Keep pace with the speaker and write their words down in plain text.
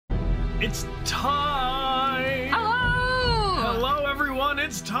It's time! Hello! Hello, everyone,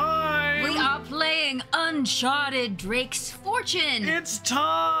 it's time! We are playing Uncharted Drake's Fortune! It's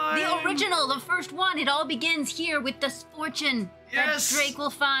time! The original, the first one. It all begins here with this fortune that Drake will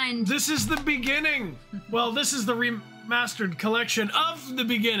find. This is the beginning. Well, this is the remastered collection of the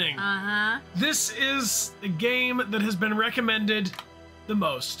beginning. This is the game that has been recommended the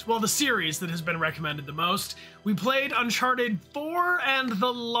most. Well, the series that has been recommended the most. We played Uncharted 4 and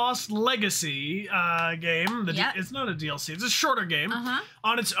the Lost Legacy game. It's not a DLC, it's a shorter game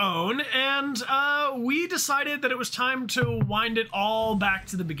on its own. And we decided that it was time to wind it all back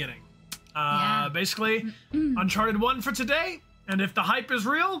to the beginning. Basically, Uncharted 1 for today. And if the hype is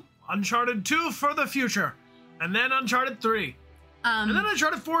real, Uncharted 2 for the future. And then Uncharted 3. And then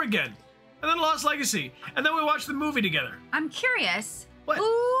Uncharted 4 again. And then Lost Legacy. And then we watched the movie together. I'm curious. What?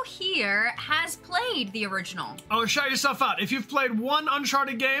 Who here has played the original? Oh, shout yourself out. If you've played one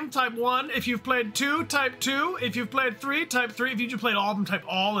Uncharted game, type 1. If you've played 2, type 2. If you've played 3, type 3. If you just played all of them, type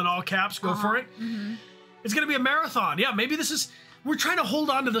all in all caps. Go for it. It's going to be a marathon. Yeah, maybe this is... We're trying to hold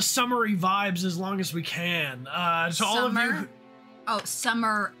on to the summery vibes as long as we can. So all of you... Oh,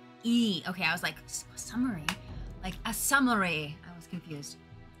 summer-y. Okay, I was like, summary? Like a summary. I was confused.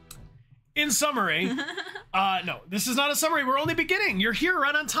 In summary, no, this is not a summary. We're only beginning. You're here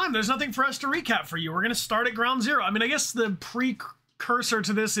right on time. There's nothing for us to recap for you. We're going to start at ground zero. I mean, I guess the precursor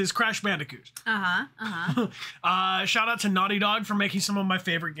to this is Crash Bandicoot. Shout out to Naughty Dog for making some of my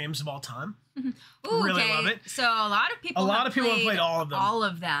favorite games of all time. Ooh, really love it. So a lot of people have played all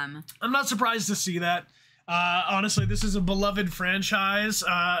of them. I'm not surprised to see that. Honestly, this is a beloved franchise.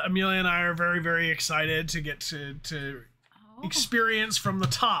 Amelia and I are very, very excited to get to experience from the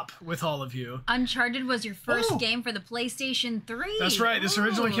top with all of you. Uncharted was your first game for the PlayStation 3. That's right. This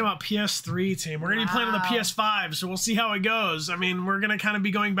originally came out PS3, team. We're going to be playing on the PS5, so we'll see how it goes. I mean, we're going to kind of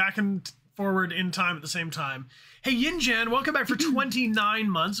be going back and forward in time at the same time. Hey, Yinjan, welcome back for 29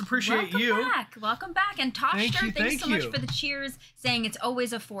 months. Appreciate you. Welcome back. And Toshter, thanks so much you for the cheers, saying it's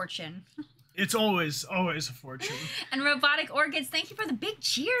always a fortune. It's always a fortune. And Robotic Orchids, thank you for the big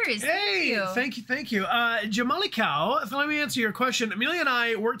cheers. Hey, thank you. Jamali Cow, let me answer your question. Amelia and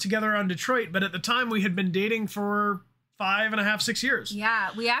I worked together on Detroit, but at the time we had been dating for 5.5, 6 years.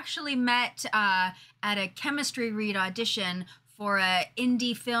 Yeah, we actually met at a chemistry read audition for an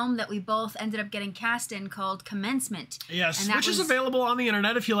indie film that we both ended up getting cast in called Commencement. Yes, which is available on the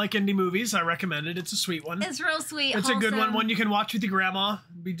internet if you like indie movies. I recommend it. It's a sweet one. It's real sweet. It's a good one you can watch with your grandma.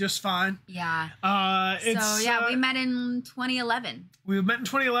 Be just fine. Yeah. We met in 2011. We met in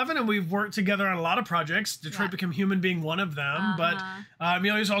 2011, and we've worked together on a lot of projects. Detroit Become Human being one of them. But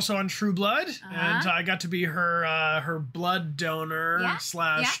Amelia's also on True Blood, and I got to be her blood donor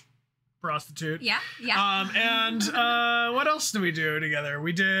slash prostitute. And what else do we do together?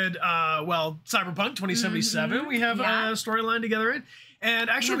 We did Cyberpunk 2077. We have a storyline together in.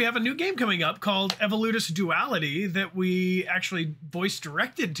 And actually, we have a new game coming up called Evolutus Duality that we actually voice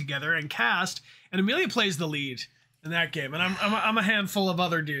directed together and cast. And Amelia plays the lead in that game, and I'm a handful of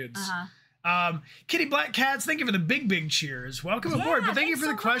other dudes. Kitty Black Cats, thank you for the big cheers. Welcome aboard. But thank you for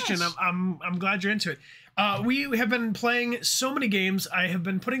the question. I'm glad you're into it. We have been playing so many games. I have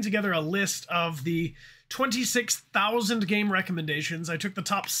been putting together a list of the 26,000 game recommendations. I took the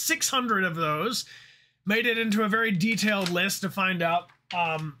top 600 of those, made it into a very detailed list to find out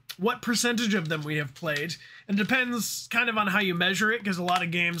what percentage of them we have played. And it depends kind of on how you measure it, because a lot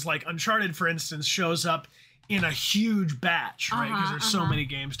of games like Uncharted, for instance, shows up in a huge batch, right? Because there's so many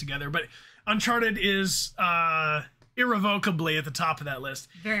games together. But Uncharted is irrevocably at the top of that list.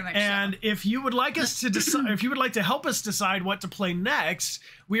 Very much and if you would like us to decide, if you would like to help us decide what to play next,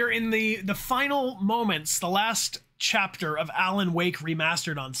 we are in the final moments, the last chapter of Alan Wake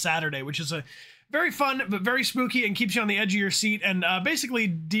Remastered on Saturday, which is a very fun, but very spooky, and keeps you on the edge of your seat, and basically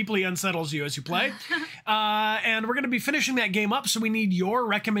deeply unsettles you as you play. And we're going to be finishing that game up, so we need your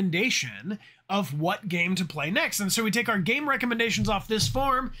recommendation of what game to play next. And so we take our game recommendations off this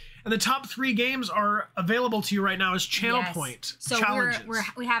form, and the top 3 games are available to you right now as channel point challenges.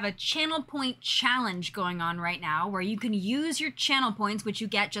 We have a channel point challenge going on right now, where you can use your channel points, which you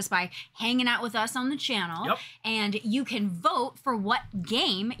get just by hanging out with us on the channel, and you can vote for what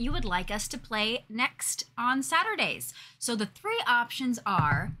game you would like us to play next on Saturdays. So the 3 options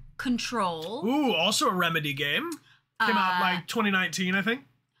are Control. Ooh, also a Remedy game. Came out like 2019, I think.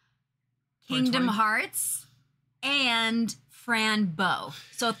 Kingdom Hearts, and Fran Bow.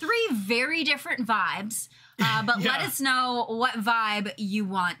 So 3 very different vibes, but let us know what vibe you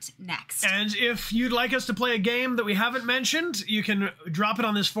want next. And if you'd like us to play a game that we haven't mentioned, you can drop it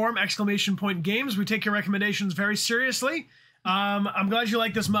on this form, !games. We take your recommendations very seriously. I'm glad you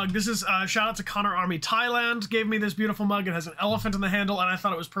like this mug. This is shout out to Connor Army Thailand. Gave me this beautiful mug. It has an elephant in the handle, and I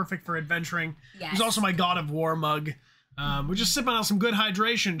thought it was perfect for adventuring. Yes. It's also my God of War mug. We're just sipping on some good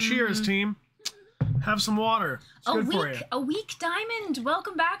hydration. Cheers, team. Have some water. It's good for you. A week, Diamond.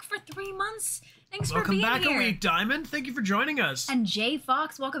 Welcome back for 3 months. Thanks for being here. Welcome back a week, Diamond. Thank you for joining us. And Jay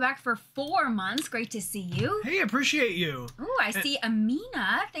Fox, welcome back for 4 months. Great to see you. Hey, appreciate you. Ooh, I see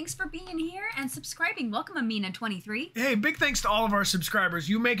Amina. Thanks for being here and subscribing. Welcome, Amina23. Hey, big thanks to all of our subscribers.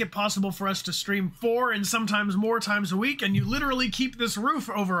 You make it possible for us to stream 4 and sometimes more times a week, and you literally keep this roof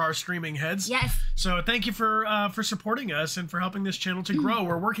over our streaming heads. Yes. So thank you for supporting us and for helping this channel to grow.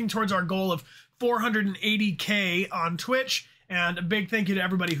 We're working towards our goal of 480K on Twitch. And a big thank you to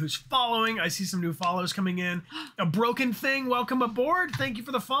everybody who's following. I see some new follows coming in. A Broken Thing, welcome aboard. Thank you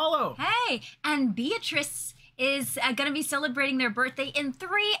for the follow. Hey, and Beatrice is going to be celebrating their birthday in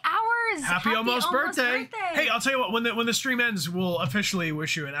 3 hours. Happy almost birthday. Hey, I'll tell you what, when the stream ends, we'll officially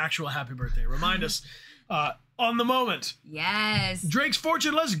wish you an actual happy birthday. Remind us on the moment. Yes. Drake's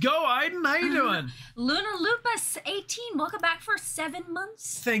Fortune, let's go, Aiden. How you doing? Luna Lupus 18, welcome back for 7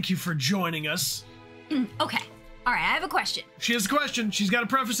 months. Thank you for joining us. Okay. All right, I have a question. She has a question. She's got to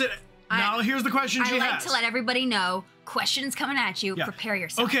preface it. Now, here's the question she has. I like to let everybody know, questions coming at you. Yeah. Prepare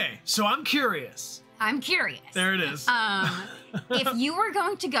yourself. Okay, so I'm curious. I'm curious. There it is. If you were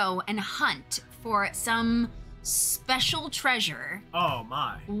going to go and hunt for some special treasure, oh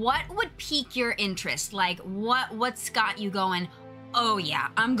my, what would pique your interest? Like, what's got you going, oh yeah,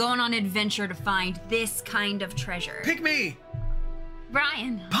 I'm going on adventure to find this kind of treasure? Pick me.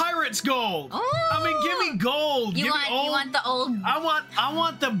 Brian. Pirate's gold. Ooh. I mean, give me gold. You want the old. I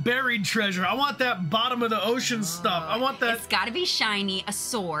want the buried treasure. I want that bottom of the ocean stuff. I want that. It's got to be shiny. A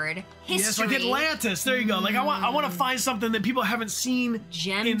sword. History. Yes, like Atlantis. There you go. Like I want to find something that people haven't seen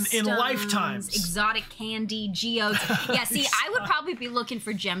in lifetimes. Exotic candy, geodes. Yeah. See, I would probably be looking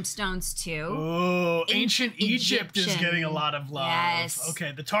for gemstones too. Oh, ancient Egypt is getting a lot of love. Yes.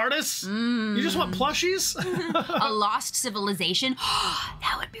 Okay, the TARDIS. You just want plushies. A lost civilization.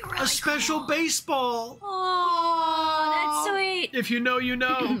 That would be really a special cool. Baseball. Oh, that's sweet. If you know, you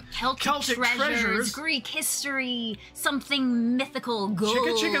know. Celtic treasures, Greek history, something mythical,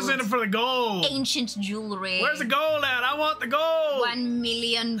 gold. Chicka's in it for the gold. Ancient jewelry. Where's the gold at? I want the gold. $1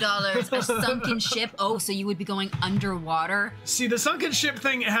 million. A sunken ship. Oh, so you would be going underwater? See, the sunken ship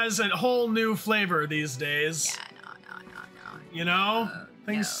thing has a whole new flavor these days. Yeah, no. You know?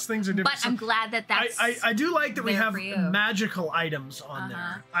 Things are different. But I'm glad that that's I do like that we have magical items on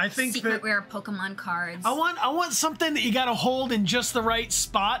there. I think secret rare Pokemon cards. I want something that you got to hold in just the right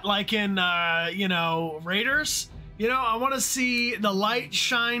spot, like in Raiders. You know, I want to see the light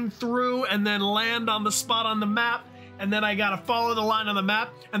shine through and then land on the spot on the map, and then I got to follow the line on the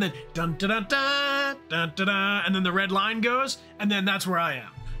map, and then dun dun dun dun dun dun dun, and then the red line goes, and then that's where I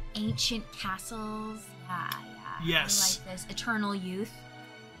am. Ancient castles. Yeah. Yes. I like this. Eternal youth.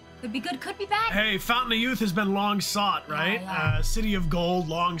 Could be good, could be bad. Hey, Fountain of Youth has been long sought, right? Yeah. City of Gold,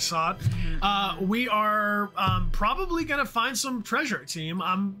 long sought. We are probably going to find some treasure, team.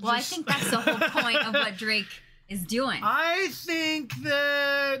 I think that's the whole point of what Drake is doing. I think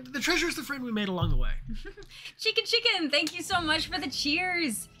that the treasure is the friend we made along the way. Chicken, thank you so much for the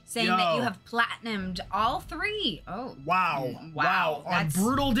cheers. Saying that you have platinumed all 3. Oh. Wow. On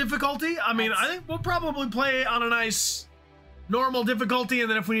brutal difficulty? I mean, I think we'll probably play on a nice normal difficulty, and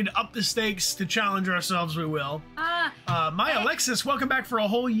then if we need to up the stakes to challenge ourselves, we will. Alexis, welcome back for a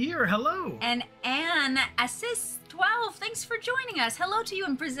whole year. Hello. And Anne Assist 12, thanks for joining us. Hello to you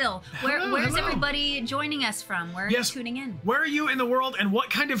in Brazil. Where's everybody joining us from? Where are you tuning in? Where are you in the world, and what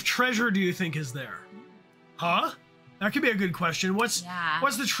kind of treasure do you think is there? Huh? That could be a good question. What's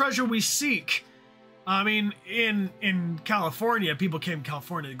the treasure we seek? I mean, in California, people came to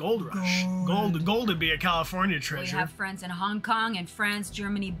California, the gold rush. Gold would be a California treasure. We have friends in Hong Kong and France,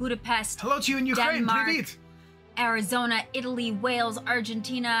 Germany, Budapest. Hello to you in Ukraine, Denmark, Привет. Arizona, Italy, Wales,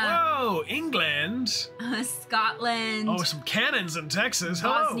 Argentina. Whoa, England. Scotland. Oh, some cannons in Texas.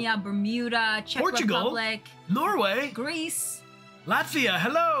 Hello. Bosnia, Bermuda, Czech Portugal, Republic. Norway. Greece. Latvia,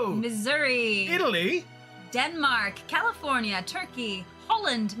 hello. Missouri. Italy. Denmark, California, Turkey,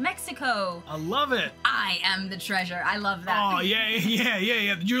 Holland, Mexico. I love it. I am the treasure. I love that. Oh, yeah.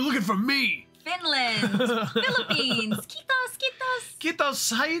 You're looking for me. Finland, Philippines,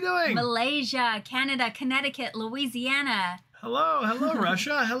 Kitos, how you doing? Malaysia, Canada, Connecticut, Louisiana. Hello,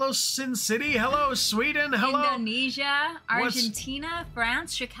 Russia. Hello, Sin City. Hello, Sweden. Hello. Indonesia, Argentina,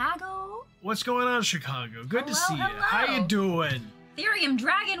 France, Chicago. What's going on, Chicago? Good to see you. How you doing? Ethereum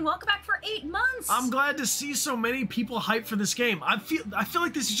Dragon, welcome back for 8 months. I'm glad to see so many people hyped for this game. I feel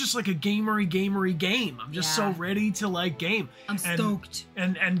like this is just like a gamery game. I'm just so ready to like game. I'm stoked.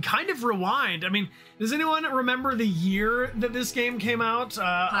 And kind of rewind. I mean, does anyone remember the year that this game came out?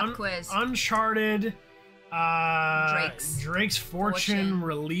 Pop quiz. Uncharted. Drake's Fortune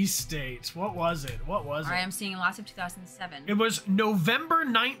release date. What was it? All right, I'm seeing lots of 2007. It was November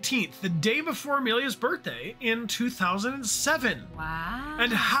 19th, the day before Amelia's birthday in 2007. Wow.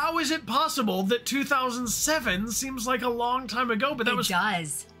 And how is it possible that 2007 seems like a long time ago, but that was...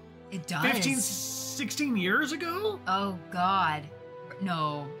 It does. 15, 16 years ago? Oh, God.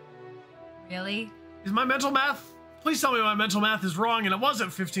 No. Really? Is my mental math... Please tell me my mental math is wrong and it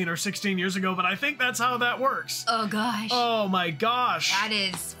wasn't 15 or 16 years ago, but I think that's how that works. Oh, gosh. Oh, my gosh. That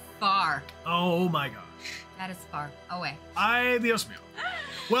is far. Oh, my gosh. That is far away. Ay, Dios mío.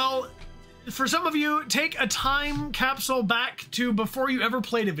 Well, for some of you, take a time capsule back to before you ever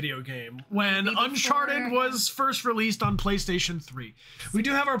played a video game, when Uncharted was first released on PlayStation 3. We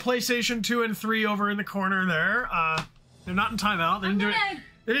do have our PlayStation 2 and 3 over in the corner there. They're not in timeout.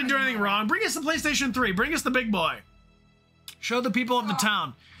 They didn't do anything wrong. Bring us the PlayStation 3. Bring us the big boy. Show the people of the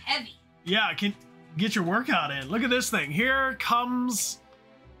town. Heavy. Yeah, can get your workout in. Look at this thing. Here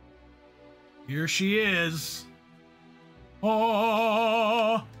she is.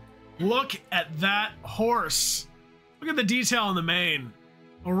 Oh, look at that horse. Look at the detail on the mane.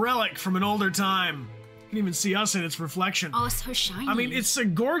 A relic from an older time. You can even see us in its reflection. Oh, so shiny. I mean, it's a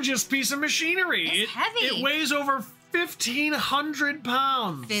gorgeous piece of machinery. It's heavy. It weighs over 1,500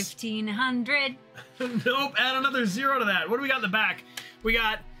 pounds. 1,500. Nope, add another 0 to that. What do we got in the back? We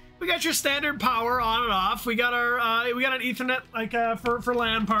got your standard power on and off. We got our we got an Ethernet like for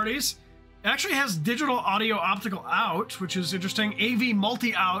LAN parties. It actually has digital audio optical out, which is interesting. AV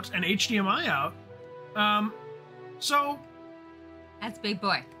multi out and HDMI out. So that's big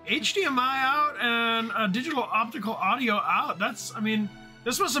boy. HDMI out and a digital optical audio out. That's, I mean,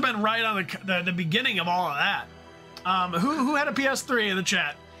 this must have been right on the beginning of all of that. Who had a PS3 in the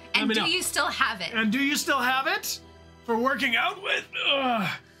chat? And do you still have it? And do you still have it for working out with?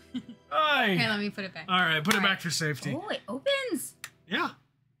 Here, let me put it back. All right, put it back for safety. Oh, it opens. Yeah.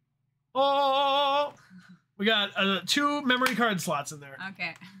 Oh, we got 2 memory card slots in there.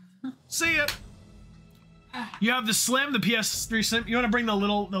 Okay. See it. You have the Slim, the PS3 Slim. You want to bring the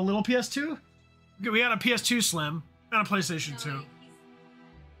little PS2? We got a PS2 Slim and a PlayStation 2.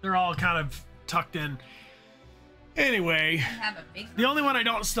 They're all kind of tucked in. Anyway, the only one I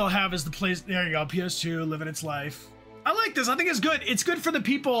don't still have is the there you go, PS2, living its life. I like this. I think it's good. It's good for the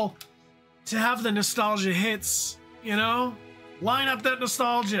people to have the nostalgia hits, you know? Line up that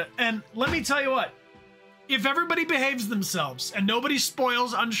nostalgia. And let me tell you what, if everybody behaves themselves and nobody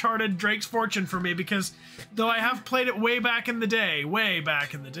spoils Uncharted Drake's Fortune for me, because though I have played it way back in the day,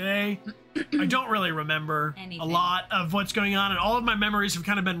 I don't really remember a lot of what's going on, and all of my memories have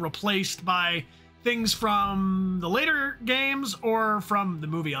kind of been replaced by things from the later games or from the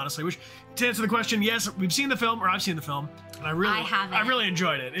movie, honestly. Which, to answer the question, yes, we've seen the film, or I've seen the film, and I really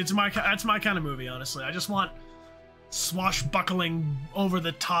enjoyed it. That's my kind of movie, honestly. I just want swashbuckling, over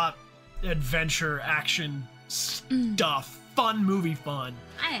the top adventure action stuff, fun movie fun.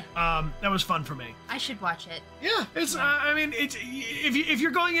 That was fun for me. I should watch it. Yeah, it's. I mean, it's if you're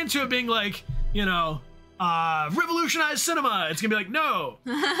going into it being like, you know, revolutionize cinema, it's gonna be like no.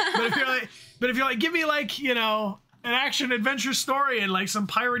 But if you're like, give me like, you know, an action adventure story and like some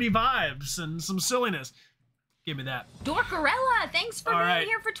piratey vibes and some silliness, give me that. Dorcarella, thanks for being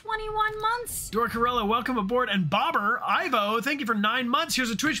here for 21 months. Dorcarella, welcome aboard. And Bobber, Ivo, thank you for 9 months. Here's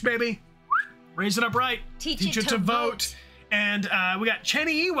a Twitch, baby. Raise it up right. Teach it to vote. And we got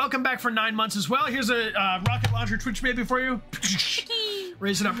Chenny, welcome back for 9 months as well. Here's a rocket launcher Twitch baby for you.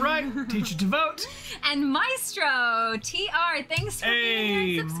 Raise it up right. Teach it to vote. And Maestro, TR, thanks for being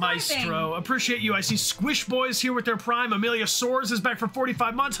here and subscribing. Maestro, appreciate you. I see Squish Boys here with their Prime. Amelia Soares is back for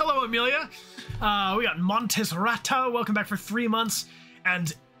 45 months. Hello, Amelia. We got Montes Rata, welcome back for 3 months.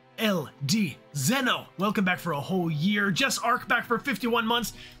 And LD Zeno, welcome back for a whole year. Jess Arc back for 51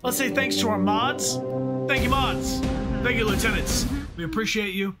 months. Let's say thanks to our mods. Thank you, mods. Thank you, lieutenants. We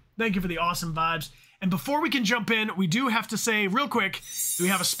appreciate you. Thank you for the awesome vibes. And before we can jump in, we do have to say real quick, we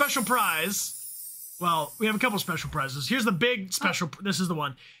have a special prize. Well, we have a couple special prizes. Here's the big special, this is the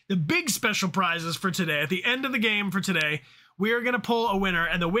one. The big special prizes for today. At the end of the game for today, we are gonna pull a winner,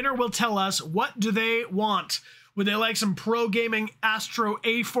 and the winner will tell us what do they want. Would they like some pro gaming Astro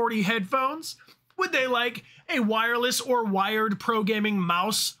A40 headphones? Would they like a wireless or wired pro gaming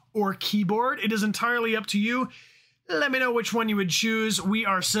mouse or keyboard? It is entirely up to you. let me know which one you would choose. We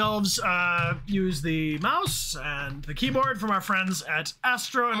ourselves use the mouse and the keyboard from our friends at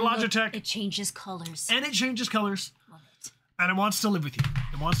Astro and Logitech. Look, it changes colors. And it changes colors. Love it. And it wants to live with you.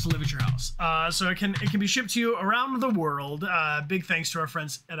 It wants to live at your house. So it can be shipped to you around the world. Big thanks to our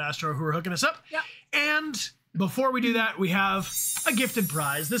friends at Astro who are hooking us up. Yep. And before we do that, we have a gifted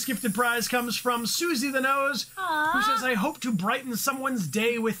prize. This gifted prize comes from Susie the Nose, who says, I hope to brighten someone's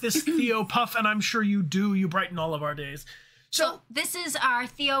day with this Theo Puff, and I'm sure you do. You brighten all of our days. So this is our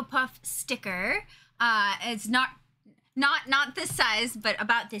Theo Puff sticker. It's not this size, but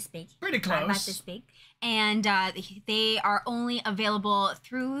about this big. Pretty close. About this big. And they are only available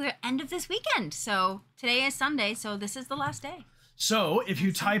through the end of this weekend. So today is Sunday, so this is the last day. So if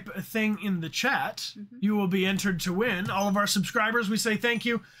you type a thing in the chat, you will be entered to win. All of our subscribers, we say thank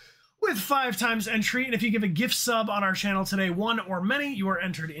you with 5 times entry. And if you give a gift sub on our channel today, 1 or many, you are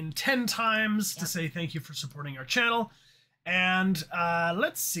entered in 10 times to say thank you for supporting our channel. And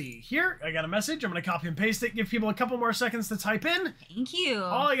let's see here. I got a message. I'm going to copy and paste it. Give people a couple more seconds to type in. Thank you.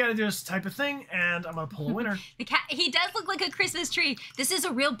 All you got to do is type a thing, and I'm going to pull a winner. The cat, he does look like a Christmas tree. This is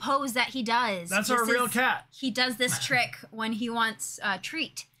a real pose that he does. That's our real cat. He does this trick when he wants a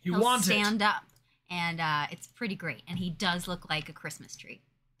treat. He'll stand up, and it's pretty great. And he does look like a Christmas tree.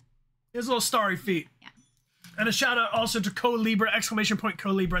 His little starry feet. Yeah. And a shout out also to Colibra,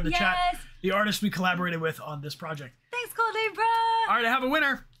 !Colibra in the chat. The artist we collaborated with on this project. Thanks, Colibra! All right, I have a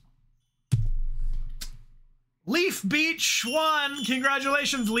winner. Leaf Beach won.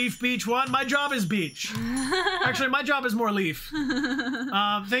 Congratulations, Leaf Beach won. My job is beach. Actually, my job is more leaf.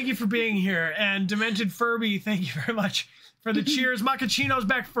 Thank you for being here. And Demented Furby, thank you very much for the cheers. Macachino's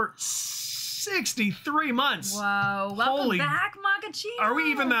back for 63 months. Whoa, welcome back, Macachino. Are we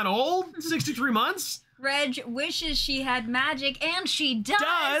even that old? 63 months? Reg wishes she had magic, and she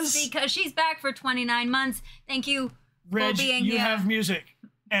does because she's back for 29 months. Thank you, Reg, for being you here. have music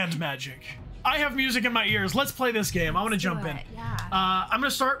and magic. I have music in my ears. Let's play this game. I want to jump in. Yeah. I'm going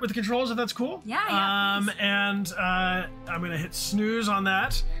to start with the controls, if that's cool. Yeah, and I'm going to hit snooze on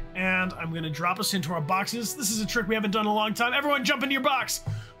that, and I'm going to drop us into our boxes. This is a trick we haven't done in a long time. Everyone jump into your box.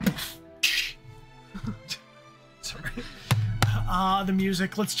 Sorry. The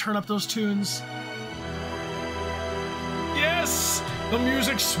music. Let's turn up those tunes. Yes! The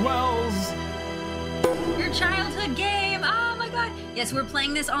music swells! Your childhood game! Oh my god! Yes, we're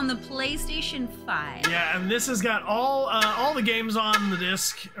playing this on the PlayStation 5. Yeah, and this has got all the games on the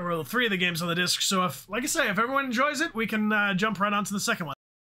disc, or 3 of the games on the disc, so if, like I say, if everyone enjoys it, we can jump right onto the second one.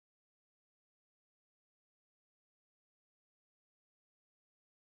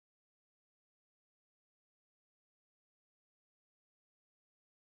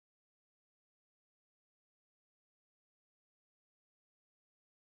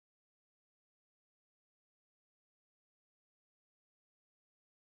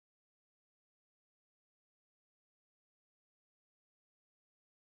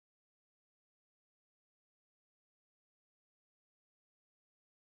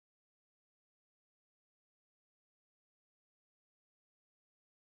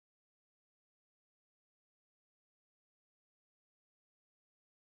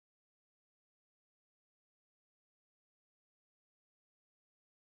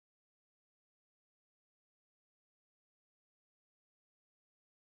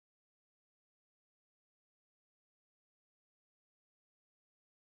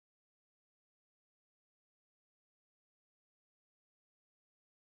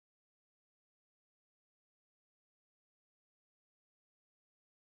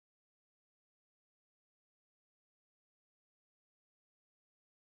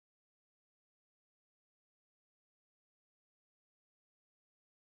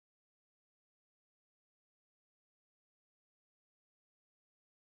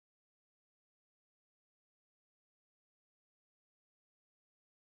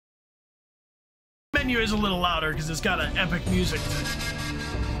 Menu is a little louder because it's got an epic music.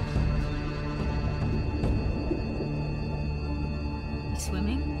 You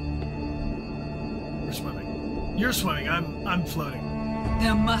swimming? We're swimming. You're swimming. I'm floating.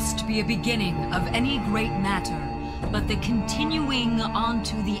 There must be a beginning of any great matter, but the continuing on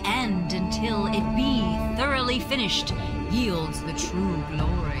to the end until it be thoroughly finished yields the true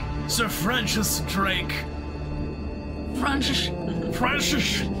glory. Sir Francis Drake. Francis.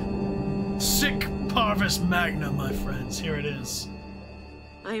 Sic Parvis Magna, my friends. Here it is.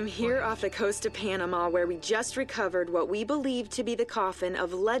 I'm here off the coast of Panama, where we just recovered what we believe to be the coffin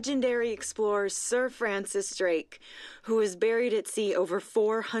of legendary explorer Sir Francis Drake, who was buried at sea over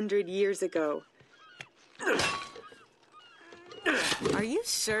 400 years ago. Are you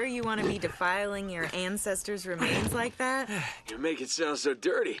sure you want to be defiling your ancestors' remains like that? You make it sound so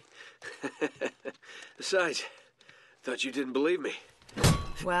dirty. Besides, thought you didn't believe me.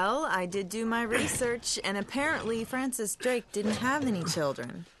 Well, I did do my research, and apparently Francis Drake didn't have any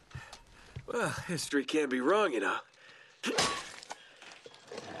children. Well, history can't be wrong, you know.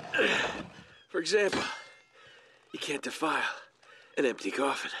 For example, you can't defile an empty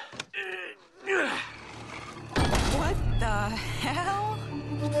coffin. What the hell?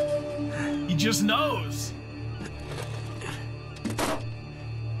 He just knows.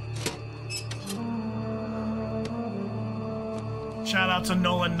 Shout out to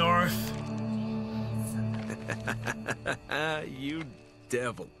Nolan North. You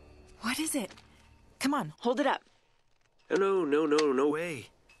devil. What is it? Come on, hold it up. No way.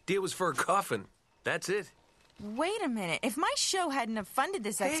 Deal was for a coffin. That's it. Wait a minute. If my show hadn't have funded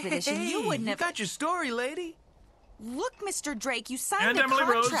this expedition, you wouldn't have... You got your story, lady. Look, Mr. Drake, you signed And a Emily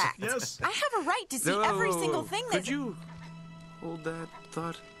contract. Rose, yes. I have a right to see every single thing that... Could you hold that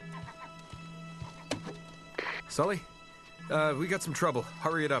thought? Sully, we got some trouble.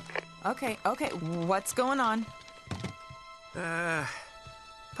 Hurry it up. Okay. What's going on?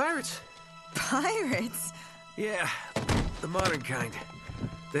 Pirates. Pirates? Yeah, the modern kind.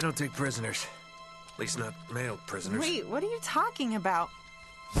 They don't take prisoners. At least not male prisoners. Wait, what are you talking about?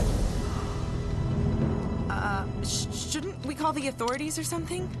 Shouldn't we call the authorities or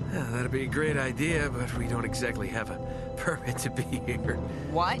something? Yeah, that'd be a great idea, but we don't exactly have a permit to be here.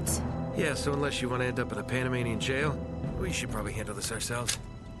 What? Yeah, so unless you want to end up in a Panamanian jail, we should probably handle this ourselves.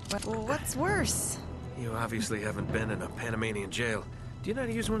 Well, what's worse? You obviously haven't been in a Panamanian jail. Do you know how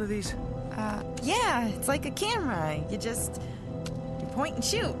to use one of these? Yeah, it's like a camera. You point and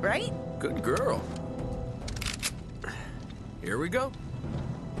shoot, right? Good girl. Here we go.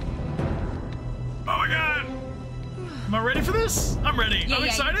 Oh my god! Am I ready for this? I'm ready. I'm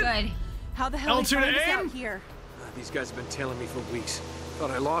excited. Good. How the hell L2 did you find to us aim? out here? These guys have been tailing me for weeks.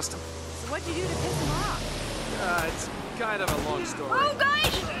 Thought I lost them. So what'd you do to piss them off? It's kind of a long story. Oh,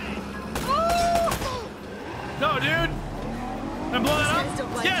 gosh! Oh! No, dude. Can I blow that These guys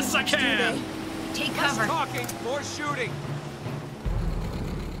don't up? like Yes, too I much, do can. Take Less cover. talking, more shooting.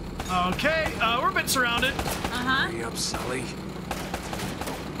 Okay, we're a bit surrounded. Uh-huh. Hurry up, Sully.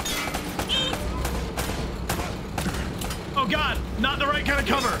 Oh god, not the right kind of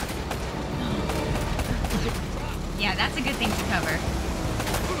cover. Yeah, that's a good thing to cover.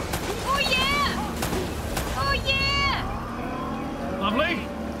 Oh, yeah! Oh, yeah! Lovely.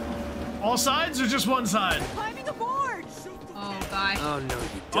 All sides or just one side? Climbing aboard! Oh, gosh. Oh, no,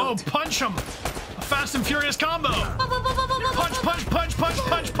 you Oh, don't. punch him. A fast and furious combo. Punch, punch, punch, punch,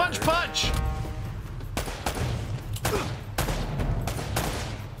 punch, punch, punch.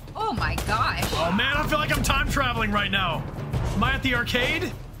 Oh, my gosh. Oh man, I feel like I'm time traveling right now. Am I at the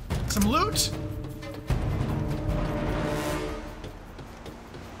arcade? Some loot?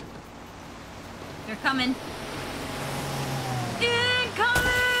 They're coming.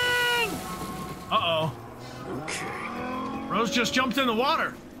 Incoming! Uh-oh. Okay. Rose just jumped in the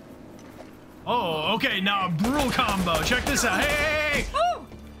water. Oh, okay, now a brutal combo. Check this out. Hey! Woo!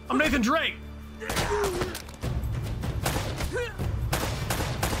 I'm Nathan Drake.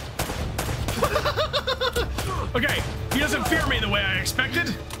 Okay, he doesn't fear me the way I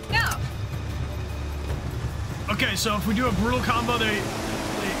expected. No. Okay, so if we do a brutal combo, they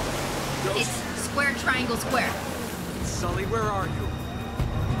It's square, triangle, square. Sully, where are you?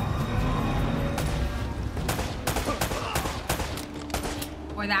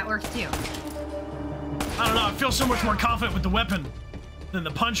 Or that works too. I don't know, I feel so much more confident with the weapon than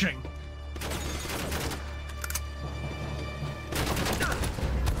the punching.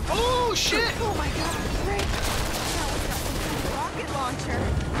 Oh shit! Oh my god, Drake! That was a rocket launcher.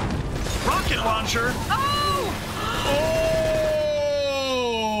 Rocket launcher? Oh!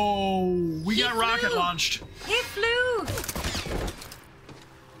 Oh! We He got rocket flew. launched. It flew!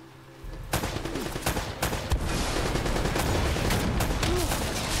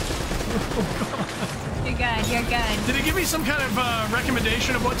 You're good, you're good. Did it give me some kind of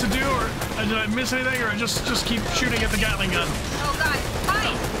recommendation of what to do, or did I miss anything, or just keep shooting at the Gatling gun? Oh god,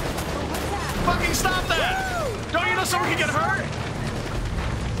 hide! Fucking stop that! Don't you know someone can get hurt?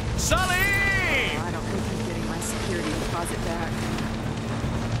 Sully! I don't think he's getting my security deposit back.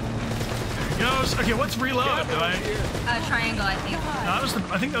 There he goes. Okay, what's reload? Do I? Triangle, I think. No, that was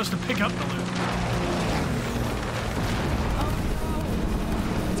I think that was to pick up the loot.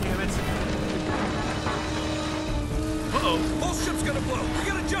 Damn it. Uh-oh. Whole ship's gonna blow. We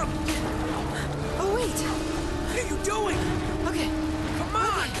gotta jump. Oh, wait. What are you doing? Okay. Come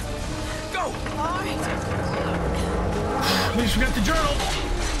on. Go. All right. Please forget the journal.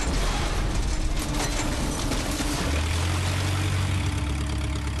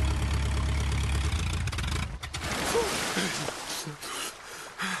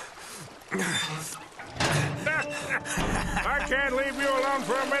 I can't leave you alone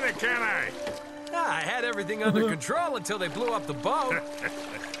for a minute, can I? I had everything under control until they blew up the boat.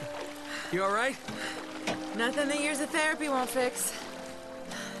 You all right? Nothing that years of therapy won't fix.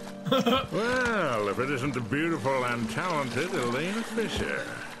 Well, if it isn't the beautiful and talented Elena Fisher.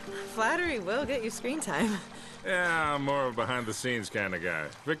 Flattery will get you screen time. Yeah, I'm more of a behind-the-scenes kind of guy.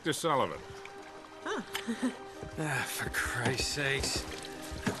 Victor Sullivan. Huh. For Christ's sakes.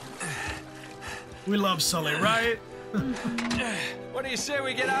 We love Sully, right? What do you say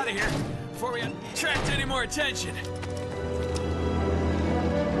we get out of here before we attract any more attention?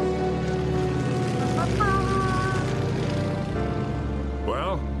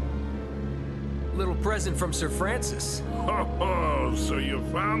 Well? Little present from Sir Francis. Oh, so you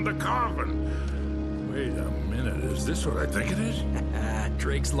found the coffin. Wait a minute, is this what I think it is?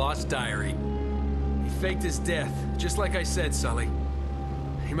 Drake's lost diary. He faked his death, just like I said, Sully.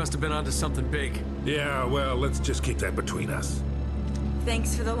 He must have been onto something big. Yeah, well, let's just keep that between us.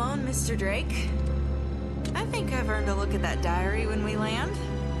 Thanks for the loan, Mr. Drake. I think I've earned a look at that diary when we land.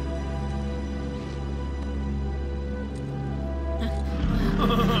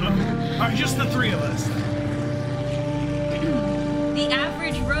 Alright, just the three of us. The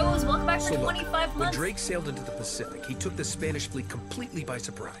average Rose, welcome back for So look, 25 when months. Drake sailed into the Pacific, he took the Spanish fleet completely by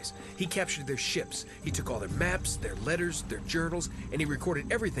surprise. He captured their ships, he took all their maps, their letters, their journals, and he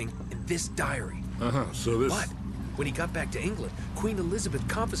recorded everything in this diary. So this... But when he got back to England, Queen Elizabeth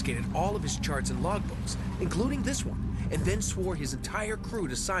confiscated all of his charts and logbooks, including this one, and then swore his entire crew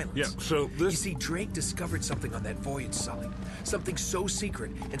to silence. Yeah, so this... You see, Drake discovered something on that voyage, Sully. Something so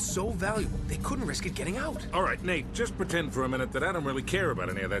secret and so valuable, they couldn't risk it getting out. All right, Nate, just pretend for a minute that I don't really care about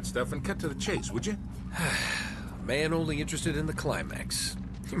any of that stuff and cut to the chase, would you? A man only interested in the climax.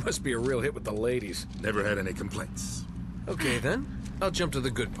 He must be a real hit with the ladies. Never had any complaints. Okay, then. I'll jump to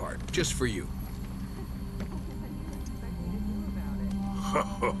the good part, just for you. Ho,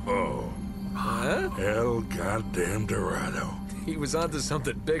 ho, ho. Huh? El goddamn Dorado. He was onto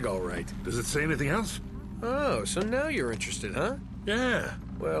something big, all right. Does it say anything else? Oh, so now you're interested, huh? Yeah.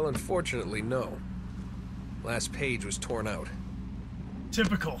 Well, unfortunately, no. Last page was torn out.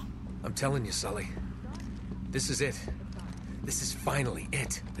 Typical. I'm telling you, Sully. This is it. This is finally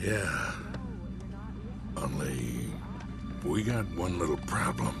it. Yeah. Only... we got one little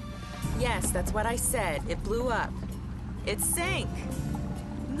problem. Yes, that's what I said. It blew up. It sank.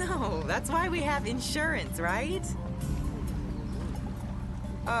 No, that's why we have insurance, right?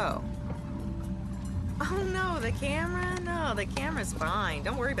 Oh. Oh no, the camera? No, the camera's fine.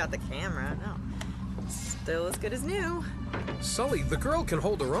 Don't worry about the camera, no. Still as good as new. Sully, the girl can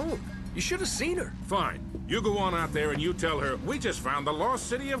hold her own. You should have seen her. Fine. You go on out there and you tell her, we just found the lost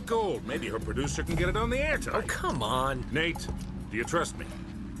city of gold. Maybe her producer can get it on the air tonight. Oh, come on. Nate, do you trust me?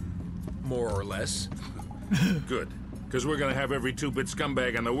 More or less. Good. Because we're going to have every two-bit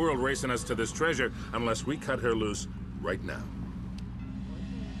scumbag in the world racing us to this treasure unless we cut her loose right now.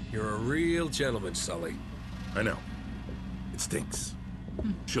 You're a real gentleman, Sully. I know. It stinks.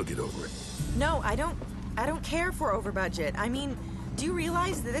 She'll get over it. No, I don't care for over budget. I mean, do you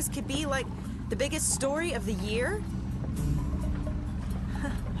realize that this could be like the biggest story of the year?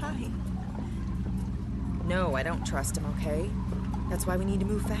 Hi. No, I don't trust him, okay? That's why we need to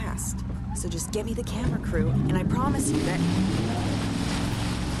move fast. So just get me the camera crew, and I promise you that...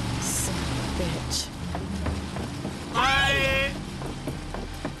 Son of a bitch. Bye!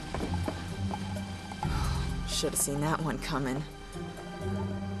 Should have seen that one coming.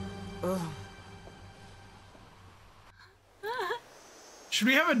 Ugh. Should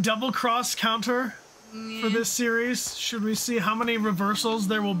we have a double cross counter for this series? Should we see how many reversals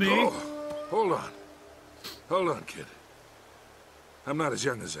there will be? Oh, hold on. Hold on, kid. I'm not as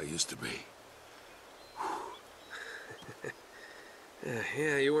young as I used to be.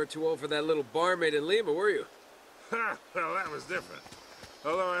 Yeah, you weren't too old for that little barmaid in Lima, were you? Ha! Well, that was different.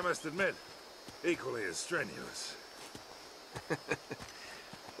 Although I must admit, equally as strenuous.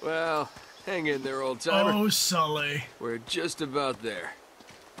 Well, hang in there, old-timer. Oh, Sully. We're just about there.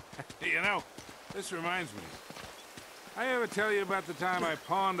 You know, this reminds me. I ever tell you about the time I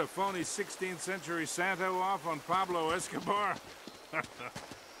pawned a phony 16th century Santo off on Pablo Escobar?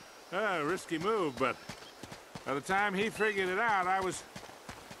 Risky move, but by the time he figured it out, I was...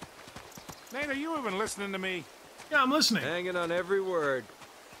 Nate, are you even listening to me? Yeah, I'm listening. Hanging on every word.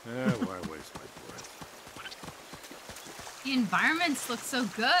 Why waste my breath? The environments look so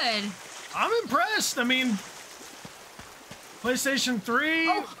good. I'm impressed. I mean, PlayStation 3.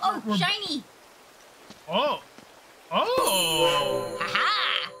 Oh, shiny. Oh.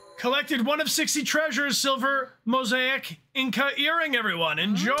 Aha. Collected one of 60 treasures, silver mosaic Inca earring, everyone.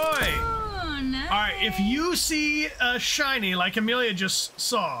 Enjoy. Oh, nice. All right, if you see a shiny like Amelia just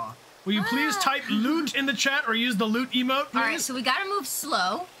saw, will you please type loot in the chat or use the loot emote, please? All right, so we gotta move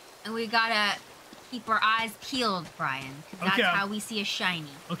slow, and we gotta keep our eyes peeled, Brian, because that's how we see a shiny.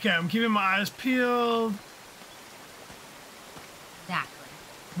 Okay, I'm keeping my eyes peeled. Exactly.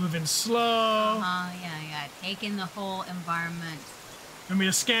 Moving slow. Yeah. Take in the whole environment. Can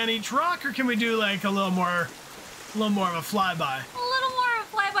we scan each rock, or can we do like a little more of a flyby? A little more of a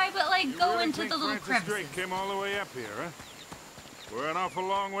flyby, but like go really into the little Francis crevices. Drake came all the way up here, huh? We're an awful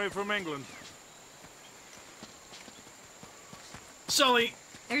long way from England. Sully.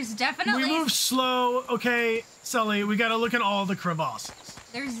 There's definitely. We move slow, okay, Sully. We gotta look at all the crevasses.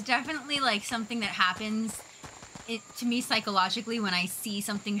 There's definitely like something that happens to me psychologically when I see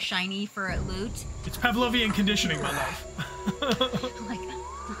something shiny for loot. It's Pavlovian conditioning, my love. Like,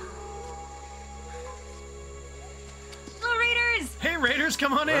 hello, Raiders! Hey, Raiders,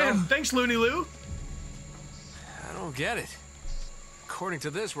 come on in. Thanks, Looney Lou. I don't get it. According to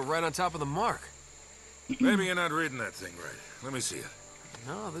this, we're right on top of the mark. Maybe you're not reading that thing right. Let me see it.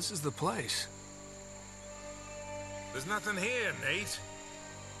 No, this is the place. There's nothing here, Nate.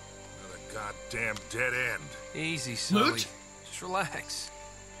 Another goddamn dead end. Easy, Sully. Loot? Just relax.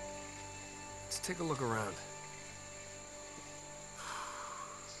 Let's take a look around.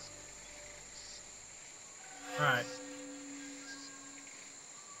 All right.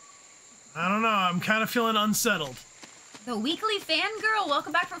 I don't know. I'm kind of feeling unsettled. The Weekly Fangirl,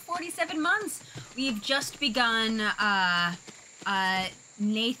 welcome back for 47 months. We've just begun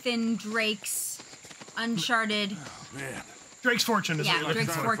Nathan Drake's Uncharted. Oh, man. Drake's Fortune is what you're looking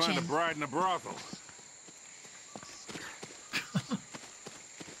Drake's for. Fortune. Find a bride in a brothel.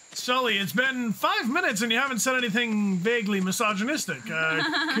 Sully, it's been 5 minutes and you haven't said anything vaguely misogynistic.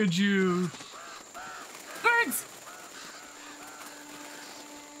 Could you... Birds!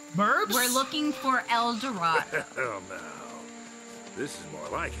 Burbs? We're looking for El Dorado. Hell no. This is more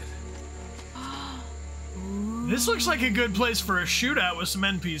like it. This looks like a good place for a shootout with some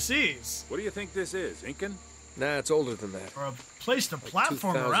NPCs. What do you think this is, Incan? Nah, it's older than that. Or a place to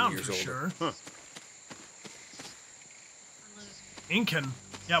platform 2,000 around years for older. sure. Huh. Incan.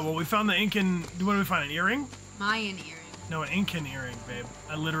 Yeah, well, we found the Incan... What did we find? An earring? Mayan earring. No, an Incan earring, babe.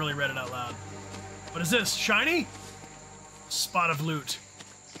 I literally read it out loud. What is this? Shiny? Spot of loot.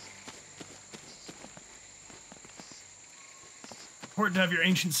 Important to have your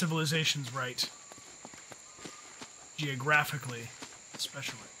ancient civilizations right. Geographically,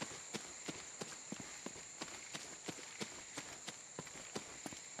 especially.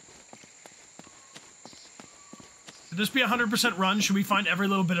 Should this be a 100% run? Should we find every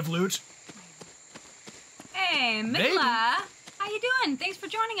little bit of loot? Hey, Maybe. Mikla. How you doing? Thanks for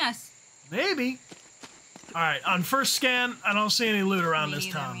joining us. Maybe. All right, on first scan, I don't see any loot around this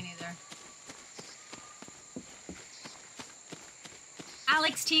town. Me neither.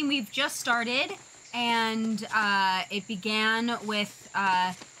 Alex team, we've just started, and it began with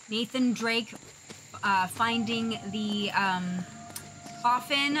Nathan Drake finding the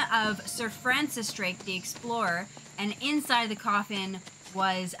coffin of Sir Francis Drake, the explorer, and inside the coffin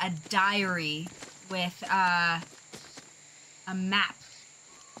was a diary with a map.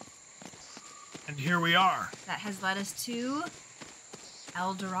 And here we are. That has led us to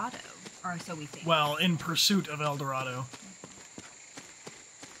El Dorado, or so we think. Well, in pursuit of El Dorado.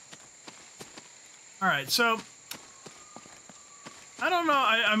 All right, so I don't know.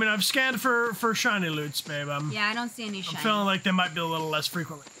 I mean, I've scanned for shiny loots, babe. Yeah, I don't see any shiny. I'm feeling like they might be a little less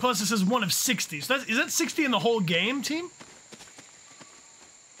frequently. Plus, this is one of 60. So is that 60 in the whole game, team?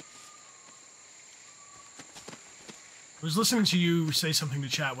 I was listening to you say something to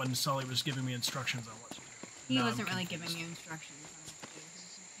chat when Sully was giving me instructions on what to do. He Now wasn't I'm really confused. giving you instructions on what to do. He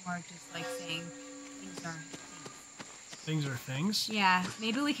was more just like saying things are things. Things are things? Yeah,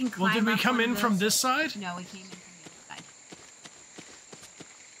 maybe we can climb Well, did we up come one in of from those. this side? No, we came in from the other side.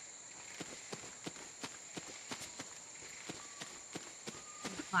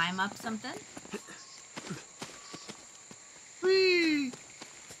 Can we climb up something? Whee!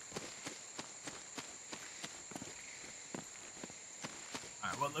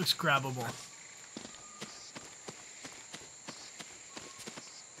 Alright, what looks grabbable?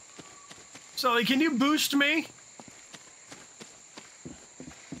 Sully, can you boost me?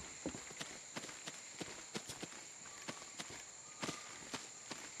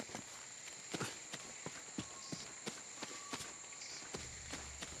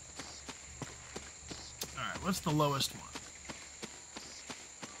 Alright, what's the lowest one?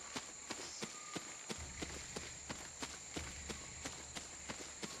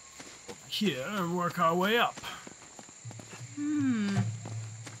 here and work our way up.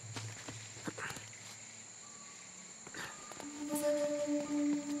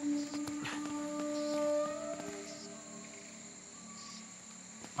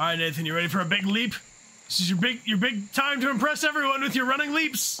 All right, Nathan, you ready for a big leap? This is your big time to impress everyone with your running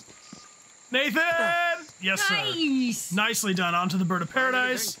leaps. Nathan! Yes, sir. Nice. Nicely done. Onto the bird of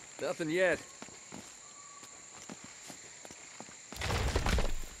paradise. Nothing yet.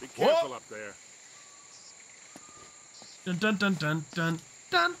 Be careful up there. Dun dun dun dun dun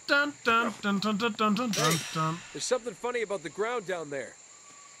dun dun dun dun dun dun dun dun dun dun. There's something funny about the ground down there.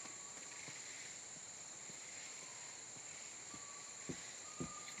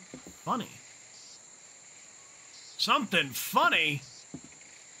 Funny. Something funny?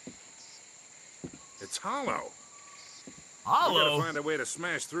 It's hollow. We Hollow? gotta find a way to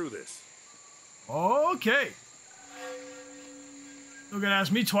smash through this. Okay. You're gonna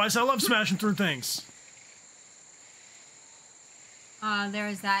ask me twice. I love smashing through things.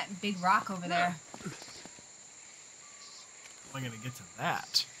 There's that big rock over there. How am I gonna get to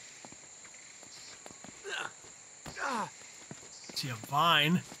that? See a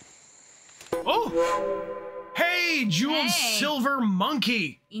vine. Oh! Hey, jeweled Hey. silver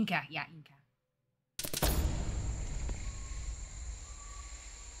monkey. Inca, yeah, Inca.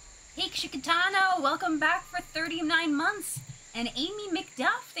 Hey, Shikatano, welcome back for 39 months. And Amy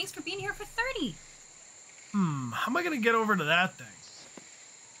McDuff, thanks for being here for 30. How am I gonna get over to that thing?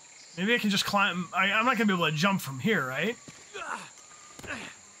 Maybe I can just climb. I'm not gonna be able to jump from here, right?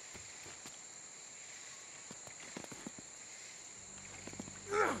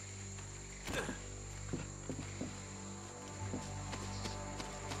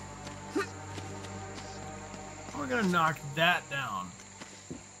 We're gonna knock that down.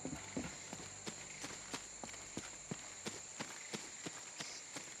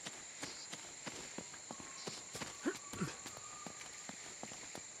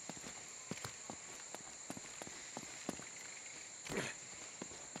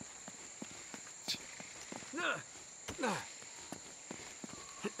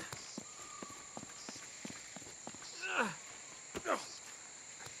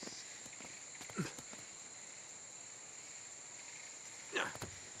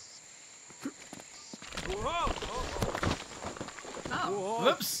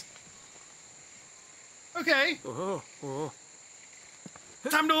 Whoops. Okay.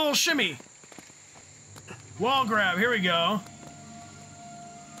 Time to a little shimmy. Wall grab. Here we go.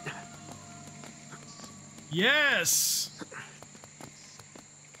 Yes.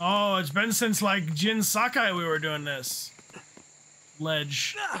 Oh, it's been since like Jin Sakai we were doing this.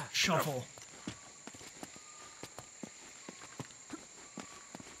 Ledge shuffle.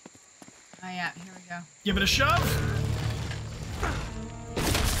 Oh, yeah, here we go. Give it a shove.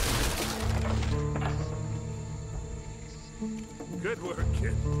 Good work,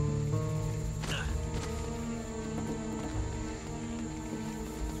 kid.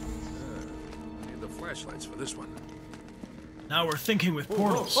 Need the flashlights for this one. Now we're thinking with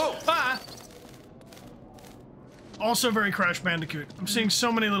portals. Ah! Also very Crash Bandicoot. I'm seeing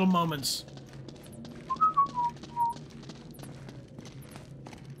so many little moments.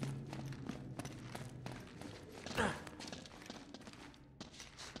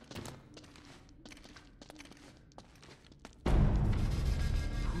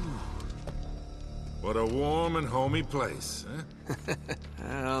 What a warm and homey place, huh?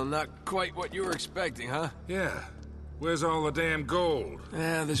 Well, not quite what you were expecting, huh? Yeah. Where's all the damn gold?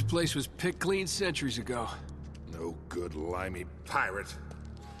 Yeah, this place was picked clean centuries ago. No good limey pirate.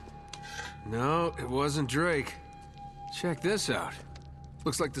 No, it wasn't Drake. Check this out.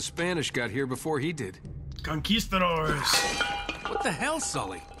 Looks like the Spanish got here before he did. Conquistadors. What the hell,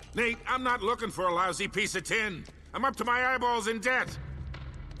 Sully? Nate, I'm not looking for a lousy piece of tin. I'm up to my eyeballs in debt.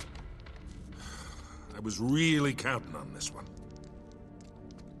 I was really counting on this one.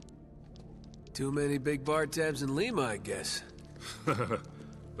 Too many big bar tabs in Lima, I guess.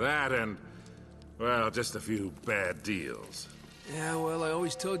 That and, well, just a few bad deals. Yeah, well, I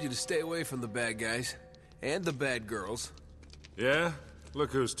always told you to stay away from the bad guys. And the bad girls. Yeah?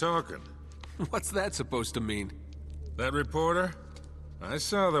 Look who's talking. What's that supposed to mean? That reporter? I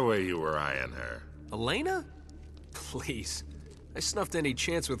saw the way you were eyeing her. Elena? Please. I snuffed any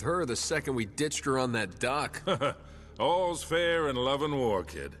chance with her the second we ditched her on that dock. All's fair in love and war,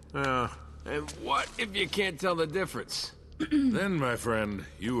 kid. And what if you can't tell the difference? Then, my friend,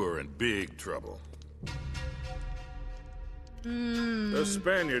 you are in big trouble. Those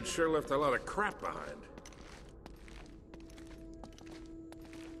Spaniards sure left a lot of crap behind.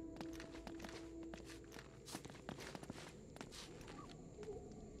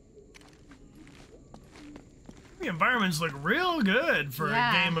 environments look real good for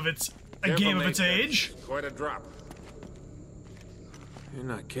a game of its age. Quite a drop. You're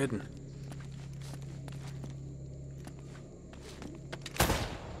not kidding.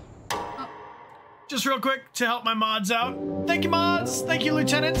 Just real quick to help my mods out. Thank you, mods. Thank you,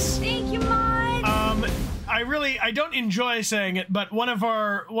 lieutenants. Thank you, mods. I don't enjoy saying it, but one of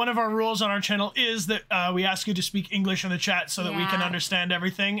our rules on our channel is that we ask you to speak English in the chat so that we can understand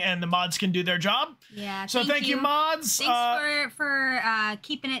everything and the mods can do their job. Yeah. So thank you, mods. Thanks for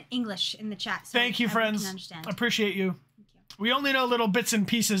keeping it English in the chat. So thank you, friends. Appreciate you. We only know little bits and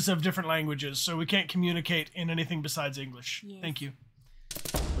pieces of different languages, so we can't communicate in anything besides English. Yes. Thank you.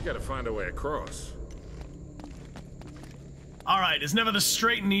 We gotta find a way across. All right, it's never the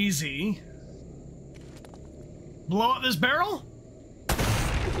straight and easy. Blow up this barrel?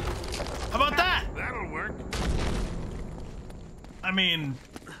 How about that? That'll work. I mean...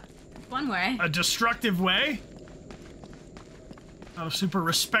 one way. A destructive way? Not a super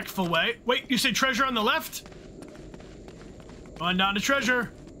respectful way. Wait, you say treasure on the left? Going down to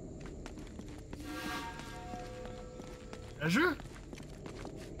treasure. Treasure?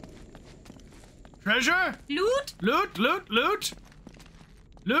 Treasure? Loot? Loot, loot, loot.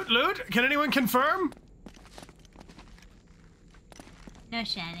 Loot, loot. Can anyone confirm? No,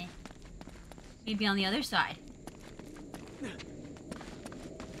 Shannon. Maybe on the other side.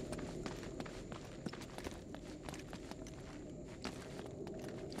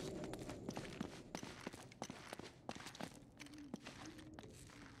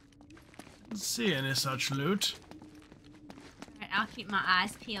 Let's see any such loot. Alright, I'll keep my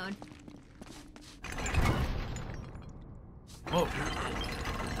eyes peeled. Whoa.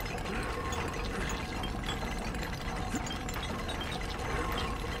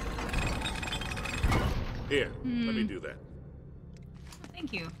 Here, let me do that.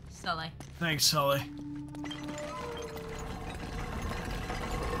 Thank you, Sully. Thanks, Sully.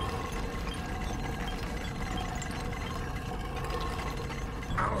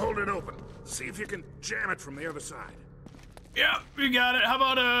 I'll hold it open. See if you can jam it from the other side. Yeah, we got it. How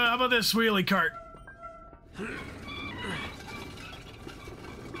about this wheelie cart?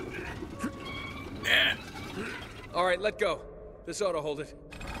 Yeah. All right, let go. This ought to hold it.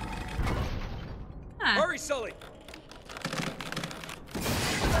 Huh. Hurry, Sully!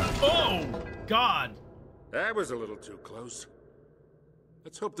 Oh, God. That was a little too close.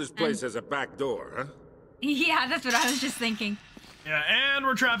 Let's hope this place has a back door, huh? Yeah, that's what I was just thinking. Yeah, and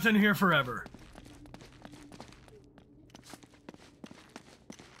we're trapped in here forever.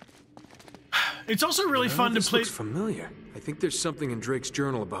 It's also really fun to play. This looks familiar. I think there's something in Drake's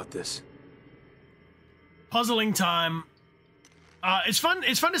journal about this. Puzzling time. It's fun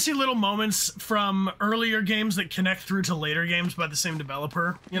to see little moments from earlier games that connect through to later games by the same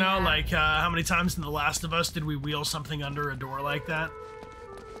developer. You know, like how many times in The Last of Us did we wheel something under a door like that?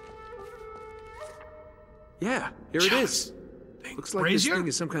 Yeah, here it is. Looks like this thing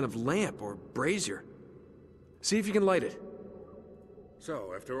is some kind of lamp or brazier. See if you can light it.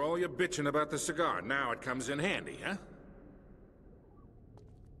 So, after all your bitching about the cigar, now it comes in handy, huh?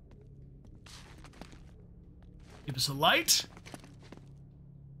 Give us a light.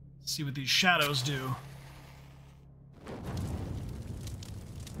 See what these shadows do.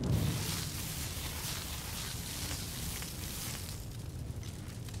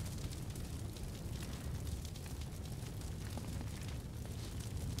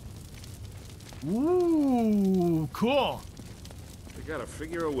 Ooh, cool. We gotta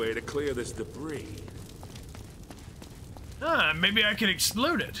figure a way to clear this debris. Maybe I could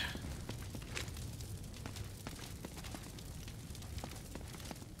explode it.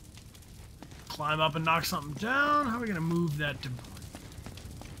 Climb up and knock something down. How are we gonna move that debris?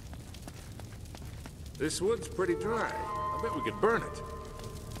 This wood's pretty dry. I bet we could burn it.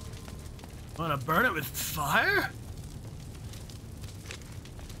 Wanna burn it with fire?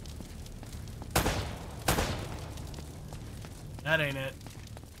 That ain't it.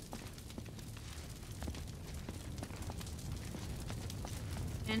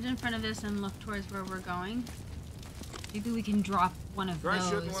 Stand in front of this and look towards where we're going. Maybe we can drop one of Try those.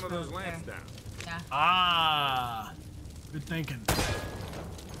 shooting one of those lamps down. Yeah. Ah, good thinking.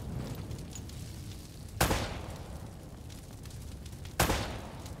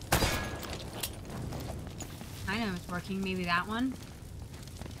 I know it's working. Maybe that one.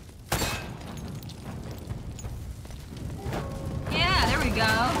 Yeah, there we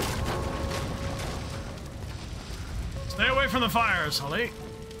go. Stay away from the fires, Holly.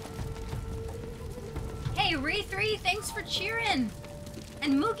 Hey, Ray3, thanks for cheering.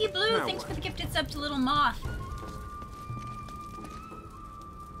 And Mookie Blue, Now thanks what? for the gifted sub to Little Moth.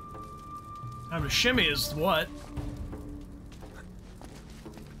 Time to shimmy is what?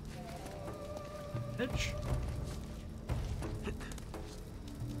 Pitch.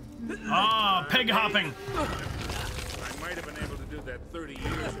 Ah, peg hopping. I might have been able to do that 30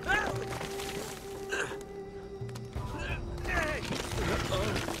 years ago.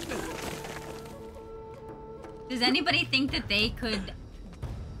 Does anybody think that they could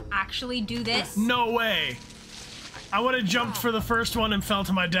actually do this? No way. I would have jumped for the first one and fell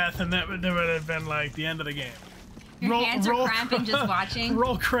to my death, and that would have been like the end of the game. Your hands are cramping just watching.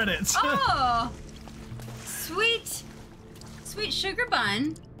 Roll credits. Oh, sweet, sweet sugar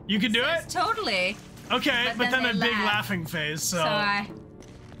bun. You can do it? Totally. Okay, but then a big laughing phase. So. All right.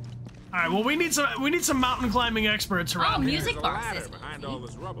 Well, we need some mountain climbing experts around here. Music boxes. Behind all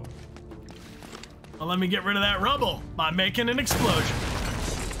this rubble. Well, let me get rid of that rubble by making an explosion.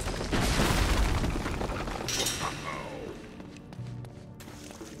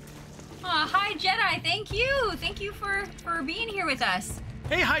 Oh, hi Jedi. Thank you. Thank you for being here with us.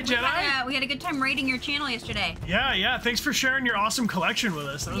 Hey, hi Jedi. We had a good time raiding your channel yesterday. Yeah. Thanks for sharing your awesome collection with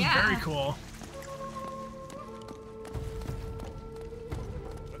us. That was very cool.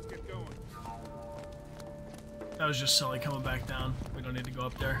 Let's get going. That was just Sully coming back down. We don't need to go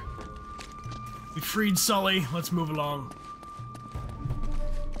up there. We freed Sully. Let's move along.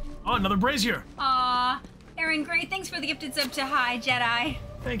 Oh, another brazier. Aw, Aaron Gray, thanks for the gifted sub to Hi Jedi.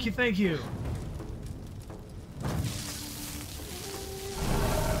 Thank you, thank you.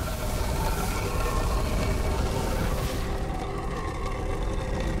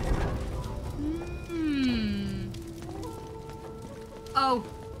 Oh,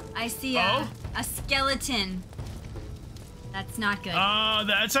 I see a skeleton. That's not good.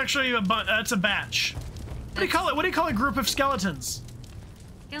 That's actually that's a batch. What do you call it? What do you call a group of skeletons?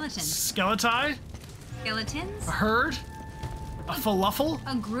 Skeletons. Skeleti? Skeletons? A herd? A falafel?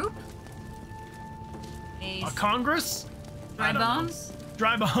 A group? A congress? Dry bones?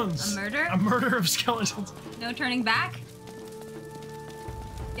 Dry bones. A murder? A murder of skeletons. No turning back?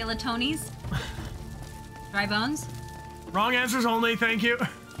 Skeletonies? Dry bones? Wrong answers only, thank you.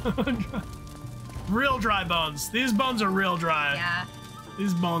 Real dry bones. These bones are real dry. Yeah.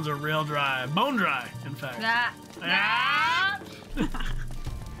 These bones are real dry. Bone dry, in fact.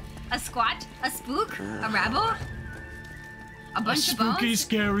 A squat? A spook? A rabble? A bunch of bones? Spooky,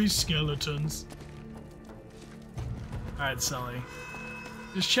 scary skeletons. Alright, Sully.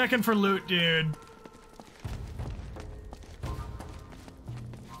 Just checking for loot, dude.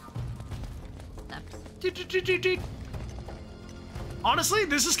 Honestly,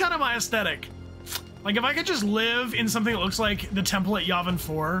 this is kind of my aesthetic. Like, if I could just live in something that looks like the temple at Yavin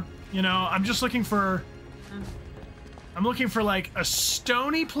 4, you know, I'm just looking for... I'm looking for, like, a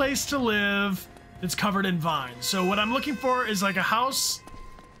stony place to live that's covered in vines. So what I'm looking for is, like, a house,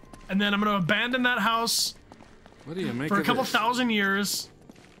 and then I'm going to abandon that house what do you make for a couple this? thousand years.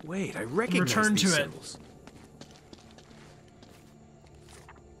 Wait, I recognize return these to symbols.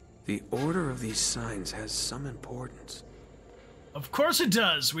 The order of these signs has some importance. Of course it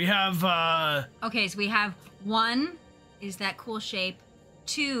does. We have, Okay, so we have 1 is that cool shape.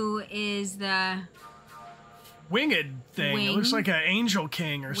 2 is the... winged thing. It looks like an angel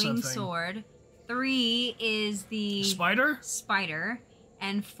king or something. Winged sword. 3 is the... spider? Spider.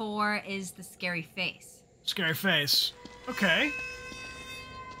 And 4 is the scary face. Scary face. Okay.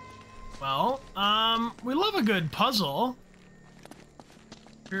 Well, we love a good puzzle.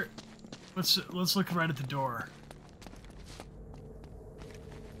 Here, let's look right at the door.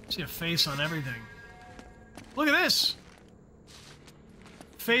 See a face on everything. Look at this!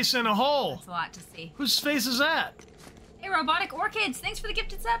 Face in a hole. That's a lot to see. Whose face is that? Hey, Robotic Orchids, thanks for the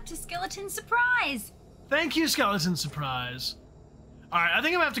gifted sub to Skeleton Surprise. Thank you, Skeleton Surprise. Alright, I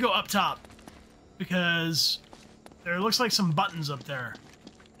think I'm gonna have to go up top. Because there looks like some buttons up there.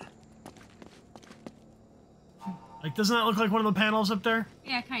 Like, doesn't that look like one of the panels up there?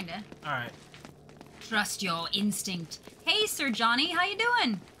 Yeah, kinda. Alright. Trust your instinct. Hey, Sir Johnny, how you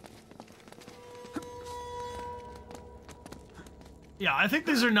doing? Yeah, I think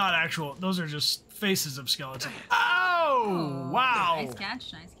these are not actual. Those are just faces of skeletons. Oh, wow. Nice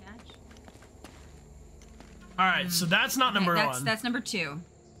catch, nice catch. All right, so that's not number 1. That's number 2.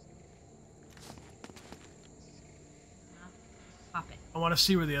 Pop it. I want to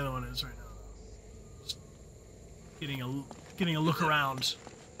see where the other one is right now. Just getting a look around.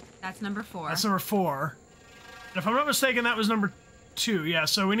 That's number 4. That's number 4. And if I'm not mistaken, that was number 2. Yeah,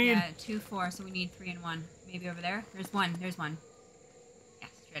 so we need... 2, 4, so we need 3 and 1. Maybe over there? There's 1, there's 1. Yeah,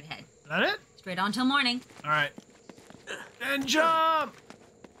 straight ahead. Is that it? Straight on till morning. All right. And jump!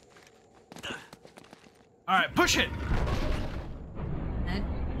 All right, push it!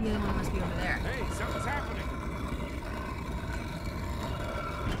 The other one must be over there. Hey, something's happening.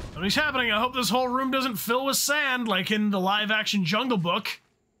 Something's happening. I hope this whole room doesn't fill with sand like in the live-action Jungle Book.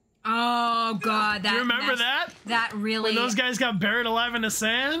 Oh God, Do you remember that? That really. When those guys got buried alive in the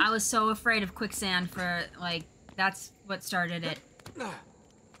sand? I was so afraid of quicksand for like that's what started it.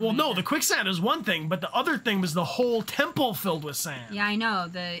 Well, no, the quicksand is one thing, but the other thing was the whole temple filled with sand. Yeah, I know.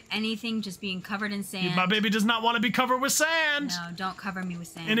 Anything just being covered in sand. My baby does not want to be covered with sand. No, don't cover me with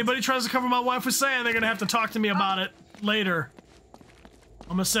sand. Anybody tries to cover my wife with sand, they're gonna have to talk to me about it later.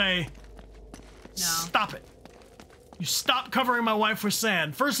 I'm gonna say, no. Stop it. You stop covering my wife with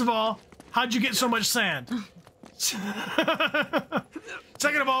sand. First of all, how'd you get so much sand? Second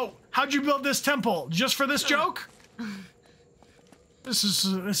of all, how'd you build this temple? Just for this joke? This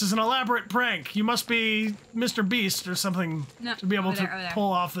is an elaborate prank. You must be Mr. Beast or something to be able to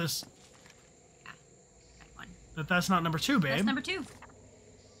pull off this. Yeah, that one. But that's not number 2, babe. That's number 2.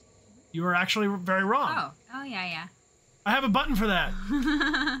 You were actually very wrong. Oh yeah. I have a button for that.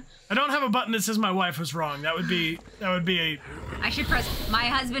 I don't have a button that says my wife was wrong. That would be a. I should press. My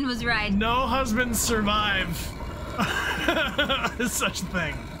husband was right. No husbands survive. Such a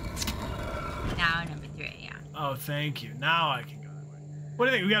thing. Now number 3, yeah. Oh, thank you. Now I can go that way. What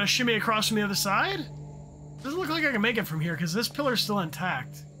do you think? We got to shimmy across from the other side? Doesn't look like I can make it from here because this pillar's still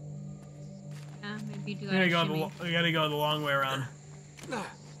intact. Maybe do We gotta go the long way around.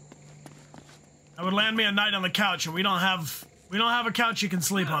 That would land me a night on the couch, and we don't have a couch you can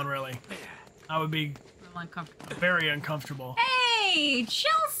sleep on, really. That would be uncomfortable. Very uncomfortable. Hey,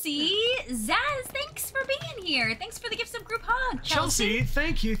 Chelsea! Zaz, thanks for being here. Thanks for the gifts of group hug, Chelsea,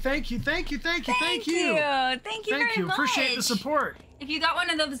 thank you. Thank you very much. Appreciate the support. If you got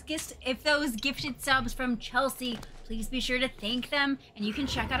one of those those gifted subs from Chelsea, please be sure to thank them, and you can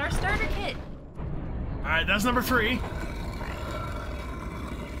check out our starter kit. All right, that's number 3.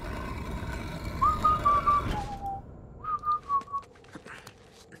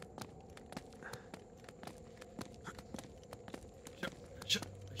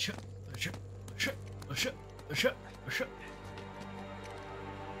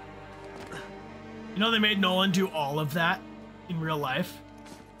 You know, they made Nolan do all of that in real life.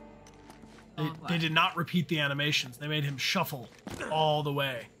 They did not repeat the animations. They made him shuffle all the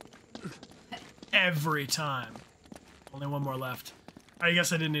way. Every time. Only one more left. I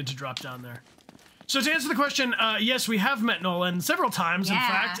guess I didn't need to drop down there. So to answer the question, yes, we have met Nolan several times, in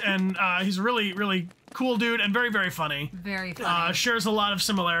fact, and he's a really, really cool dude and very, very funny. Very funny. Shares a lot of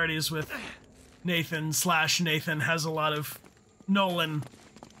similarities with Nathan / Nathan has a lot of Nolan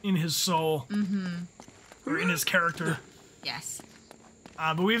in his soul. Or in his character. Yes.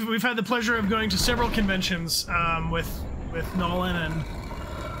 But we've had the pleasure of going to several conventions with Nolan and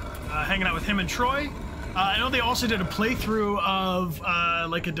hanging out with him and Troy. I know they also did a playthrough of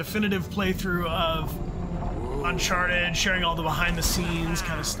like a definitive playthrough of Uncharted, sharing all the behind the scenes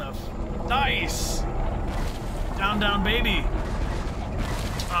kind of stuff. Nice. Down baby.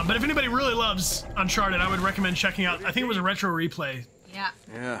 But if anybody really loves Uncharted, I would recommend checking out. I think it was a retro replay. Yeah.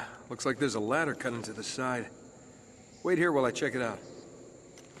 Yeah. Looks like there's a ladder cut into the side. Wait here while I check it out.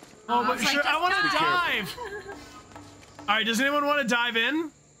 Oh, but sure, I want to dive. All right, does anyone want to dive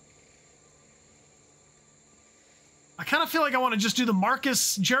in? I kind of feel like I want to just do the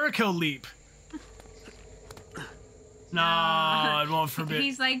Marcus Jericho leap. No, it won't forbid.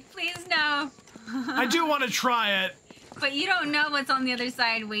 He's like, please no. I do want to try it. But you don't know what's on the other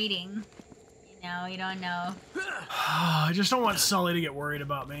side waiting. You don't know. I just don't want Sully to get worried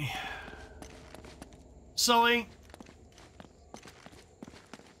about me. Sully?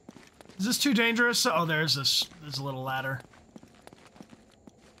 Is this too dangerous? Oh, there's a little ladder.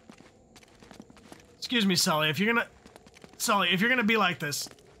 Excuse me, Sully, if you're gonna be like this.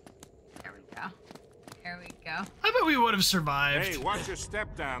 There we go. There we go. I bet we would have survived. Hey, watch your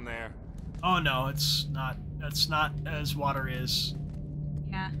step down there. Oh no, it's not. That's not as water is.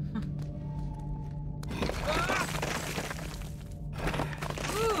 Yeah.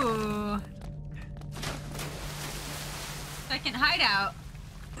 Ooh. Second hideout.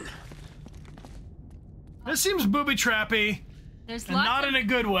 This seems booby-trappy. There's and lots not in a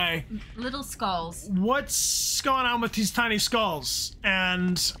good way. Little skulls. What's going on with these tiny skulls?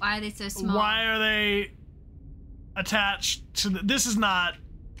 And why are they so small? Why are they attached to this is not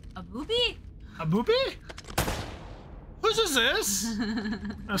a booby? A booby? Whose is this?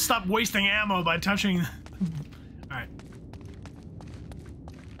 Stop wasting ammo by touching. Alright.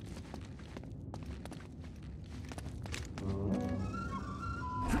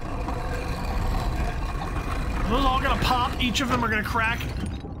 Are those all gonna pop? Each of them are gonna crack?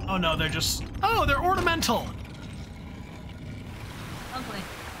 Oh no, they're just... Oh, they're ornamental! Ugly.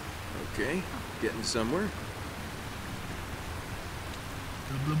 Okay, getting somewhere.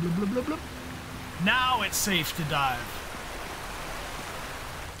 Blub, blub, blub, blub, blub. Now it's safe to dive.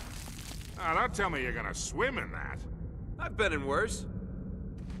 Oh, don't tell me you're gonna swim in that. I've been in worse.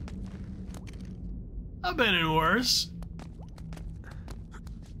 I've been in worse.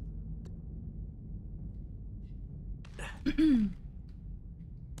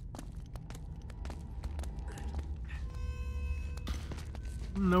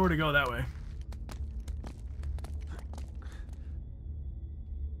 Nowhere to go that way.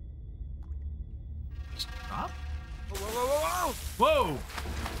 Just drop? Whoa, whoa, whoa, Whoa!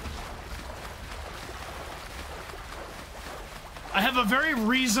 I have a very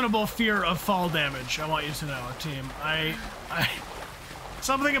reasonable fear of fall damage, I want you to know, team. I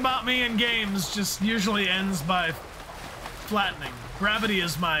something about me in games just usually ends by flattening. Gravity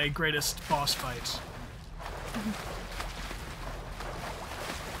is my greatest boss fight.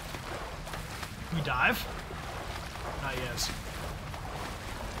 We dive? Not yet.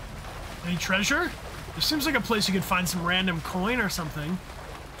 Any treasure? There seems like a place you could find some random coin or something.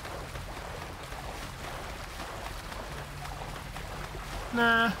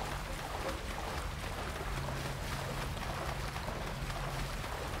 Nah.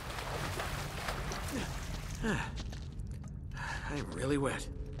 I'm really wet.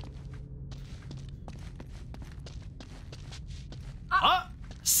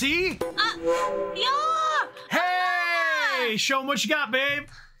 See? Yeah! Hey! Show them what you got, babe.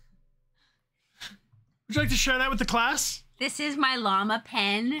 Would you like to share that with the class? This is my llama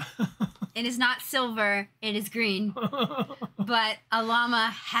pen. It is not silver, it is green. But a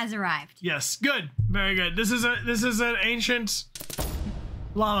llama has arrived. Yes, good. Very good. This is an ancient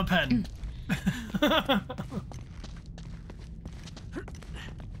llama pen.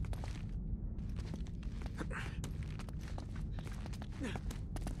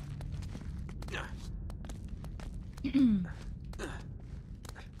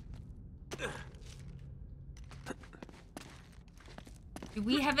 Do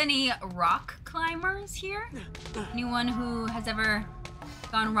we have any rock climbers here? Anyone who has ever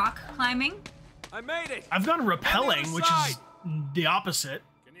gone rock climbing? I made it! I've gone rappelling, which is the opposite.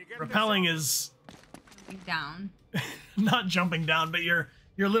 Rappelling is Down. not jumping down, but you're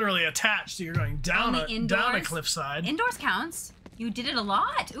literally attached, so you're going down a cliffside. Indoors counts. You did it a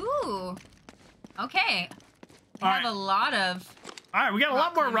lot. Ooh. Okay. We have a lot of. All right, we got a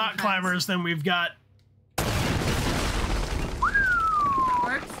lot more rock climbers than we've got.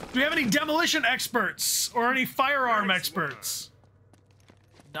 Do we have any demolition experts or any firearm experts?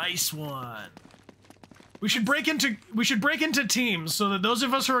 Nice one. We should break into teams so that those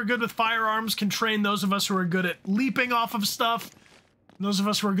of us who are good with firearms can train those of us who are good at leaping off of stuff. And those of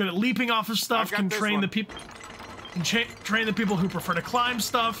us who are good at leaping off of stuff can train the people. Train the people who prefer to climb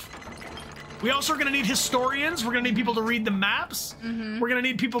stuff. We also are going to need historians. We're going to need people to read the maps. We're going to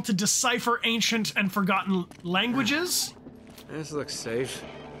need people to decipher ancient and forgotten languages. This looks safe.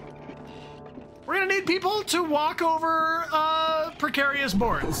 We're going to need people to walk over precarious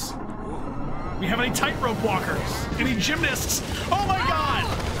boards. We have any tightrope walkers? Any gymnasts? Oh my god!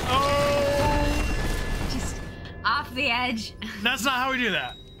 Oh! Just off the edge. That's not how we do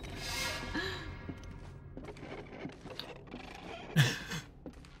that.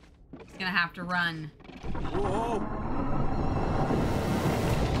 He's gonna have to run. Whoa!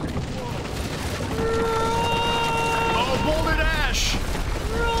 Oh, Boulder Dash!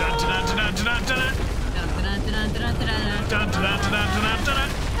 Dun dun dun dun dun dun dun dun dun.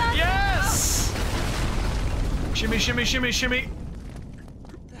 Yes! Shimmy, shimmy, shimmy, shimmy.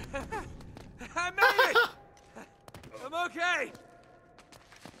 I made it! I'm okay!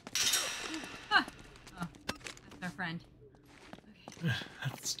 Oh, that's our friend.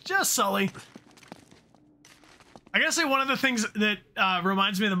 It's just Sully. I gotta say, one of the things that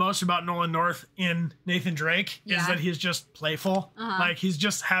reminds me the most about Nolan North in Nathan Drake is that he's just playful. Like, he's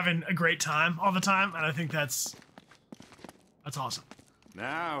just having a great time all the time, and I think that's awesome.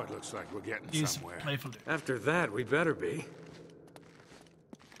 Now it looks like we're getting He's somewhere. playful dude. After that, we better be.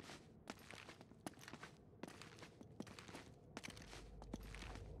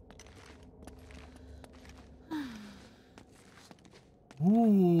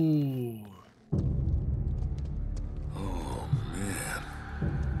 Ooh. Oh, man.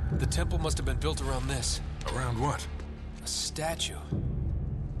 The temple must have been built around this. Around what? A statue.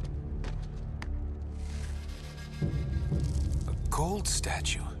 A gold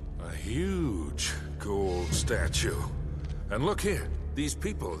statue. A huge gold statue. And look here, these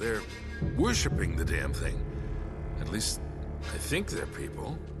people, they're worshipping the damn thing. At least, I think they're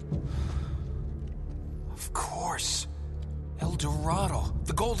people. Of course. El Dorado,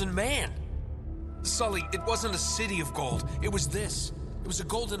 the Golden Man. Sully, it wasn't a city of gold. It was this. It was a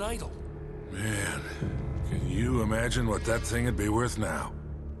golden idol. Man, can you imagine what that thing would be worth now?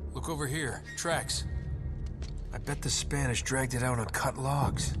 Look over here. Tracks. I bet the Spanish dragged it out on cut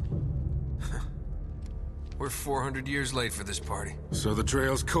logs. We're 400 years late for this party. So the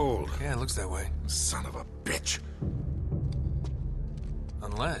trail's cold. Yeah, it looks that way. Son of a bitch.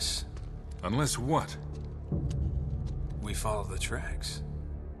 Unless Unless what? we follow the tracks.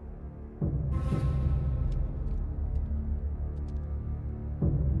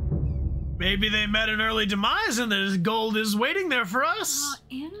 Maybe they met an early demise and there's gold is waiting there for us. Oh,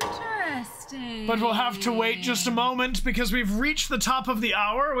 interesting. But we'll have to wait just a moment because we've reached the top of the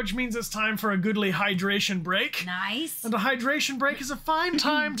hour, which means it's time for a goodly hydration break. Nice. And a hydration break is a fine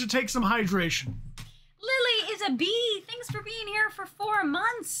time to take some hydration. Lily is a bee. Thanks for being here for 4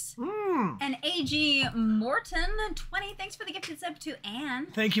 months. And AG Morton, 20. Thanks for the gifted sub to Anne.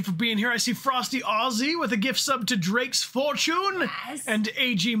 Thank you for being here. I see Frosty Aussie with a gift sub to Drake's Fortune. Yes. And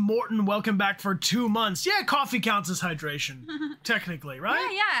AG Morton, welcome back for 2 months. Yeah, coffee counts as hydration, technically,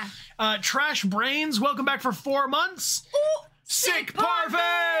 right? Yeah. Trash Brains, welcome back for 4 months. Ooh, Sick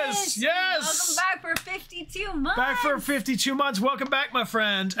Parvis! Yes! Welcome back for 52 months. Back for 52 months. Welcome back, my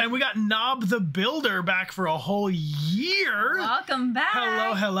friend. And we got Knob the Builder back for a whole year. Welcome back.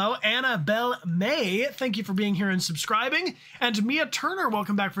 Hello, hello. Annabelle May, thank you for being here and subscribing. And Mia Turner,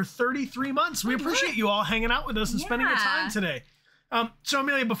 welcome back for 33 months. We appreciate you all hanging out with us and spending your time today. So,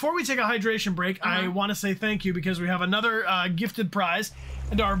 Amelia, before we take a hydration break, I want to say thank you because we have another gifted prize.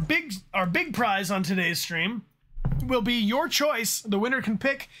 And our big prize on today's stream will be your choice. The winner can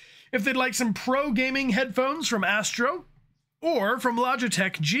pick if they'd like some pro gaming headphones from Astro or from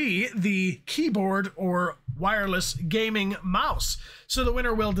Logitech G, the keyboard or wireless gaming mouse. So the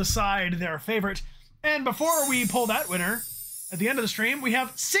winner will decide their favorite. And before we pull that winner, at the end of the stream, we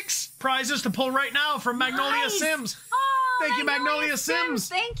have 6 prizes to pull right now from Magnolia Sims. Oh, Thank you, Magnolia Sims.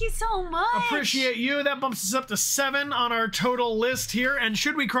 Thank you so much. Appreciate you. That bumps us up to 7 on our total list here. And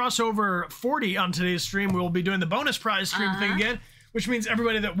should we cross over 40 on today's stream, we'll be doing the bonus prize stream thing again, which means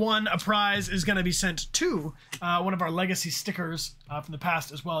everybody that won a prize is going to be sent to one of our legacy stickers from the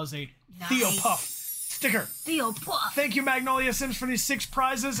past, as well as a Theo Puff sticker. Theo Puff. Thank you, Magnolia Sims, for these 6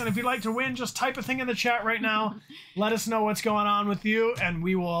 prizes. And if you'd like to win, just type a thing in the chat right now. Let us know what's going on with you, and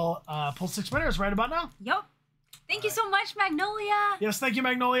we will pull 6 winners right about now. Yep. Thank you so much, Magnolia. Yes, thank you,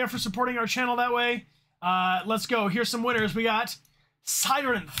 Magnolia, for supporting our channel that way. Let's go. Here's some winners. We got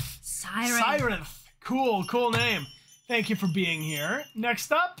Sirenth. Sirenth. Cool name. Thank you for being here.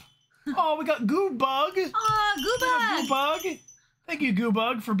 Next up, we got Goobug. Oh, Goobug. Goobug. Thank you,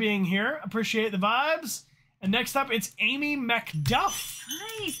 Goobug, for being here. Appreciate the vibes. And next up, it's Amy McDuff.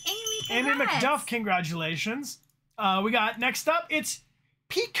 Nice, Amy. Amy McDuff, congratulations. We got next up, it's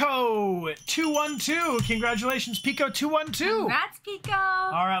Pico212. Congratulations, Pico212. Congrats, Pico.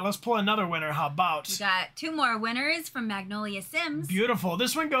 All right, let's pull another winner. How about? We got 2 more winners from Magnolia Sims. Beautiful.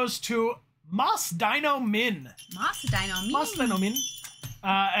 This one goes to Moss Dino Min. Moss Dino Min. Moss Dino Min.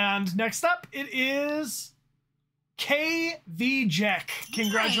 And next up, it is KV Jack.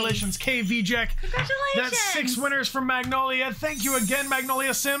 Congratulations, KV Jack. Congratulations. That's 6 winners from Magnolia. Thank you again,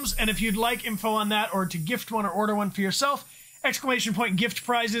 Magnolia Sims. And if you'd like info on that or to gift one or order one for yourself, ! Gift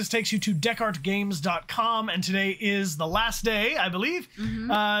prizes takes you to DechartGames.com, and today is the last day, I believe,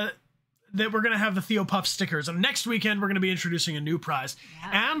 that we're going to have the Theo Puff stickers. And next weekend, we're going to be introducing a new prize.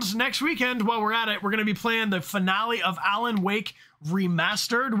 Yeah. And next weekend, while we're at it, we're going to be playing the finale of Alan Wake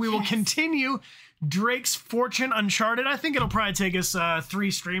Remastered. We will continue Drake's Fortune Uncharted. I think it'll probably take us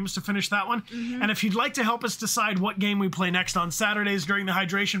 3 streams to finish that one. And if you'd like to help us decide what game we play next on Saturdays during the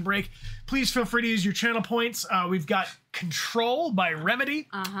hydration break, please feel free to use your channel points. We've got Control by Remedy.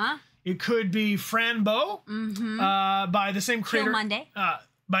 It could be Franbo by the same creator. Kill Monday.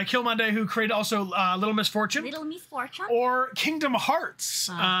 By Kill Monday, who created also Little Misfortune. Little Misfortune. Or Kingdom Hearts.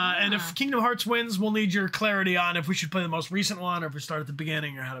 And if Kingdom Hearts wins, we'll need your clarity on if we should play the most recent one or if we start at the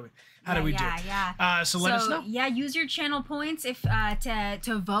beginning, or how do we do it? So let us know. Yeah, use your channel points if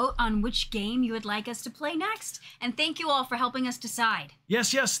to vote on which game you would like us to play next. And thank you all for helping us decide.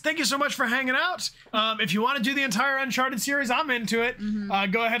 Yes. Thank you so much for hanging out. If you want to do the entire Uncharted series, I'm into it.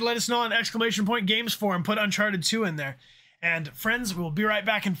 Go ahead, let us know on !Games Forum. Put Uncharted 2 in there. And friends, we'll be right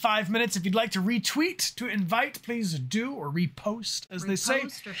back in 5 minutes. If you'd like to retweet to invite, please do, or repost, as they say.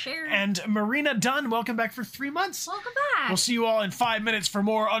 Or share. And Marina Dunn, welcome back for 3 months. Welcome back. We'll see you all in 5 minutes for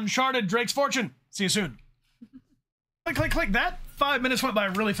more Uncharted Drake's Fortune. See you soon. Click. That 5 minutes went by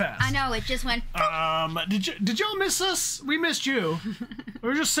really fast. I know, it just went. Did y'all miss us? We missed you. We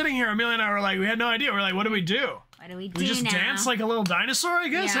were just sitting here. Amelia and I were like, we had no idea. We're like, what do we do? What do we do We just now? dance like a little dinosaur, I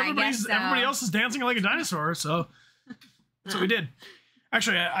guess. Yeah, I guess so. Everybody else is dancing like a dinosaur, so that's what we did.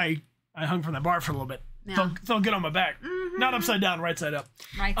 Actually, I hung from that bar for a little bit. Yeah. Felt good on my back. Not upside down, right side up.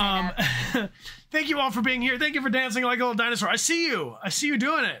 Right side up. Thank you all for being here. Thank you for dancing like a little dinosaur. I see you. I see you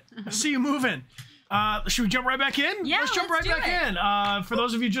doing it. I see you moving. Should we jump right back in? Yeah, let's jump right back in. For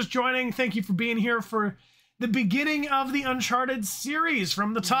those of you just joining, thank you for being here for the beginning of the Uncharted series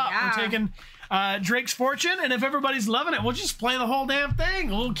from the top. Yeah. We're taking Drake's Fortune, and if everybody's loving it, we'll just play the whole damn thing.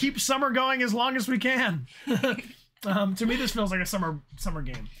 We'll keep summer going as long as we can. To me, this feels like a summer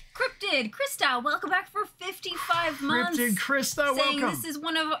game. Cryptid, Krista, welcome back for 55 months. Cryptid, Krista, saying welcome. This is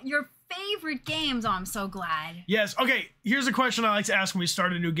one of your favorite games. Oh, I'm so glad. Yes. Okay, here's a question I like to ask when we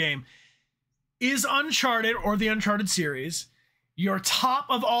start a new game. Is Uncharted or the Uncharted series your top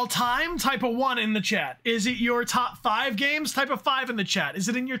of all time? Type a 1 in the chat. Is it your top 5 games? Type a 5 in the chat. Is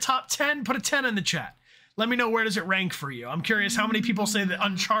it in your top 10? Put a 10 in the chat. Let me know, where does it rank for you? I'm curious how many people say that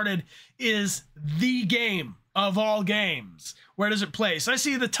Uncharted is the game of all games. Where does it place? I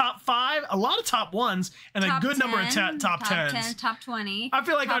see the top 5, a lot of top 1s, and Top a good 10, number of top 10s. 10, top 20. I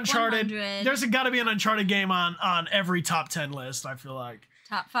feel like top Uncharted, 100. there's got to be an Uncharted game on every top 10 list, I feel like.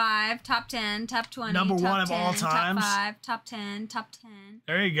 Top 5, top 10, top 20. Number top 1 of 10, all times. Top 5, top 10, top 10.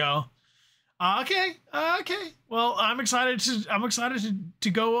 There you go. Okay. Well, I'm excited to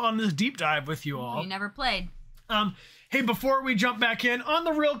go on this deep dive with you all. You never played. Hey, before we jump back in, on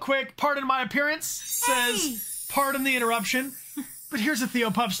the real quick, pardon my appearance, says, pardon the interruption, but here's a Theo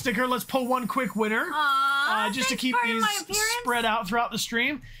Puff sticker. Let's pull one quick winner. Aww, just to keep pardon these my appearance. spread out throughout the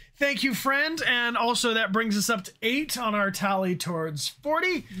stream. Thank you, friend. And also that brings us up to 8 on our tally towards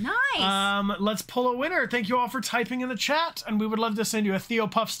 40. Nice. Let's pull a winner. Thank you all for typing in the chat. And we would love to send you a Theo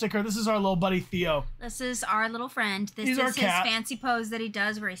Puff sticker. This is our little buddy Theo. This is our little friend. This He's is our his cat. fancy pose that he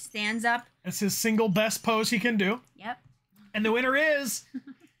does where he stands up. It's his single best pose he can do. Yep. And the winner is...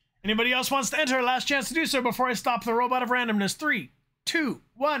 Anybody else wants to enter? Last chance to do so before I stop the robot of randomness. 3, 2,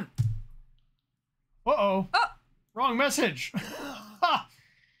 1. Uh-oh. Oh. Wrong message.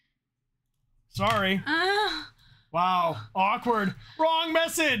 Sorry. Wow. Awkward. Wrong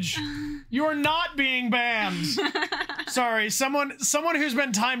message. You are not being banned. Sorry. Someone who's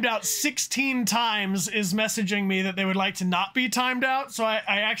been timed out 16 times is messaging me that they would like to not be timed out. So I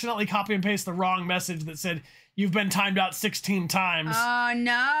accidentally copy and paste the wrong message that said, you've been timed out 16 times. Oh,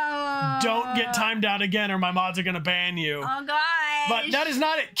 no. Don't get timed out again or my mods are going to ban you. Oh, gosh. But that is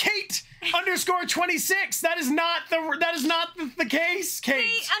not it. Kate _26. That is not the case, Kate.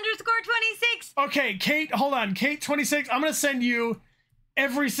 Kate _26. Okay, Kate, hold on. Kate 26. I'm going to send you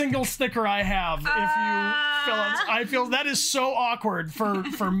every single sticker I have if you fill out. I feel that is so awkward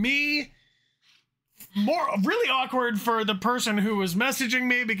for me. Really awkward for the person who was messaging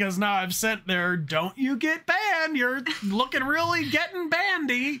me because now I've sent their "don't you get banned, you're looking really getting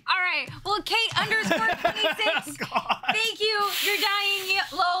bandy." All right. Well, Kate _26. God. Thank you. You're dying.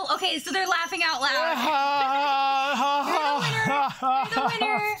 Lol. Okay, so they're laughing out loud. You're the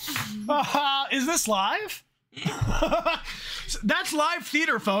winner. Is this live? That's live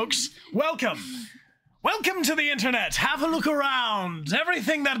theater, folks. Welcome. Welcome to the internet. Have a look around.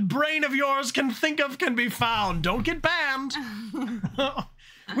 Everything that brain of yours can think of can be found. Don't get banned.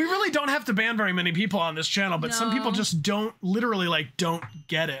 We really don't have to ban very many people on this channel, but some people just don't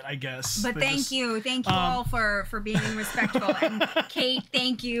get it, I guess. But thank you all for being respectful. And Kate,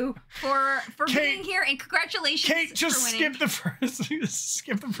 thank you for being here, and congratulations. Kate, just for winning.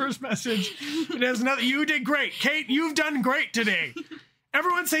 skip the first message. It has nothing. You did great, Kate. You've done great today.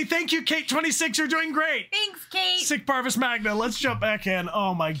 Everyone say thank you, Kate 26. You're doing great. Thanks, Kate. Sick Parvis Magna. Let's jump back in.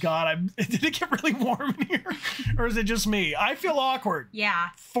 Oh my God. Did it get really warm in here? Or is it just me? I feel awkward.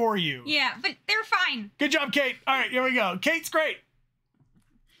 Yeah. For you. Yeah, but they're fine. Good job, Kate. All right, here we go. Kate's great.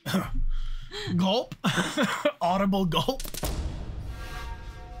 Gulp. Audible gulp.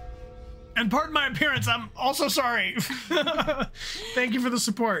 And pardon my appearance. I'm also sorry. Thank you for the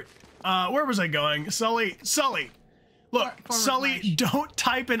support. Where was I going? Sully. Look, Sully, don't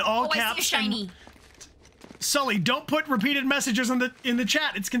type in all caps. I see a shiny. Sully, don't put repeated messages in the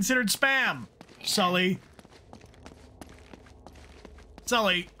chat. It's considered spam. Yeah. Sully,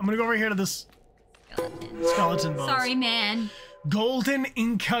 I'm gonna go over here to this skeleton bones. Sorry, man. Golden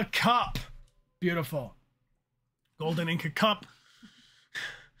Inca Cup. Beautiful. Golden Inca Cup.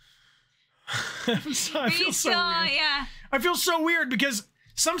 I feel so weird. Yeah. I feel so weird because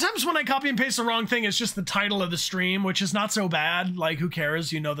sometimes when I copy and paste the wrong thing, it's just the title of the stream, which is not so bad. Like, who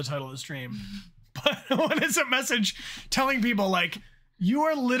cares? You know the title of the stream. But when it's a message telling people, like, you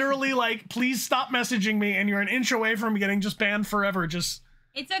are literally like, please stop messaging me, and you're an inch away from getting just banned forever, It's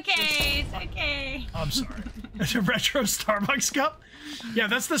okay. It's okay. I'm sorry. It's a retro Starbucks cup? Yeah,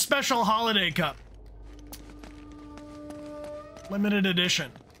 that's the special holiday cup. Limited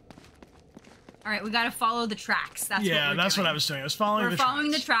edition. All right, we got to follow the tracks. That's what we're that's doing. what I was doing. I was following the tracks. We're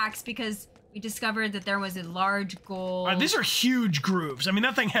following the tracks because we discovered that there was a large gold. These are huge grooves. I mean,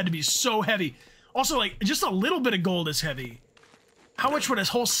 that thing had to be so heavy. Also, like, just a little bit of gold is heavy. How much would his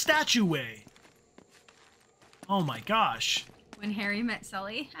whole statue weigh? Oh my gosh. When Harry met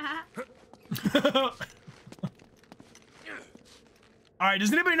Sully. All right,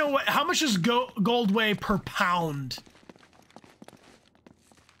 does anybody know how much does gold weigh per pound?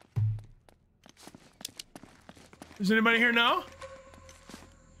 Does anybody here know?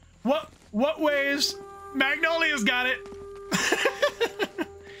 What weighs? Magnolia's got it.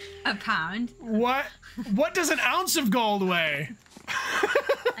 A pound. What does an ounce of gold weigh?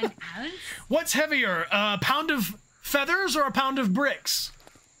 An ounce? What's heavier, a pound of feathers or a pound of bricks?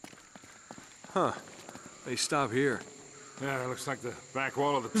 Huh. They stop here. Yeah, it looks like the back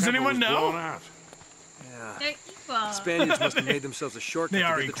wall of the Does temple anyone was know? blown out. Yeah. They're equal. Spaniards must have made themselves a shortcut They to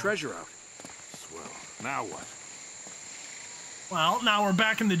are get the equal. treasure out. Swell. Now what? Well, now we're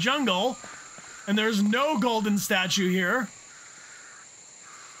back in the jungle, and there's no golden statue here.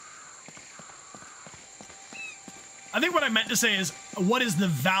 I think what I meant to say is, what is the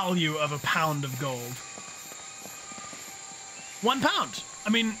value of a pound of gold? 1 pound.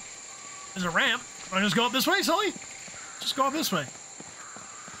 I mean, there's a ramp. Want to just go up this way, Sully? Just go up this way.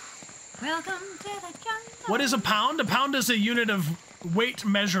 Welcome to the jungle. What is a pound? A pound is a unit of weight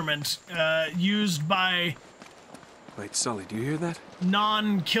measurement used by Wait, Sully, do you hear that?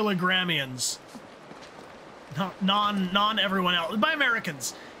 non-kilogrammians. Non everyone else. By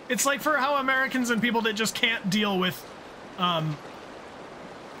Americans. It's like for how Americans and people that just can't deal with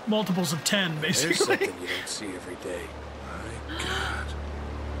multiples of 10, basically. There's something you don't see every day. My God.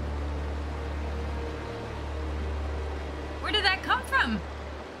 Where did that come from?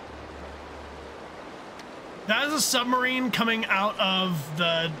 That is a submarine coming out of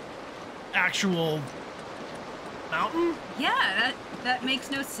the actual mountain? Yeah, that makes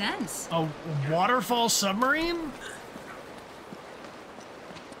no sense. A waterfall submarine?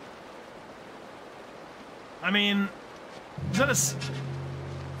 I mean, is that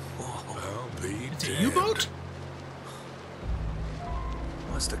I'll be it's a U-boat?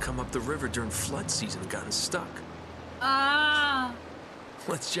 Must have come up the river during flood season and gotten stuck. Ah.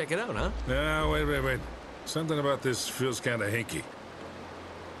 Let's check it out, huh? No, wait. Something about this feels kind of hinky.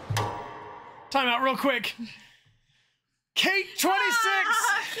 Time out real quick. Kate 26.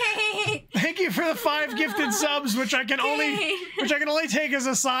 Kate. Thank you for the 5 gifted subs, which I can only take as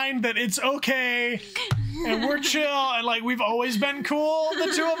a sign that it's okay and we're chill and like we've always been cool,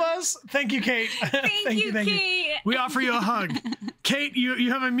 the two of us. Thank you, Kate. Thank you, Kate. We offer you a hug. Kate,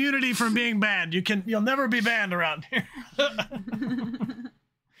 you have immunity from being banned. You'll never be banned around here.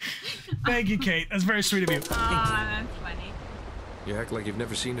 Thank you, Kate. That's very sweet of you. That's funny. You act like you've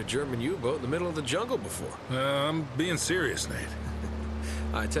never seen a German U-boat in the middle of the jungle before. I'm being serious, Nate.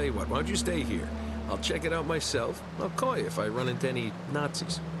 I tell you what, why don't you stay here? I'll check it out myself. I'll call you if I run into any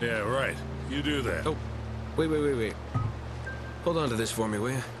Nazis. Yeah, right. You do that. Oh, wait. Hold on to this for me, will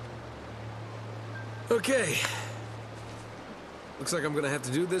you? Okay. Looks like I'm gonna have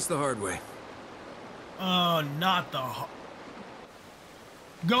to do this the hard way. Oh, not the...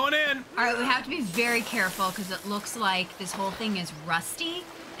 Going in. All right, we have to be very careful because it looks like this whole thing is rusty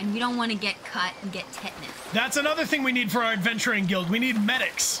and we don't want to get cut and get tetanus. That's another thing we need for our adventuring guild. We need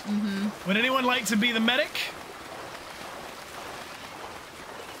medics. Mm-hmm. Would anyone like to be the medic?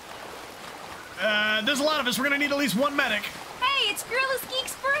 There's a lot of us. We're going to need at least one medic. Hey, it's Fearless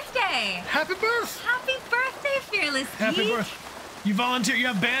Geek's birthday. Happy birth. Happy birthday, Fearless Geek. Happy birth. You volunteer. You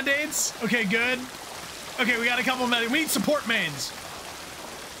have Band-Aids? Okay, good. Okay, we got a couple of medics. We need support mains.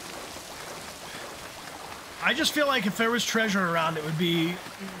 I just feel like if there was treasure around, it would be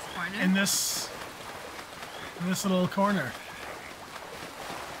in this little corner.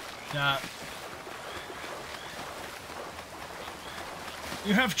 Yeah.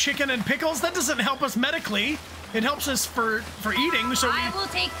 You have chicken and pickles? That doesn't help us medically. It helps us for eating. So I will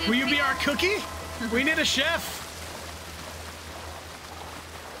take this. Will you be our cookie? We need a chef.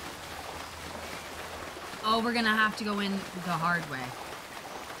 Oh, we're gonna have to go in the hard way.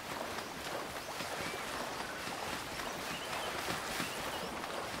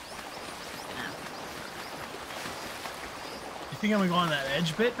 You think I'm gonna go on that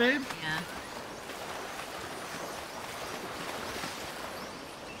edge bit, babe? Yeah.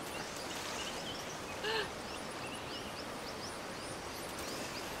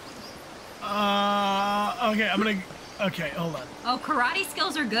 Okay, I'm gonna... Okay, hold on. Oh, karate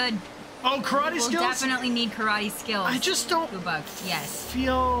skills are good. Oh, karate skills? We'll definitely need karate skills. I just don't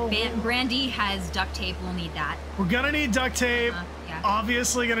feel... Brandy has duct tape. We'll need that. We're gonna need duct tape. Yeah.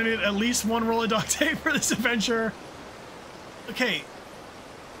 Obviously gonna need at least one roll of duct tape for this adventure. Okay.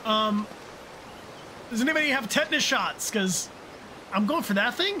 Does anybody have tetanus shots? Because I'm going for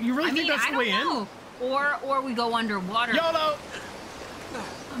that thing. You really think that's the way in? Or we go underwater. YOLO!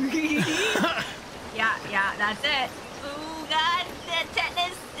 yeah, that's it. Oh God, the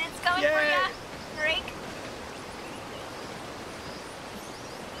tetanus, it's coming for ya. Break.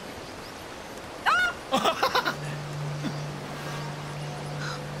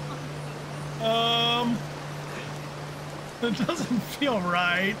 Oh! It doesn't feel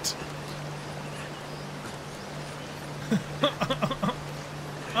right.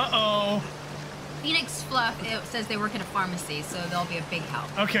 Uh-oh. Phoenix Fluff, it says they work at a pharmacy, so they'll be a big help.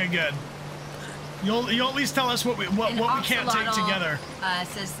 Okay, good. You'll at least tell us what we can't take together.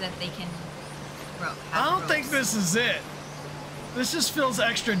 Says that they can rope. I don't think this is it. This just feels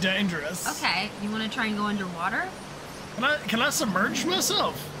extra dangerous. Okay, you want to try and go underwater? Can I submerge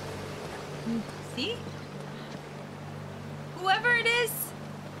myself? See? Whoever it is,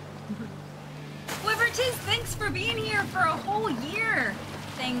 thanks for being here for a whole year.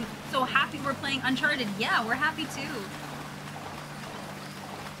 Saying so happy we're playing Uncharted. Yeah, we're happy too.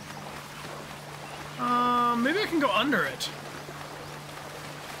 Maybe I can go under it.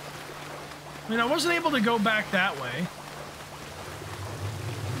 I mean, I wasn't able to go back that way.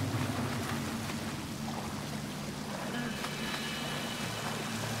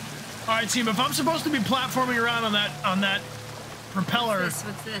 All right, team. If I'm supposed to be platforming around on that propeller What's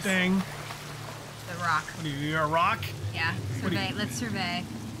this? thing, The rock. what are you? You're a rock? Yeah. Survey. Let's survey.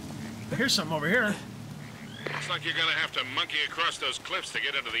 Here's something over here. Looks like you're gonna have to monkey across those cliffs to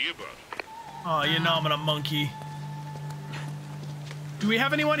get into the U-boat. Oh, you know I'm gonna monkey. Do we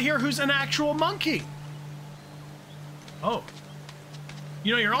have anyone here who's an actual monkey? Oh.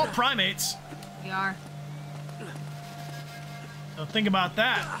 You know, you're all primates. We are. So think about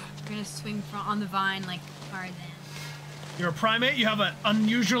that. We're gonna swing on the vine like Tarzan. You're a primate. You have an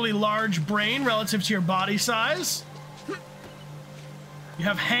unusually large brain relative to your body size. You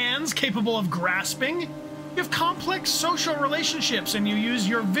have hands capable of grasping. You have complex social relationships, and you use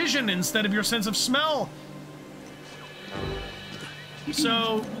your vision instead of your sense of smell.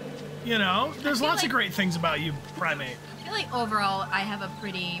 So, you know, there's lots of great things about you, primate. I feel like overall I have a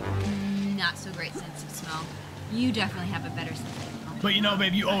pretty not so great sense of smell. You definitely have a better sense of smell. But you know,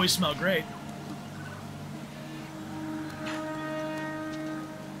 babe, you always smell great.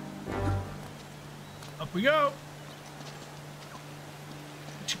 Up we go.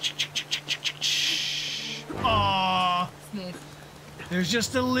 Aww. Smooth. There's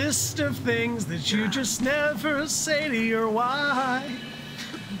just a list of things that you just never say to your wife.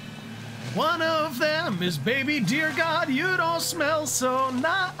 One of them is, baby, dear God, you don't smell so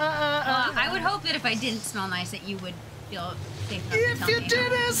nice. I would hope that if I didn't smell nice that you would feel safe enough to If tell you me.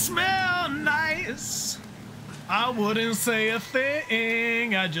 didn't smell nice, I wouldn't say a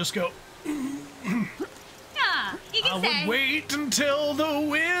thing. I'd just go... Yeah, you can I say. would wait until the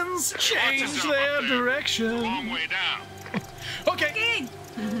winds change their direction. Long way down. Okay.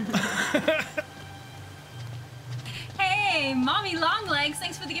 Hey, Mommy Longlegs,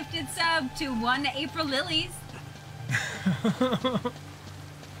 thanks for the gifted sub to 1 April Lilies.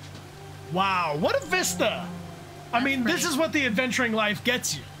 Wow, what a vista. I mean, this is what the adventuring life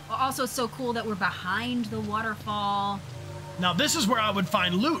gets you. Well, also, it's so cool that we're behind the waterfall. Now, this is where I would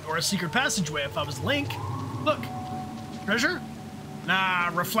find loot or a secret passageway if I was Link. Look. Treasure? Nah,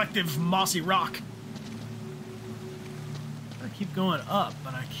 reflective mossy rock. I keep going up,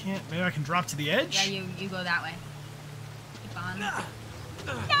 but I can't. Maybe I can drop to the edge? Yeah, you go that way. Keep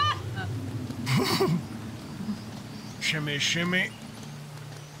on. Shimmy, shimmy.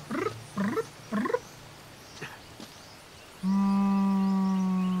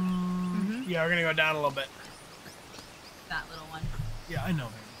 Yeah, we're gonna go down a little bit. That little one. Yeah, I know.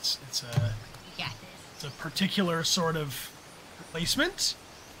 It's You got this. It's a particular sort of placement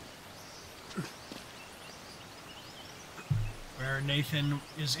where Nathan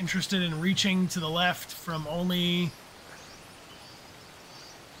is interested in reaching to the left from only...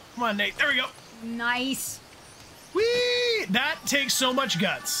 Come on, Nate. There we go. Nice. Whee! That takes so much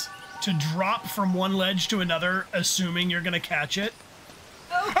guts to drop from one ledge to another, assuming you're going to catch it.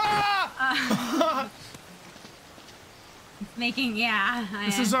 Oh. Ah! Making, yeah.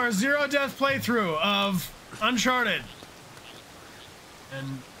 This is our zero death playthrough of Uncharted.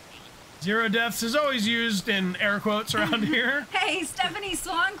 And zero deaths is always used in air quotes around here. Hey, Stephanie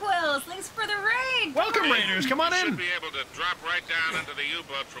Swanquills, thanks for the raid. Welcome, Raiders. Come on You in. should be able to drop right down into the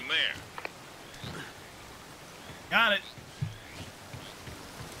U-boat from there. Got it.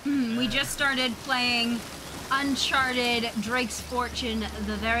 We just started playing Uncharted Drake's Fortune,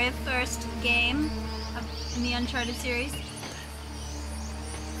 the very first game in the Uncharted series.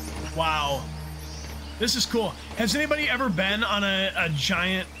 Wow. This is cool. Has anybody ever been on a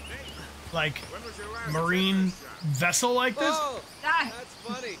giant, like, marine vessel like this? Oh, that's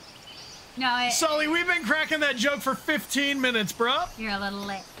funny. No, Sully, we've been cracking that joke for 15 minutes, bro. You're a little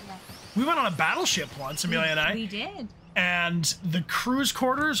late. We went on a battleship once, Amelia and I. We did. And the crew's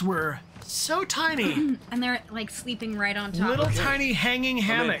quarters were so tiny. And they're like sleeping right on top. Little tiny hanging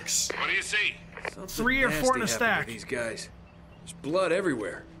hammocks. What do you see? Something 3 or 4 in a nasty happened to stack. These guys. There's blood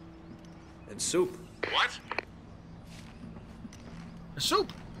everywhere. And soup. What? A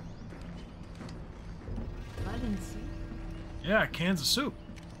soup. Blood and soup. Yeah, cans of soup.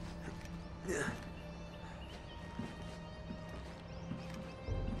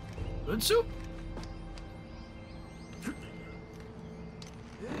 Good soup.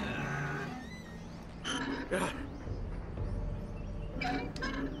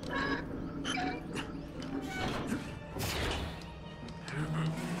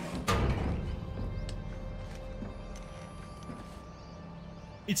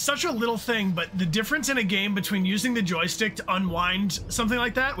 It's such a little thing, but the difference in a game between using the joystick to unwind something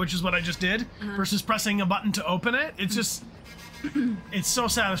like that, which is what I just did, versus pressing a button to open it, it's just, it's so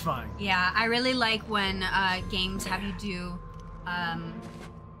satisfying. Yeah, I really like when games have you do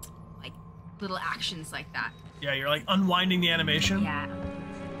like little actions like that. Yeah, you're like unwinding the animation. Yeah.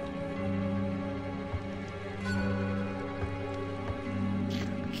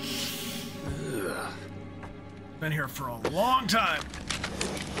 Been here for a long time.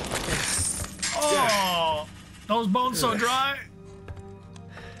 Oh, those bones so dry.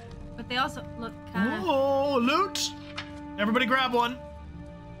 But they also look kind of... Oh, loot. Everybody grab one.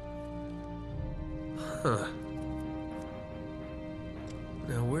 Huh.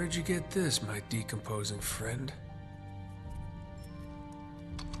 Now, where'd you get this, my decomposing friend?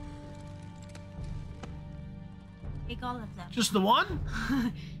 Take all of them. Just the one?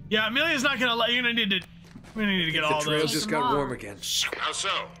 Yeah, Amelia's not gonna let you. We're gonna need to get all The trail those. just got warm again. How so?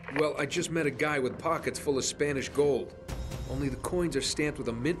 Well, I just met a guy with pockets full of Spanish gold. Only the coins are stamped with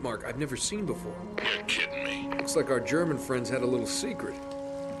a mint mark I've never seen before. You're kidding me. Looks like our German friends had a little secret.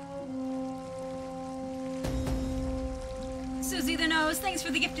 Susie the Nose, thanks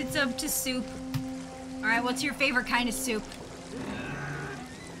for the gifted sub to soup. All right, what's your favorite kind of soup?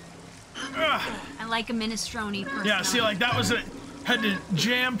 I like a minestrone personally. Yeah, see, like that was it. Had to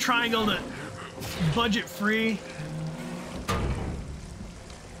jam triangle to budget free.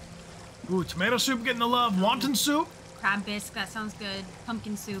 Ooh, tomato soup getting the love. Wonton soup. Crab bisque, that sounds good.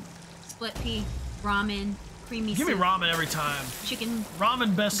 Pumpkin soup, split pea, ramen, creamy Give soup. me ramen every time. Chicken.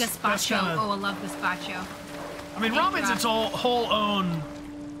 Ramen best. Gazpacho. Best kinda, Oh, I love gazpacho. I mean, ramen's its whole own.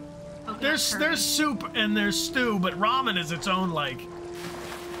 Coconut There's curry. soup and there's stew, but ramen is its own like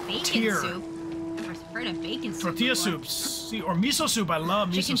bacon tier. soup. Never heard of bacon soup. Tortilla before. soups. See, or miso soup. I love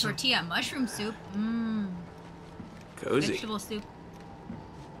miso Chicken soup. tortilla, mushroom soup. Mmm. Cozy. Vegetable soup.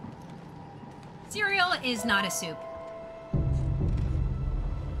 Cereal is not a soup.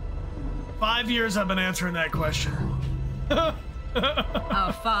 5 years I've been answering that question.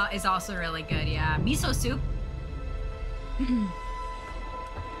 Oh, pho is also really good, yeah. Miso soup.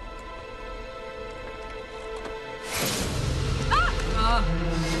 Ah! Oh.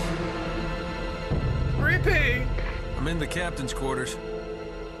 Creepy. I'm in the captain's quarters.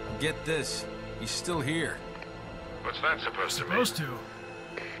 Get this, he's still here. What's that supposed to mean? Supposed to.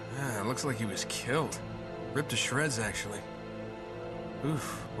 Yeah, it looks like he was killed. Ripped to shreds, actually.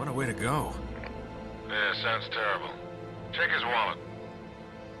 Oof, what a way to go. Yeah, sounds terrible. Check his wallet.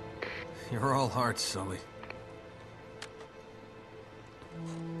 You're all hearts, Sully.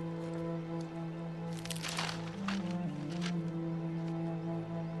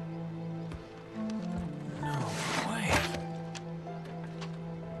 No way.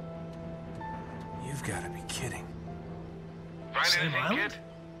 You've got to be kidding. Find Same anything, island? kid?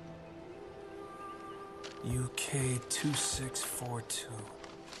 UK 2642.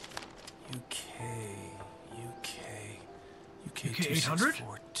 UK 800?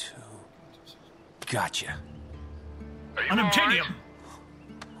 2642. Gotcha. Are you all Unobtainium.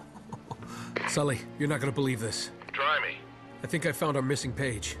 right? Sully, you're not gonna believe this. Try me. I think I found our missing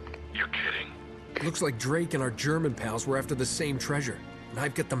page. You're kidding. Looks like Drake and our German pals were after the same treasure. And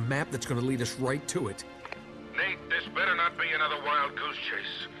I've got the map that's gonna lead us right to it. Nate, this better not be another wild goose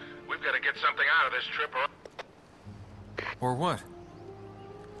chase. We've got to get something out of this trip or... Or what?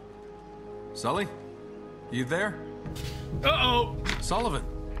 Sully? You there? Uh-oh. Sullivan?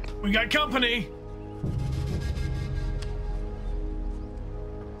 We got company.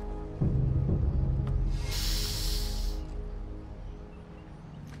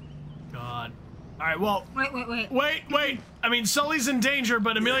 right, well... Wait. I mean, Sully's in danger,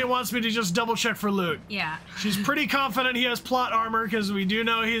 but Amelia wants me to just double check for loot. Yeah. She's pretty confident he has plot armor, because we do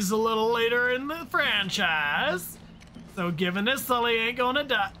know he's a little later in the franchise. So given this, Sully ain't gonna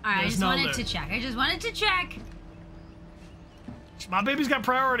die. Alright, I just wanted to check. My baby's got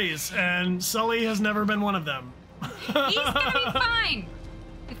priorities, and Sully has never been one of them. He's gonna be fine.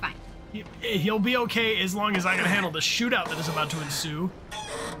 Be fine. He'll be okay as long as I can handle the shootout that is about to ensue.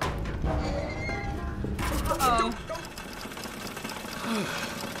 Uh-oh.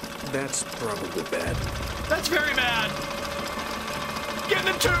 That's probably bad. That's very bad. Get in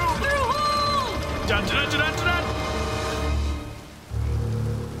the tube! Through hole! Dun, dun, dun, dun, dun, dun.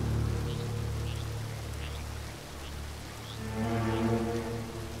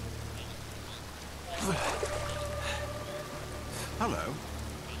 Hello.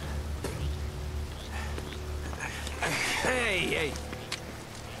 Hey.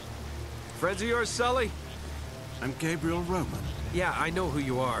 Friends of yours, Sully? I'm Gabriel Roman. Yeah, I know who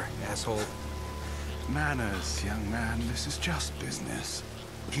you are, asshole. Manners, young man. This is just business.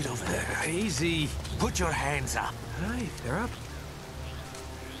 Get over there. Easy. Put your hands up. Hi, they're up.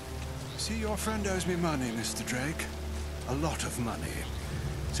 See, your friend owes me money, Mr. Drake. A lot of money.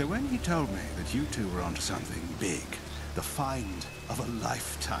 So when he told me that you two were onto something big, the find of a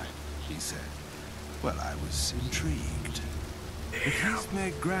lifetime, he said, well, I was intrigued. You've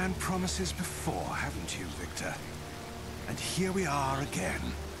made grand promises before, haven't you, Victor? And here we are again.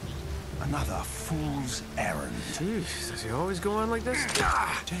 Another fool's errand. Jeez, does he always go on like this?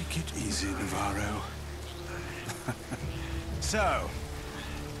 Take it easy, Navarro. So,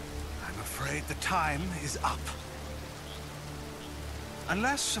 I'm afraid the time is up.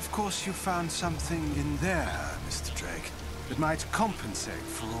 Unless, of course, you found something in there, Mr. Drake, that might compensate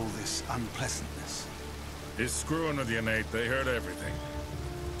for all this unpleasantness. He's screwing with you, Nate. They heard everything.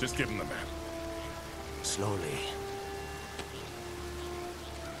 Just give him the map. Slowly.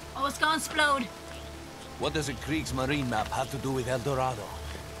 Oh, it's gonna explode. What does a Kriegsmarine map have to do with El Dorado?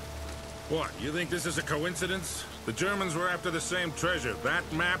 What, you think this is a coincidence? The Germans were after the same treasure. That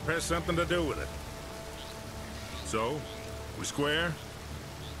map has something to do with it. So, we square?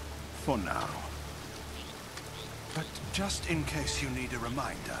 For now. But just in case you need a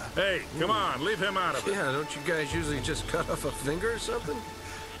reminder... Hey, come on, leave him out of it. Yeah, don't you guys usually just cut off a finger or something?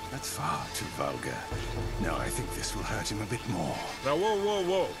 That's far too vulgar. No, I think this will hurt him a bit more. Now,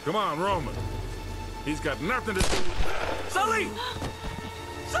 whoa. Come on, Roman. He's got nothing to do with that. Sully!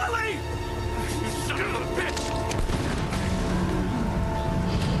 Sully! You son of a bitch!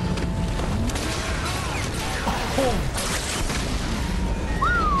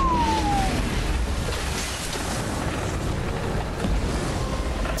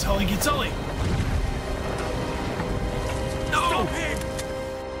 Sully, get Sully! No!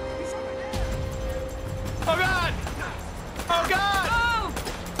 Oh God! Oh God! Oh!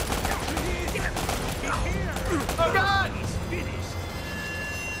 Oh God!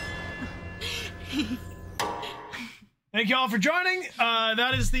 Thank you all for joining.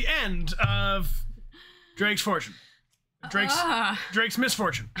 That is the end of Drake's fortune. Drake's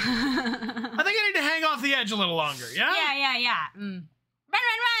misfortune. I think I need to hang off the edge a little longer, yeah? Yeah.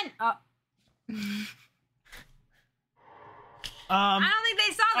 Run! Oh. I don't think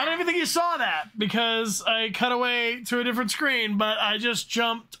they saw that. I don't even think you saw that because I cut away to a different screen, but I just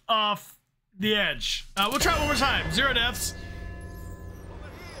jumped off the edge. We'll try it one more time. 0 deaths.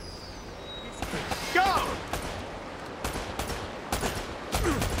 Go!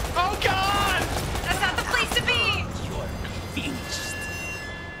 Oh God! That's not the place to be!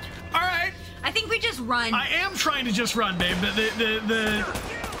 Alright. I think we just run. I am trying to just run, babe. The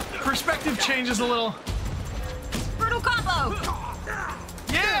perspective changes a little. Brutal combo!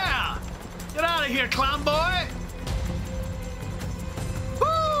 Yeah! Get out of here, clown boy!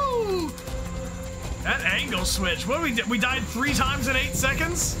 Woo! That angle switch. What did we do? We died 3 times in 8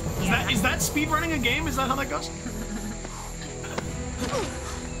 seconds? Is that speed running a game? Is that how that goes?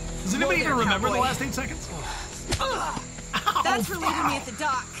 Does anybody even remember the last 8 seconds? That's for leaving me at the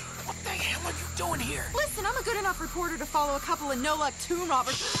dock. What the hell are you doing here? Listen, I'm a good enough reporter to follow a couple of no-luck tomb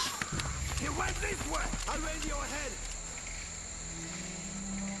robbers. He went this way. I'll radio ahead.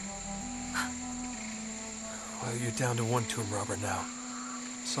 Well, you're down to 1 tomb robber now.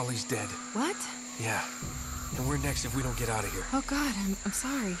 Sully's dead. What? Yeah. And we're next if we don't get out of here. Oh God, I'm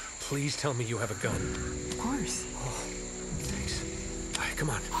sorry. Please tell me you have a gun. Of course. Oh, thanks. All right, come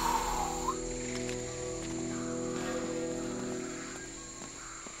on.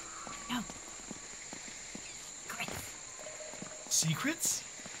 No. Secrets?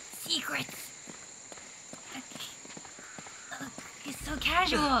 Secrets. It's so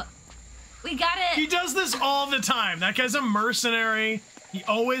casual. We got it. He does this all the time. That guy's a mercenary. He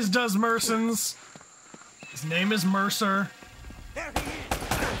always does Mersons. His name is Mercer. Oh.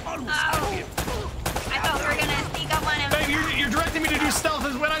 I thought we were gonna sneak up on him. Babe, you're directing me to do stealth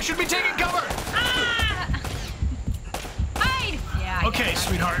when I should be taking cover. Ah! Hide. Yeah. Okay,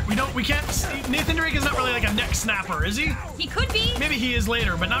 sweetheart. We can't. Nathan Drake is not really like a neck snapper, is he? He could be. Maybe he is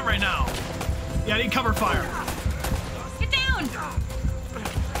later, but not right now. Yeah, I need cover fire. Get down.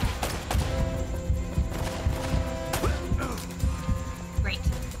 Great.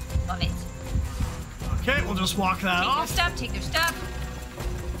 Love it. Okay, we'll just walk that off. Take their stuff.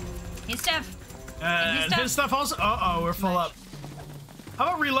 His stuff. And his stuff also. Uh-oh, we're full up. How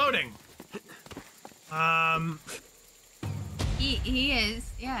about reloading? He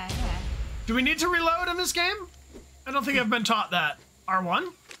is. Yeah. Do we need to reload in this game? I don't think I've been taught that.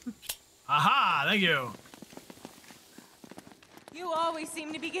 R1? Aha, thank you. You always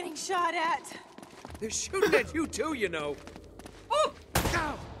seem to be getting shot at. They're shooting at you too, you know. Oh!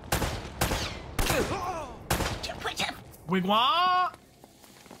 Wigwa!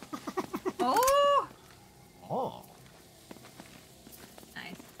 Oh! Oh.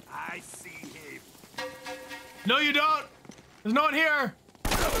 Nice. I see him. No, you don't. There's no one here.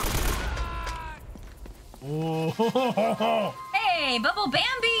 Oh. Hey, Bubble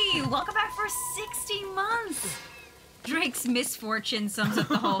Bambi! Welcome back for 60 months. Drake's misfortune sums up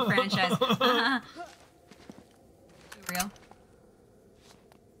the whole franchise. Real.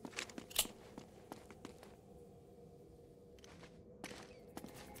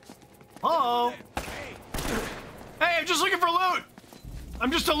 Oh. Hey, I'm just looking for loot.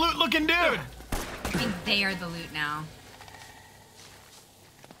 I'm just a loot-looking dude. I think they are the loot now.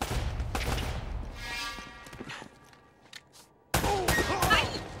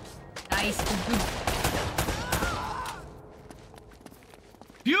 Nice.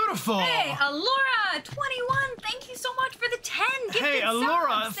 Beautiful. Hey, Allura, 21. Thank you so much for the 10 gifted Hey,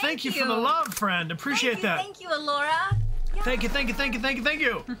 Allura, subs. thank you for the love, friend. Appreciate that. Thank you, Allura. Yeah. Thank you.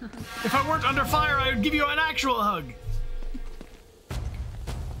 If I weren't under fire, I would give you an actual hug.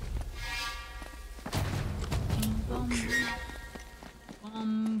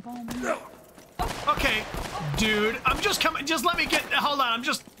 Okay, dude, I'm just coming. Just let me get. Hold on, I'm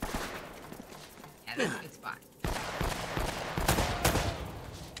just. Yeah, that's a good spot.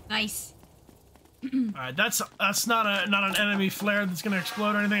 Nice. All right, that's not an enemy flare that's gonna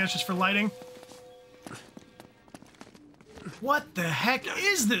explode or anything. That's just for lighting. What the heck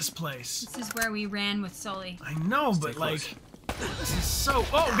is this place? This is where we ran with Sully. I know, but like, this is so.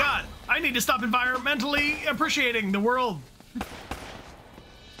 Oh God, I need to stop environmentally appreciating the world.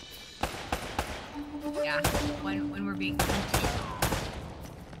 Yeah, when we're being.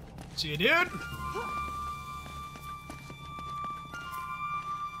 See you, dude.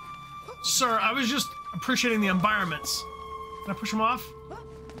 Sir, I was just appreciating the environments. Can I push him off?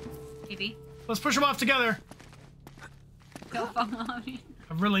 Maybe. Let's push him off together. Don't fall on me.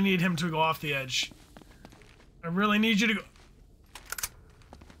 I really need him to go off the edge. I really need you to go.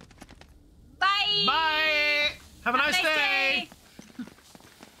 Bye. Bye. Have a nice day.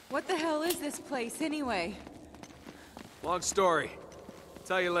 What the hell is this place, anyway? Long story.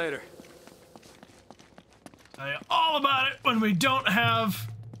 Tell you later. Tell you all about it when we don't have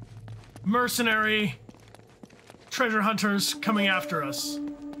mercenary treasure hunters coming after us.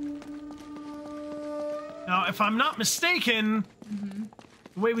 Now, if I'm not mistaken,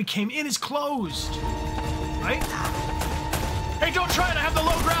 the way we came in is closed, right? Hey, don't try to have the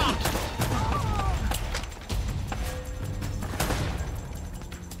low ground.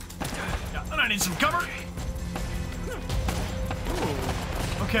 Yeah, then I need some cover.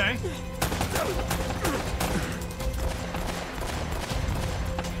 Okay.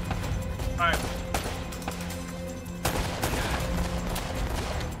 Alright.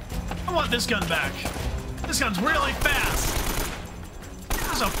 I want this gun back. This gun's really fast.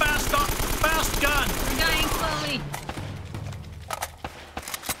 This is a fast gun. We're dying slowly.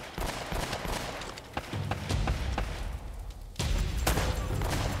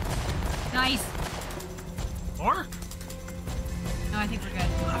 Nice. More? No, I think we're good.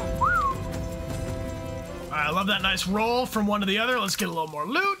 Alright, I love that nice roll from one to the other. Let's get a little more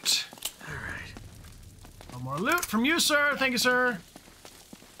loot. Alright. A little more loot from you, sir. Thank you, sir.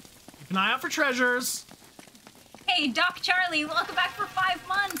 Keep an eye out for treasures. Hey, Doc Charlie, welcome back for 5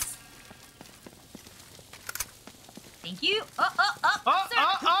 months. Thank you.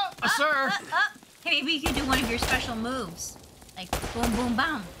 Sir. Hey, maybe you could do one of your special moves. Like, boom, boom,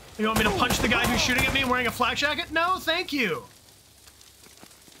 bam. You want me to punch the guy who's shooting at me wearing a flak jacket? No, thank you.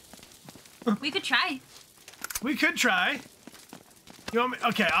 We could try. We could try. You want me?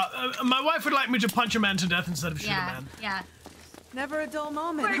 Okay, my wife would like me to punch a man to death instead of shoot a man. Yeah. Never a dull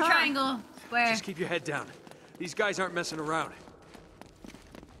moment. Square, triangle, square. Just keep your head down. These guys aren't messing around.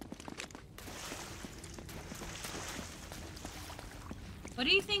 What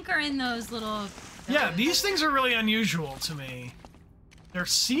do you think are in those little... Yeah, these things are really unusual to me. They're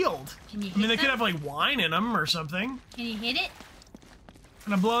sealed. Can you hit I mean, they them? could have like wine in them or something. Can you hit it?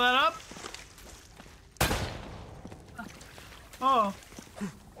 Can I blow that up? Oh.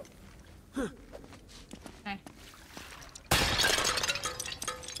 Okay.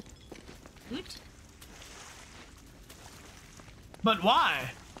 Oot. But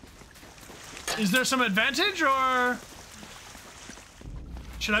why? Is there some advantage, or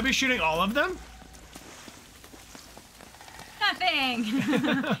should I be shooting all of them? Nothing.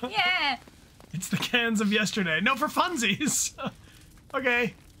 Yeah. It's the cans of yesterday. No, for funsies.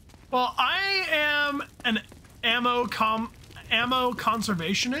 Okay. Well, I am an ammo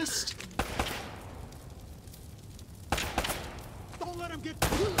conservationist. Don't let him get.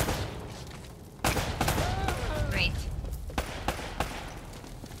 Great.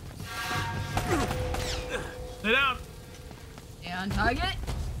 Stay down. Stay on target.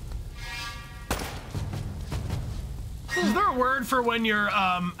 Is there a word for when your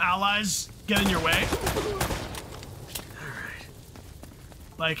allies get in your way? Alright.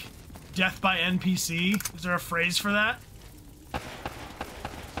 Like death by NPC? Is there a phrase for that?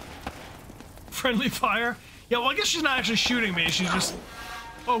 Friendly fire? Yeah, well, I guess she's not actually shooting me. She's just...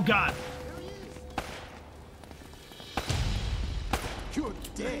 Oh, God. You're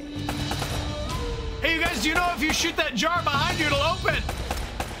dead. Hey, you guys, do you know if you shoot that jar behind you, it'll open?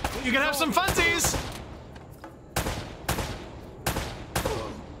 You can have some funsies.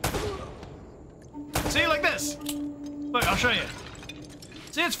 See, like this. Look, I'll show you.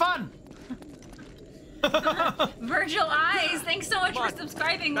 See, it's fun. Virgil Eyes, thanks so much for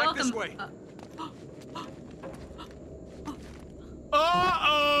subscribing. Back Welcome. this way.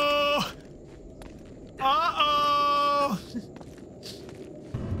 Uh-oh. Uh-oh.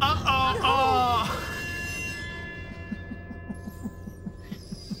 Uh-oh.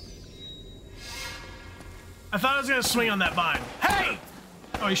 I thought I was gonna swing on that vine. Hey!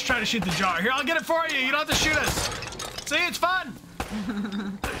 Oh, he's trying to shoot the jar. Here, I'll get it for you. You don't have to shoot us. See, it's fun.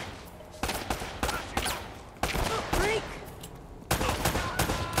 Break.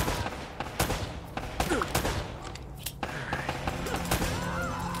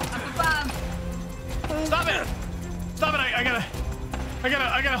 Stop it! Stop it!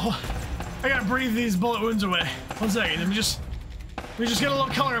 I gotta breathe these bullet wounds away. 1 second. Let me just get a little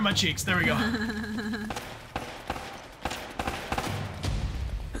color in my cheeks. There we go.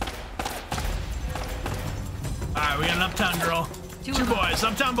 Alright, we got an uptown girl. Two boys.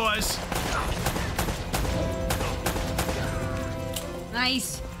 Uptown boys.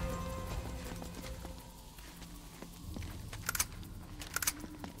 Nice.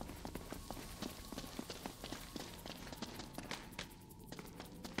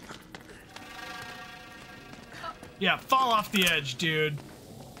 Yeah, fall off the edge, dude.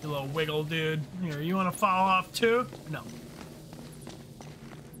 You little wiggle, dude. Here, you want to fall off too? No.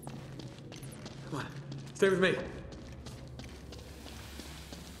 Come on. Stay with me.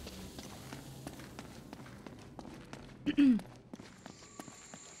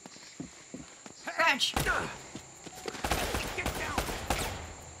 Scratch.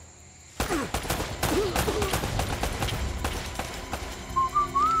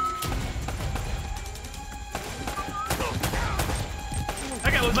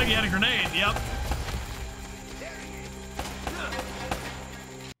 That guy looked like he had a grenade. Yep.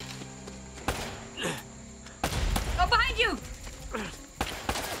 Oh, behind you.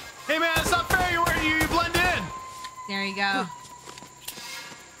 Hey man, it's not fair. You blend in. There you go.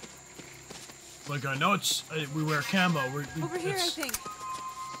 Look, I know it's we wear camo. Over here, I think.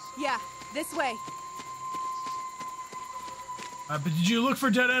 Yeah, this way. But did you look for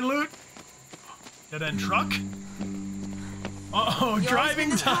dead-end loot? Dead-end truck? Uh-oh,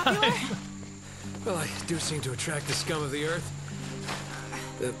 driving time. Well, I do seem to attract the scum of the earth.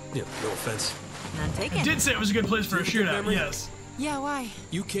 No offense. None taken. I did say it was a good place for a shootout, yes. Yeah, why?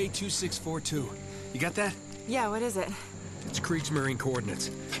 UK 2642. You got that? Yeah, what is it? It's Kriegsmarine coordinates.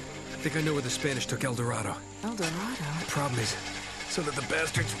 I think I know where the Spanish took El Dorado. El Dorado? The problem is, so that the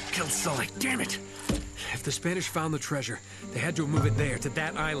bastards killed Sully. Damn it! If the Spanish found the treasure, they had to move it there, to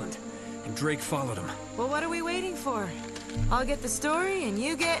that island. And Drake followed them. Well, what are we waiting for? I'll get the story, and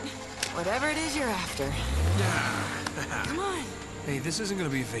you get whatever it is you're after. Come on. Hey, this isn't gonna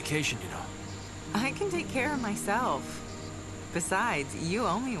be a vacation, you know. I can take care of myself. Besides, you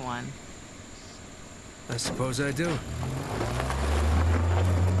owe me one. I suppose I do.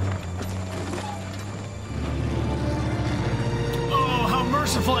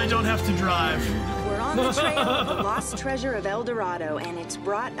 merciful I don't have to drive. We're on the trail of the lost treasure of El Dorado, and it's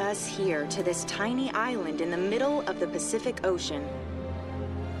brought us here to this tiny island in the middle of the Pacific Ocean.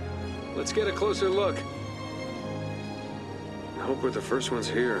 Let's get a closer look. I hope we're the first ones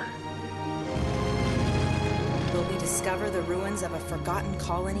here. Will we discover the ruins of a forgotten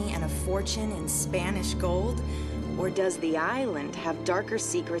colony and a fortune in Spanish gold? Or does the island have darker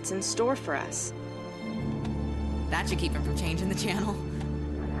secrets in store for us? That should keep him from changing the channel.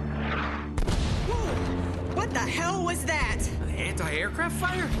 Whoa! What the hell was that? An anti-aircraft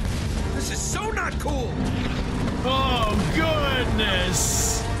fire? This is so not cool! Oh,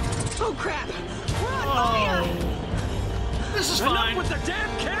 goodness! Oh, crap! We're on fire! This is fine. Enough with the damn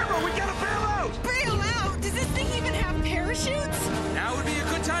camera! We gotta bail out! Bail out? Does this thing even have parachutes? Now would be a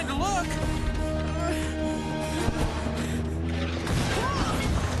good time to look.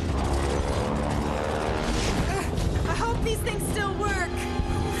 I hope these things still work.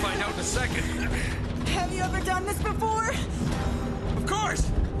 We'll find out in a second. Have you ever done this before? Of course!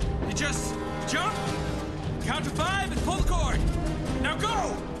 You just jump, count to 5, and pull the cord. Now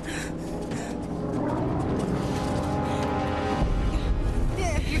go!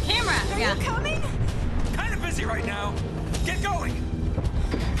 Your camera. Are you coming? Kind of busy right now. Get going!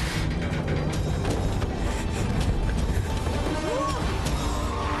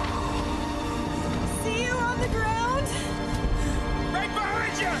 See you on the ground? Right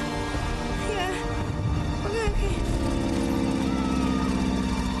behind you! Yeah. Okay.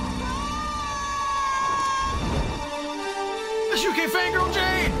 That's UK Fangirl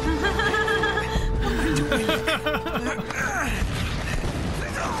Jade!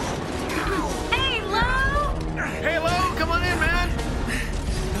 Hey, Lo! Hey, Lo, come on in, man!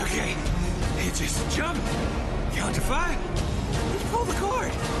 Okay, you just jump, count to 5, and pull the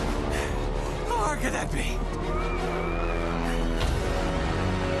cord. How hard could that be?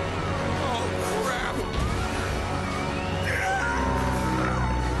 Oh, crap!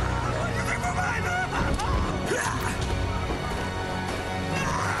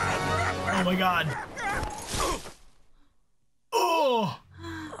 Oh my god. Oh!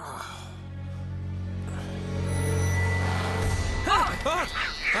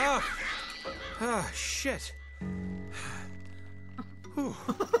 Shit. Whew.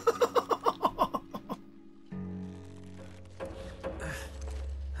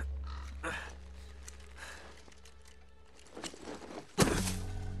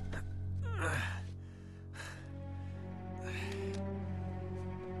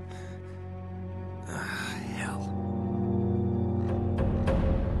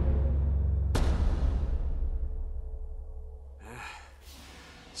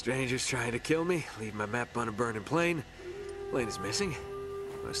 Strangers trying to kill me, leave my map on a burning plane. Plane is missing,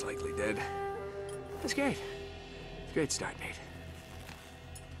 most likely dead. That's great. Great start, Nate.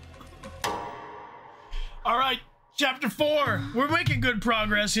 All right, chapter 4. We're making good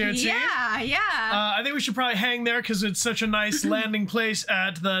progress here, team. Yeah. I think we should probably hang there because it's such a nice landing place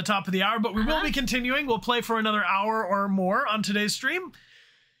at the top of the hour, but we will be continuing. We'll play for another hour or more on today's stream.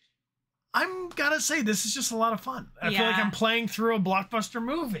 I'm gotta say, this is just a lot of fun. I feel like I'm playing through a blockbuster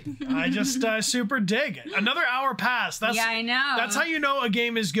movie. I just super dig it. Another hour passed. That's, I know. That's how you know a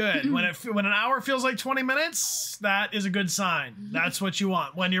game is good. When an hour feels like 20 minutes, that is a good sign. That's what you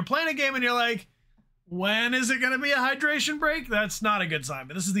want. When you're playing a game and you're like, when is it gonna be a hydration break? That's not a good sign,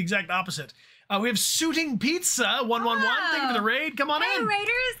 but this is the exact opposite. We have Suiting Pizza 111. Thank you for the raid. Come on in. Hey,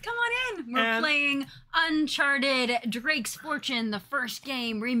 Raiders, come on in. We're playing Uncharted Drake's Fortune, the first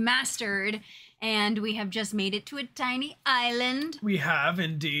game remastered, and we have just made it to a tiny island. We have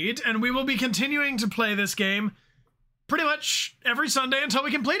indeed, and we will be continuing to play this game pretty much every Sunday until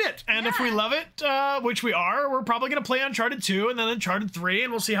we complete it. And if we love it, which we are, we're probably going to play Uncharted 2 and then Uncharted 3,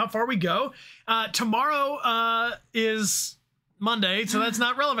 and we'll see how far we go. Tomorrow is Monday, so that's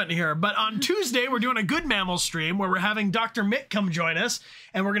not relevant here. But on Tuesday, we're doing a Good Mammal stream where we're having Dr. Mick come join us,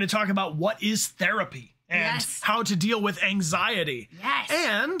 and we're going to talk about what is therapy and how to deal with anxiety.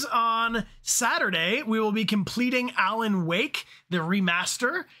 And on Saturday, we will be completing Alan Wake, the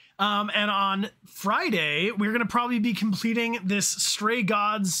remaster. And on Friday, we're going to probably be completing this Stray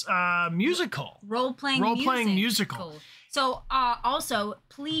Gods musical. Role-playing musical. So also,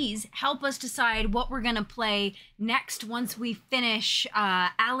 please help us decide what we're going to play next once we finish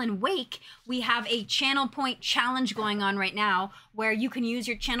Alan Wake. We have a channel point challenge going on right now where you can use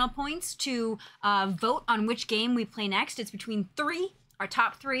your channel points to vote on which game we play next. It's between 3. Our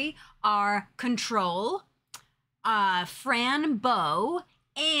top 3 are Control, Fran Bow,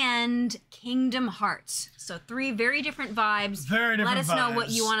 and Kingdom Hearts. So 3 very different vibes. Very different Let us vibes. know what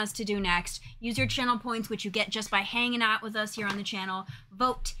you want us to do next. Use your channel points, which you get just by hanging out with us here on the channel.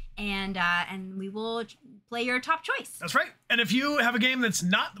 Vote, and we will play your top choice. That's right. And if you have a game that's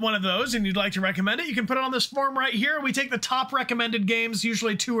not one of those and you'd like to recommend it, you can put it on this form right here. We take the top recommended games,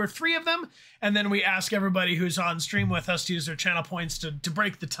 usually 2 or 3 of them, and then we ask everybody who's on stream with us to use their channel points to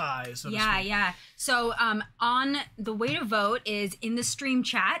break the tie. So yeah. So on the way to vote is in the stream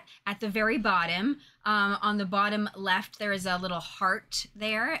chat at the very bottom. On the bottom left, there is a little heart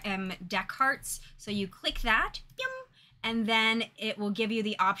there, deck hearts. So you click that, and then it will give you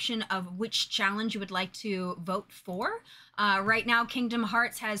the option of which challenge you would like to vote for. Right now, Kingdom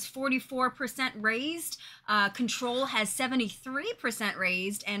Hearts has 44% raised, Control has 73%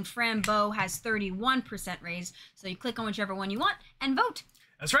 raised, and Frambeau has 31% raised. So you click on whichever one you want and vote.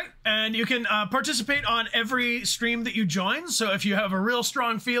 That's right. And you can participate on every stream that you join. So if you have a real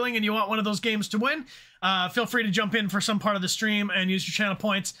strong feeling and you want one of those games to win, feel free to jump in for some part of the stream and use your channel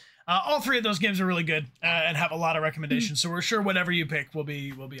points. All 3 of those games are really good and have a lot of recommendations. So we're sure whatever you pick will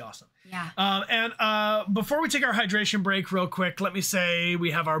be awesome. Yeah. And before we take our hydration break real quick, let me say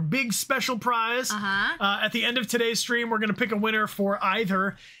we have our big special prize. At the end of today's stream, we're going to pick a winner for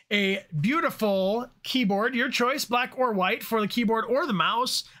either a beautiful keyboard, your choice, black or white, for the keyboard or the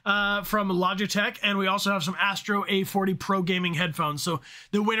mouse from Logitech. And we also have some Astro A40 Pro gaming headphones. So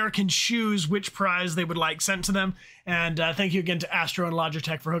the winner can choose which prize they would like sent to them. And thank you again to Astro and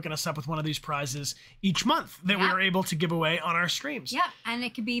Logitech for hooking us up with one of these prizes each month that we are able to give away on our streams. Yeah, and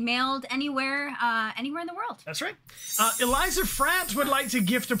it could be mailed anywhere in the world. That's right. Eliza Frant would like to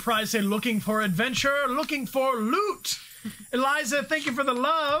gift a prize, say, looking for adventure, looking for loot. Eliza, thank you for the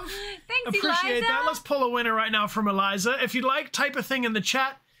love. Thanks, Appreciate Eliza. that. Let's pull a winner right now from Eliza. If you'd like, type a thing in the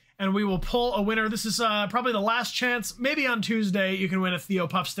chat, and we will pull a winner. This is probably the last chance. Maybe on Tuesday you can win a Theo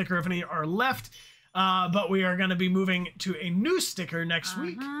Puff sticker if any are left. But we are going to be moving to a new sticker next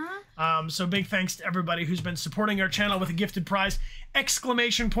week. So big thanks to everybody who's been supporting our channel with a gifted prize.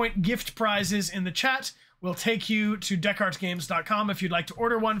 Exclamation point gift prizes in the chat will take you to DechartGames.com if you'd like to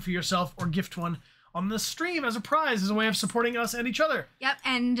order one for yourself or gift one on the stream as a prize, as a way of supporting us and each other. Yep,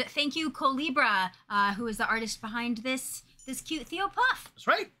 and thank you, Colibra, who is the artist behind this cute Theo Puff. That's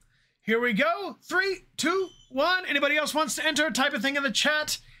right. Here we go. 3, 2, 1. Anybody else wants to enter? Type a thing in the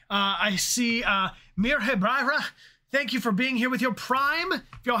chat. I see Mir Hebraira. Thank you for being here with your Prime.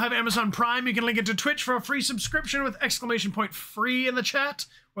 If y'all have Amazon Prime, you can link it to Twitch for a free subscription with exclamation point free in the chat,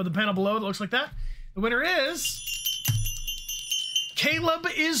 or the panel below that looks like that. The winner is Caleb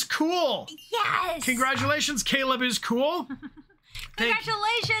is Cool. Yes. Congratulations, Caleb is Cool.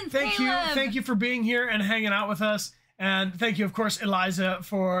 Congratulations, Caleb. Thank you for being here and hanging out with us. And thank you, of course, Eliza,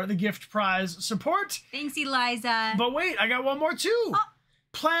 for the gift prize support. Thanks, Eliza. But wait, I got one more too.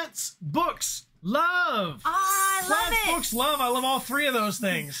 Plants, books, love. I love it. Plants, books, love. I love all 3 of those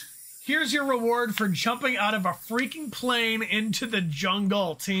things. Here's your reward for jumping out of a freaking plane into the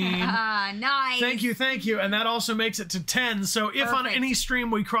jungle, team. Nice. Thank you. And that also makes it to 10. So if on any stream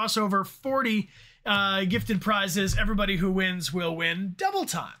we cross over 40 gifted prizes, everybody who wins will win double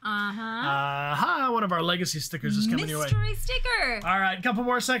time. One of our legacy stickers is coming your way. Mystery sticker. All right, a couple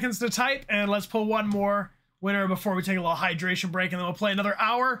more seconds to type, and let's pull one more winner before we take a little hydration break, and then we'll play another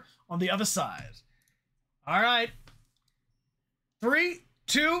hour on the other side. All right. 3,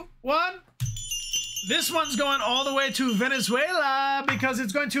 2, 1. This one's going all the way to Venezuela because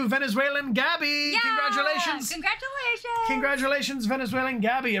it's going to Venezuelan Gabby. Yeah! Congratulations. Congratulations, Venezuelan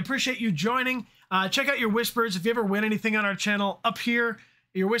Gabby. Appreciate you joining. Check out your whispers. If you ever win anything on our channel, up here,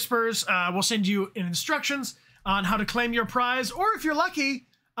 your whispers, we'll send you instructions on how to claim your prize. Or if you're lucky,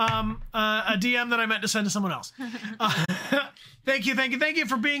 a DM that I meant to send to someone else. Thank you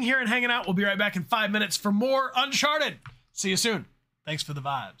for being here and hanging out. We'll be right back in 5 minutes for more Uncharted. See you soon. Thanks for the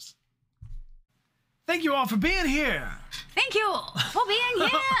vibes. Thank you all for being here. Thank you for being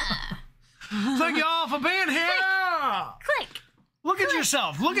here. Thank you all for being here. Click. Look at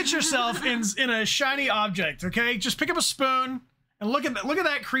yourself. Look at yourself in a shiny object, okay? Just pick up a spoon and look at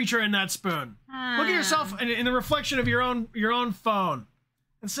that creature in that spoon. Look at yourself in the reflection of your own phone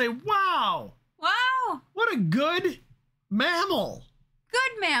and say, "Wow. Wow. What a good mammal.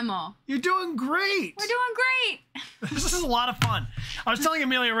 Good mammal. You're doing great. We're doing great. This is a lot of fun." I was telling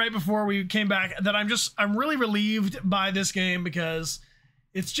Amelia right before we came back that I'm really relieved by this game because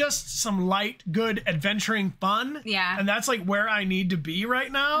it's just some light, good adventuring fun. Yeah. And that's like where I need to be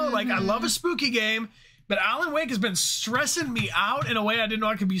right now. Like I love a spooky game, But Alan Wake has been stressing me out in a way I didn't know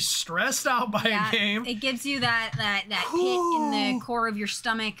I could be stressed out by a game. It gives you that hit in the core of your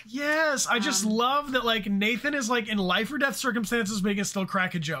stomach. Yes, I just love that, like, Nathan is, like, in life or death circumstances, but he can still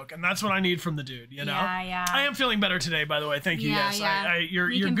crack a joke. And that's what I need from the dude, you know? Yeah. I am feeling better today, by the way. Thank you, yes. Yeah. You're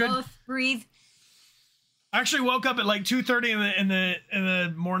can good. Both breathe. I actually woke up at, like, 2:30 in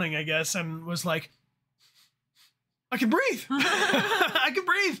the morning, I guess, and was like, I can breathe. I can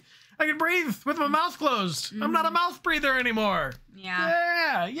breathe. I can breathe with my mouth closed. I'm not a mouth breather anymore.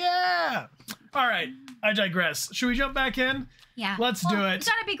 Yeah. All right, I digress. Should we jump back in? Yeah. Let's do it.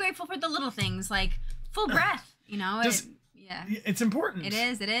 You gotta be grateful for the little things, like full breath, you know? It's important. It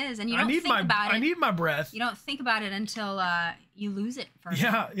is. And you don't think about it. I need my breath. You don't think about it until you lose it for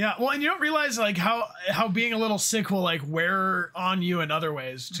Yeah. Well, and you don't realize, like, how being a little sick will, like, wear on you in other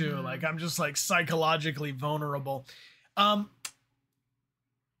ways, too. Like, I'm just, like, psychologically vulnerable.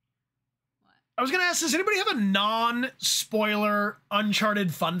 I was going to ask, does anybody have a non-spoiler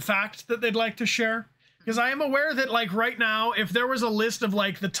Uncharted fun fact that they'd like to share? Because I am aware that, like, right now, if there was a list of,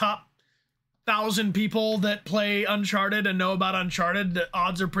 like, the top 1,000 people that play Uncharted and know about Uncharted, the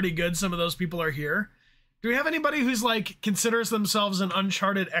odds are pretty good some of those people are here. Do we have anybody who's, like, considers themselves an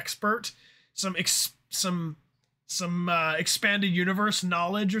Uncharted expert? Some expanded universe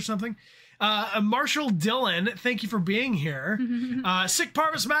knowledge or something? Marshall Dillon, thank you for being here. Sick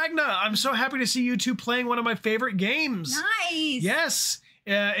Parvis Magna, I'm so happy to see you two playing one of my favorite games. Nice. Yes.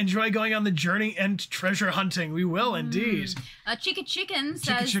 Enjoy going on the journey and treasure hunting. We will indeed. Chica Chicken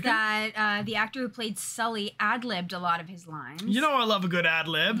says that the actor who played Sully ad-libbed a lot of his lines. You know I love a good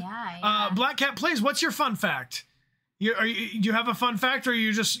ad-lib. Yeah. Black Cat Plays, what's your fun fact? Do you have a fun fact, or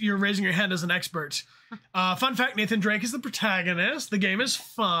you're raising your hand as an expert? Fun fact, Nathan Drake is the protagonist. The game is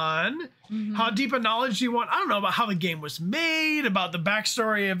fun. How deep a knowledge do you want? I don't know about how the game was made, about the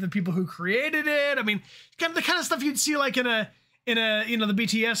backstory of the people who created it. I mean, the kind of stuff you'd see like in a the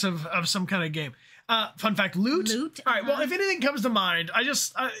BTS of some kind of game. Fun fact, loot. All right, well, if anything comes to mind, I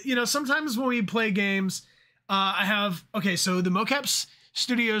just, sometimes when we play games, so the Mocap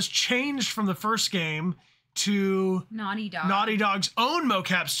Studios changed from the first game to Naughty Dog's own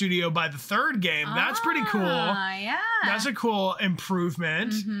mocap studio by the third game. That's pretty cool. Yeah. That's a cool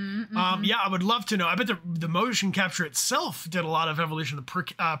improvement. Yeah, I would love to know. I bet the motion capture itself did a lot of evolution.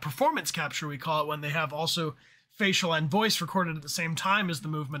 The performance capture, we call it, when they have also facial and voice recorded at the same time as the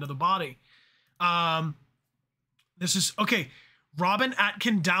movement of the body. This is okay. Robin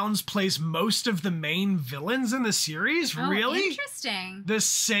Atkin Downes plays most of the main villains in the series. Oh, really? Interesting. The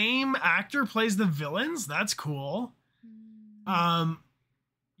same actor plays the villains? That's cool.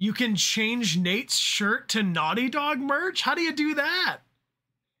 You can change Nate's shirt to Naughty Dog merch? How do you do that?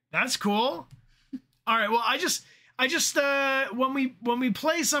 That's cool. All right, well, I just when we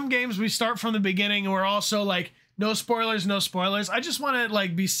play some games, we start from the beginning and we're also like, no spoilers, no spoilers. I just want to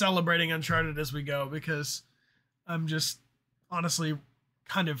like be celebrating Uncharted as we go because I'm just honestly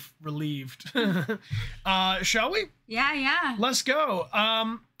kind of relieved. Shall we? Yeah. Let's go.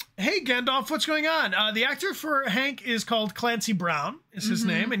 Hey, Gandalf, what's going on? The actor for Hank is called Clancy Brown, is his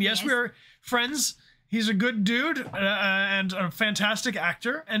name. And yes, we're friends. He's a good dude and a fantastic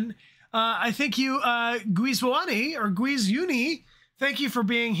actor. And I thank you, Guizwani or Guizuni. Thank you for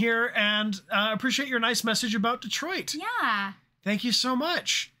being here and appreciate your nice message about Detroit. Yeah. Thank you so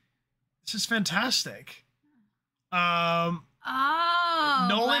much. This is fantastic.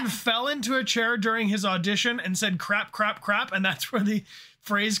 Nolan fell into a chair during his audition and said crap, crap, crap, and that's where the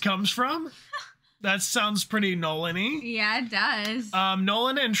phrase comes from. That sounds pretty Nolan-y. Yeah, it does.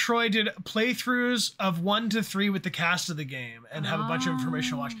 Nolan and Troy did playthroughs of 1 to 3 with the cast of the game and have a bunch of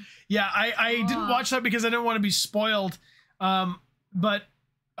information to watch. Yeah, I didn't watch that because I didn't want to be spoiled, but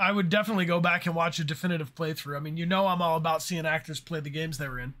I would definitely go back and watch a definitive playthrough. I mean, you know I'm all about seeing actors play the games they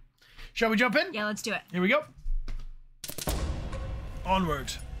were in. Shall we jump in? Yeah, let's do it. Here we go.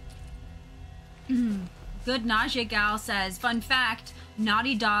 Onward. Good Nausea Gal says, fun fact,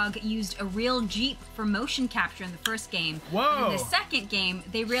 Naughty Dog used a real Jeep for motion capture in the first game. Whoa. But in the second game,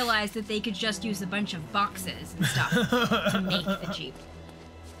 they realized that they could just use a bunch of boxes and stuff to make the Jeep.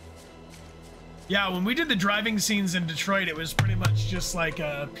 Yeah, when we did the driving scenes in Detroit, it was pretty much just like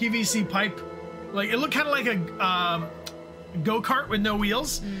a PVC pipe. Like, it looked kind of like a go-kart with no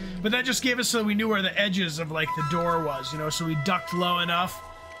wheels, but that just gave us so we knew where the edges of like the door was, so we ducked low enough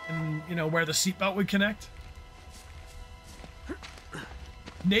and where the seatbelt would connect.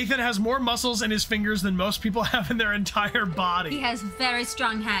 Nathan has more muscles in his fingers than most people have in their entire body. He has very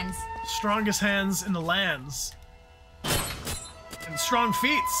strong hands. Strongest hands in the lands. And strong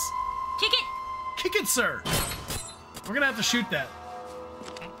feet. Kick it! Kick it, sir! We're gonna have to shoot that.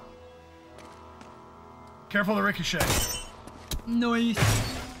 Careful the ricochet. Nice.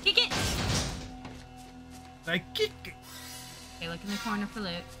 Kick it. I kick it. Okay, look in the corner for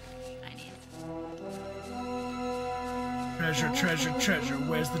loot. Treasure, treasure, treasure.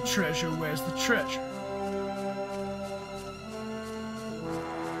 Where's the treasure? Where's the treasure?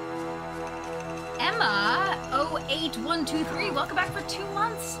 Emma 08123, welcome back for 2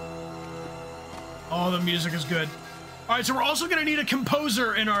 months. Oh, the music is good. All right, so we're also gonna need a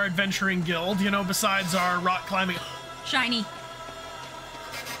composer in our adventuring guild, you know, besides our rock climbing. Shiny.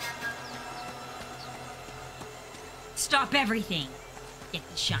 Stop everything. Get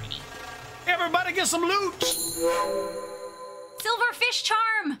the shiny. Everybody get some loot. Silverfish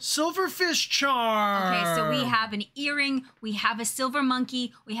charm. Silverfish charm. Okay, so we have an earring, we have a silver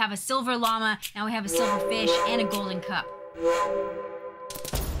monkey, we have a silver llama, now we have a silver fish and a golden cup.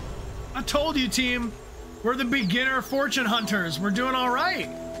 I told you, team. We're the beginner fortune hunters. We're doing all right.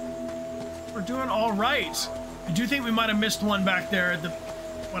 We're doing all right. I do think we might have missed one back there at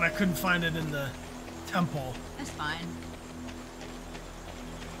when I couldn't find it in the temple. That's fine.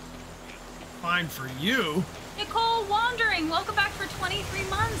 Fine for you. Nicole Wandering, welcome back for 23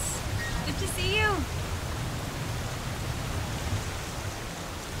 months. Good to see you.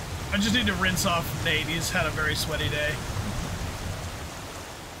 I just need to rinse off Nate. He's had a very sweaty day.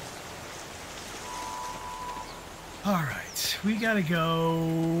 All right, we gotta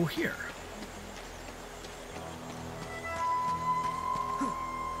go here.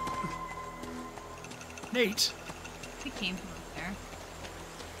 Nate. We came from up there.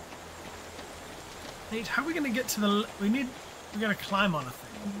 Nate, how are we gonna get to the? We gotta climb on a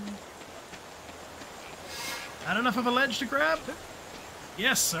thing. Not enough of a ledge to grab?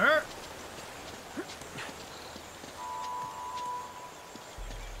 Yes, sir.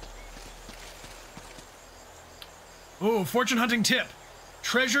 Ooh, fortune hunting tip.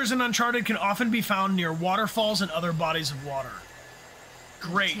 Treasures in Uncharted can often be found near waterfalls and other bodies of water.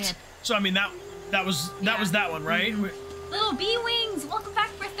 Great. Tip. So I mean that was that one, right? Mm-hmm. Little bee wings, welcome back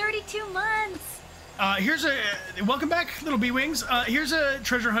for 32 months. Welcome back, Little bee wings. Here's a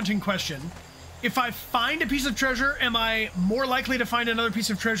treasure hunting question. If I find a piece of treasure, am I more likely to find another piece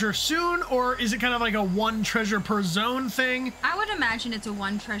of treasure soon, or is it kind of like a one treasure per zone thing? I would imagine it's a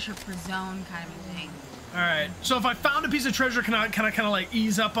one treasure per zone kind of thing. All right. So if I found a piece of treasure, can I kind of like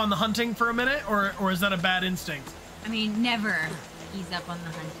ease up on the hunting for a minute, or is that a bad instinct? I mean, never ease up on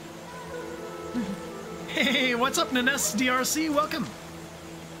the hunting. Hey, what's up, Nanes DRC? Welcome.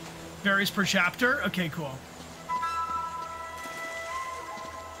 Varies per chapter. Okay, cool.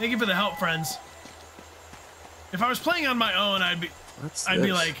 Thank you for the help, friends. If I was playing on my own, I'd be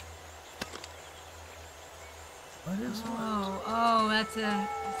like, what is what? Oh, that's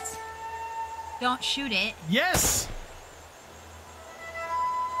don't shoot it. Yes!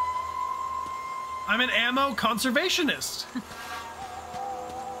 I'm an ammo conservationist.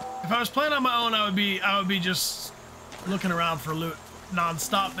 If I was playing on my own, I would be just looking around for loot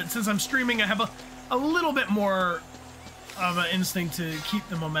non-stop. But since I'm streaming, I have a little bit more of an instinct to keep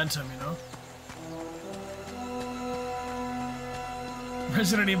the momentum, you know?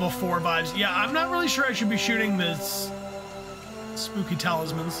 Resident Evil 4 vibes. Yeah, I'm not really sure I should be shooting this spooky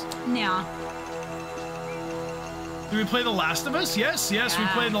talismans. No. Did we play The Last of Us? Yes, yeah. We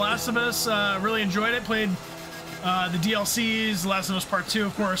played The Last of Us. Really enjoyed it. Played the DLCs, The Last of Us Part 2,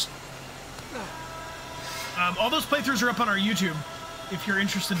 of course. All those playthroughs are up on our YouTube, if you're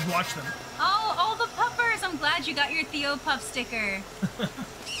interested to watch them. Oh, all the puppers! I'm glad you got your Theo Pup sticker.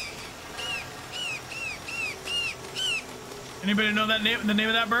 Anybody know that name? The name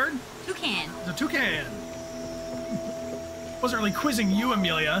of that bird? Toucan. It's a toucan. Wasn't really quizzing you,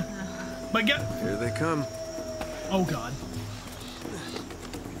 Amelia, but get. Here they come. Oh God.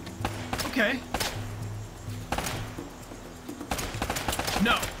 Okay.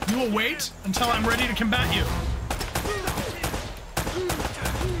 No, you will wait until I'm ready to combat you.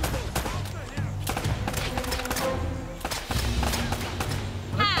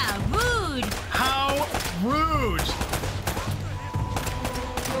 How rude! How rude!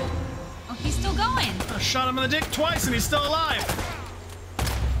 Oh, he's still going. I shot him in the dick twice and he's still alive.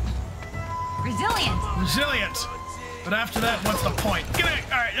 Resilient. Resilient. But after that, what's the point? Get it!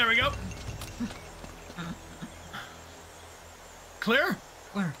 All right, there we go. Clear?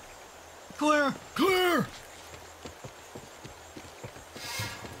 Clear. Clear. Clear.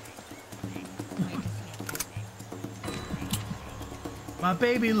 My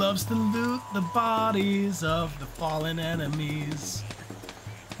baby loves to loot the bodies of the fallen enemies.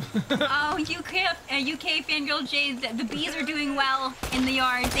 Oh, UK Fangirl J, the bees are doing well in the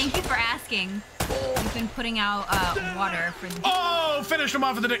yard. Thank you for asking. We've been putting out water for the bees. Oh, finished him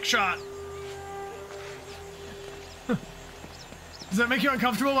off with a dick shot. Does that make you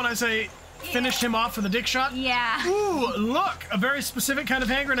uncomfortable when I say finished him off with a dick shot? Yeah. Ooh, look, a very specific kind of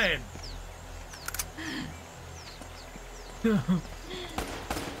hand grenade.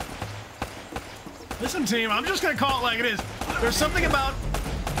 Listen, team, I'm just gonna call it like it is. There's something about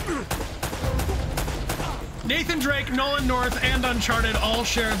Nathan Drake, Nolan North, and Uncharted all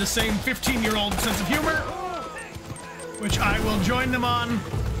share the same 15-year-old sense of humor, which I will join them on.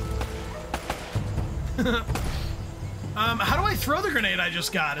 How do I throw the grenade I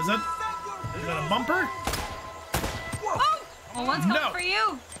just got? Is that a bumper? Oh! Well, one's going for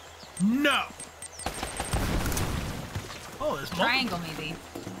you. No. Oh, there's triangle, maybe.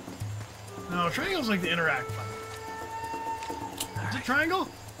 No, triangle's like the interact button. Is it triangle?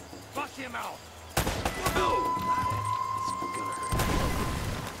 Bust him out.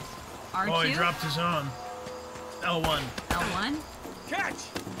 R2? Oh, he dropped his own. L1. L1?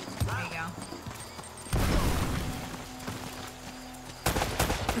 Catch! There you go.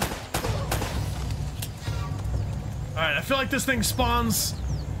 Alright, I feel like this thing spawns...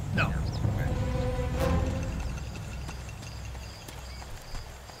 No.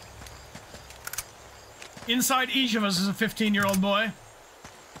 Inside each of us is a 15-year-old boy.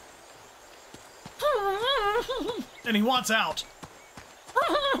 And he wants out.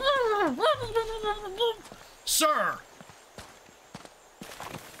 Sir!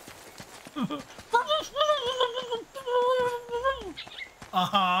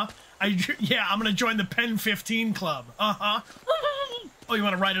 Uh-huh. Yeah, I'm gonna join the Pen 15 Club. Uh-huh. Oh, you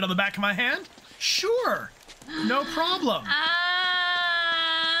want to write it on the back of my hand? Sure. No problem.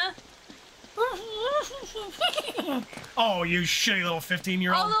 Oh, you shitty little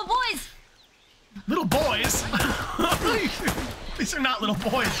 15-year-old. Oh, little boys. Little boys? These are not little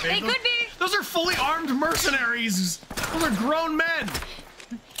boys, babe. They could be. Those are fully armed mercenaries. Those are grown men.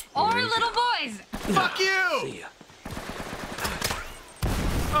 Or little boys. Fuck you.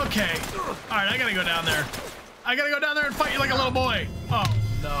 Okay. All right, I gotta go down there. I gotta go down there and fight you like a little boy. Oh,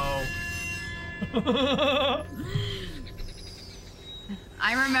 no.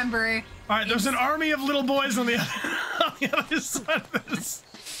 I remember. All right, there's an army of little boys on the other side of this.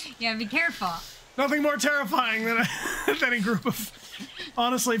 Yeah, be careful. Nothing more terrifying than a group of,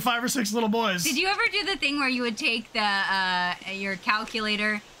 honestly, 5 or 6 little boys. Did you ever do the thing where you would take the your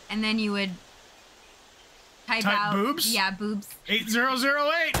calculator and then you would type out boobs? Yeah, boobs.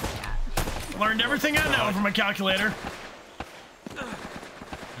 8008. Yeah. Learned everything I know from a calculator.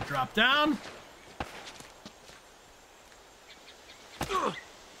 Drop down.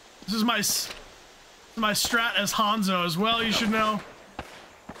 This is my strat as Hanzo as well, you should know.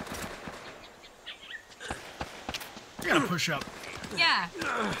 You gotta push up. Yeah.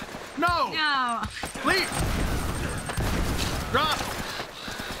 No! No. Leap! Drop!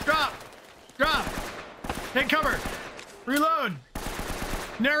 Drop! Drop! Take cover! Reload!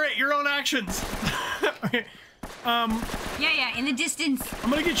 Narrate your own actions! Okay. Yeah, in the distance.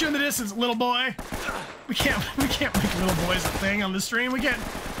 I'm gonna get you in the distance, little boy. We can't make little boys a thing on the stream. We can't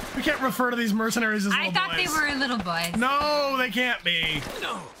refer to these mercenaries as little boys. I thought they were little boys. No, they can't be.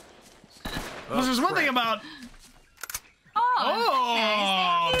 No. Because there's one thing about...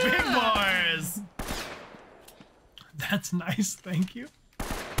 Oh, nice. Big boys. That's nice, thank you.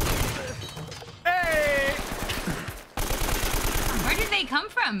 Hey! Where did they come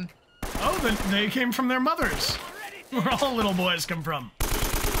from? Oh, they came from their mothers. Where all little boys come from.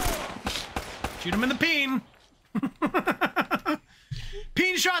 Shoot them in the peen.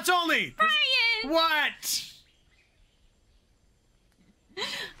 Peen shots only. Bryan! What?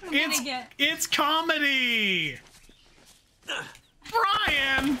 It's comedy.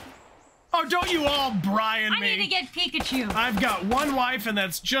 Bryan! Oh, don't you all Bryan me. I need to get Pikachu. I've got one wife and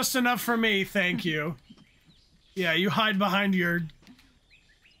that's just enough for me, thank you. Yeah, you hide behind your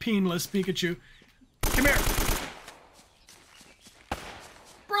peenless Pikachu. Come here.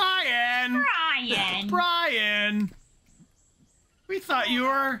 Bryan! Bryan! We thought you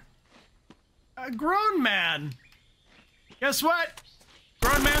were a grown man. Guess what?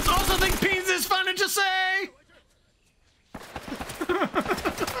 Grown mans also think peens is funny to say!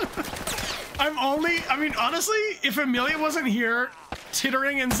 I mean, honestly, if Amelia wasn't here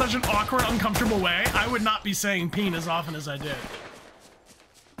tittering in such an awkward, uncomfortable way, I would not be saying peen as often as I did.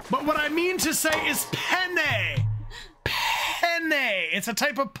 But what I mean to say is penne! Penne! It's a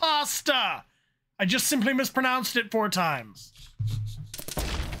type of pasta! I just simply mispronounced it 4 times.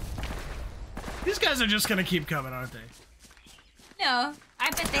 These guys are just gonna keep coming, aren't they? No, I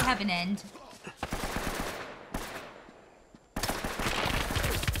bet they have an end.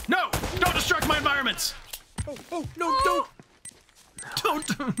 No! Don't destruct my environments! Oh, no, don't!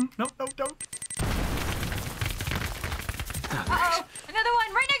 Don't! No, don't! Uh-oh. Another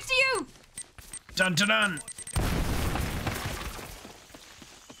one right next to you. Dun dun dun.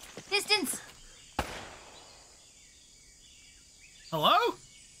 Distance. Hello?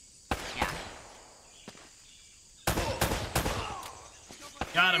 Yeah.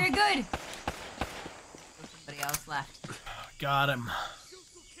 Got him. Very good. Somebody else left. Got him.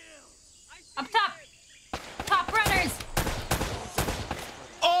 Up top. Top runners.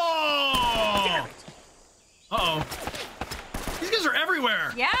 Oh! Uh-oh. These guys are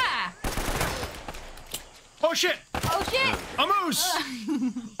everywhere. Yeah. Oh, shit. Oh, shit. A moose.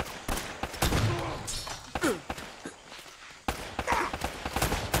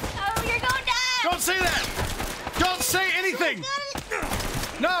 Oh, you're going down. Don't say that. Don't say anything.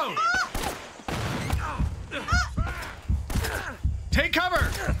 No. Take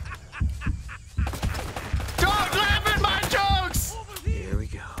cover. Don't laugh at my jokes. Here we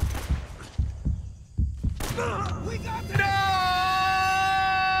go. No!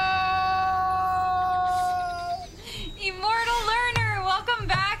 Immortal Learner, welcome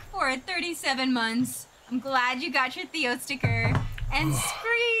back for 37 months. I'm glad you got your Theo sticker. And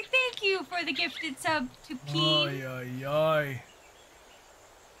Scree, thank you for the gifted sub to P. Oy, oy, oy.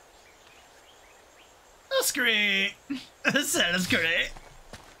 That's great. That's great.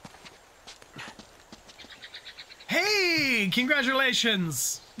 Hey,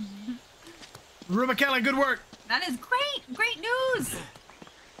 congratulations. Rubicella, good work. That is great. Great news.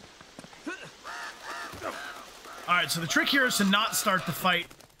 All right, so the trick here is to not start the fight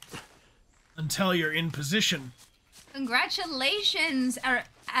until you're in position. Congratulations,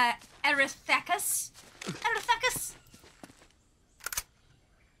 Erithecus. Erithecus.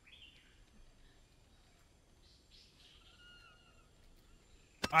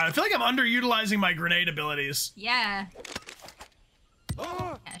 All right, I feel like I'm underutilizing my grenade abilities. Yeah.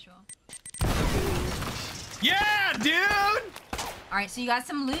 Casual. Yeah, dude! All right, so you got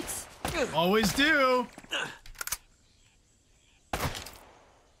some loots? Always do.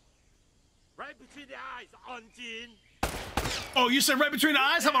 Right between the eyes, Anjin. Oh, you said right between the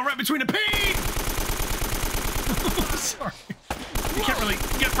eyes? How about right between the peen? Sorry. You can't really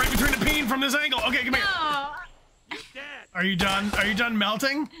get right between the peen from this angle. Okay, come here. Are you done? Are you done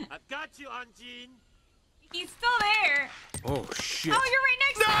melting? I've got you, Anjin. He's still there. Oh, shit. Oh, you're right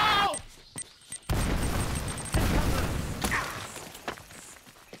next to him.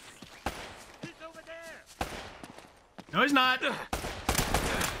 He's over there. No, he's not.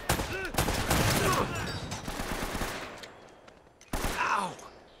 Ow.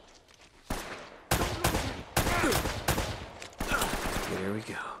 There we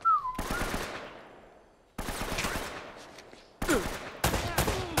go.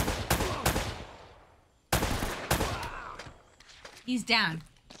 He's down.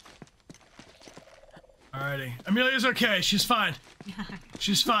 Alrighty. Amelia's okay. She's fine.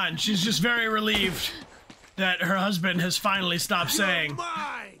 She's fine. She's just very relieved that her husband has finally stopped saying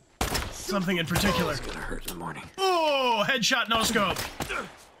something in particular. It's gonna hurt in the morning. Oh, headshot, no scope.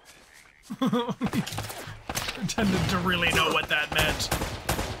 Pretended to really know what that meant.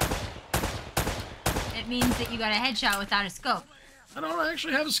 It means that you got a headshot without a scope. I don't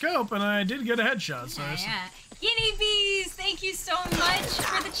actually have a scope, and I did get a headshot. So Yeah. Guinea bees, thank you so much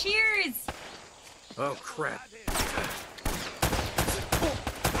for the cheers. Oh, crap.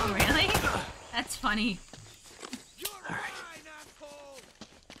 Oh, really? That's funny.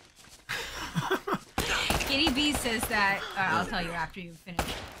 Guinea bee says that. I'll tell you after you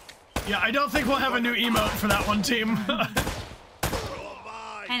finish. Yeah, I don't think we'll have a new emote for that one, team.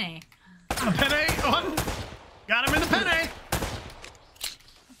 Penne. A penne one? Got him in the penne.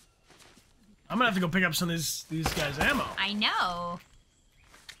 I'm gonna have to go pick up some of these guys' ammo. I know.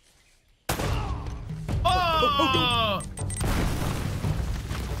 Oh!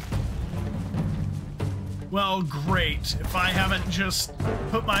 Well, great. If I haven't just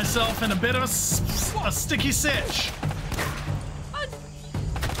put myself in a bit of a sticky sitch.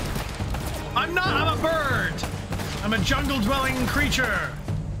 I'm not. I'm a bird. I'm a jungle-dwelling creature.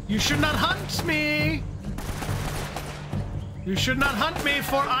 You should not hunt me. You should not hunt me,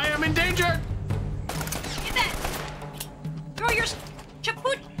 for I am in danger. Get that. Throw your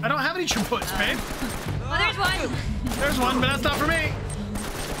chaput. I don't have any chaputs, babe. Well, there's one. There's one, but that's not for me.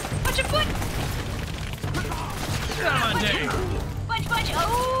 What's your foot? Get out of my day. Punch, punch.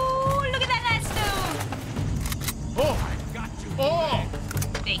 Oh, look at that stone. Oh. Oh.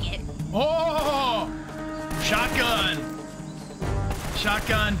 Dang it. Oh. Shotgun.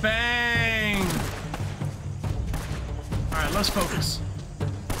 Shotgun bang. All right, let's focus.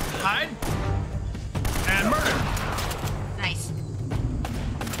 Hide. And murder. Nice.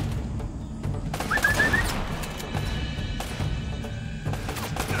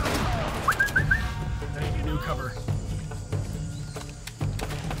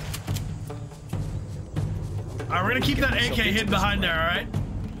 we're gonna keep that AK hidden behind there, all right?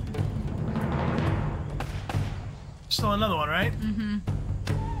 Still another one, right? Mm-hmm.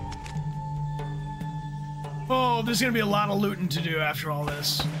 Oh, there's gonna be a lot of looting to do after all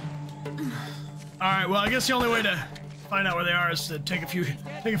this. All right, well, I guess the only way to find out where they are is to take a few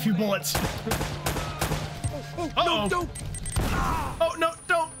bullets. Uh-oh. No, don't. Oh, no,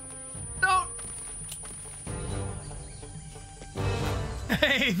 don't.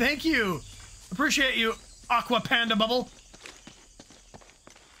 Hey, thank you. Appreciate you, Aqua Panda Bubble.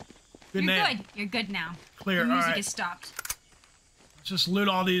 You're good. You're good now. Clear. The music all right. is stopped. Let's just loot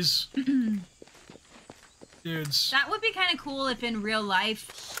all these dudes. That would be kind of cool if in real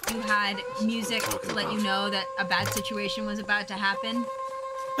life you had music to let you know that a bad situation was about to happen.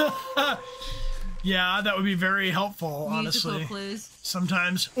 Yeah, that would be very helpful, Musical honestly. clues.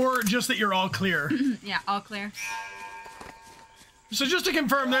 Sometimes. Or just that you're all clear. Yeah, all clear. So just to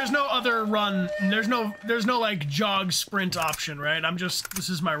confirm, there's no other run. There's no like jog sprint option, right? This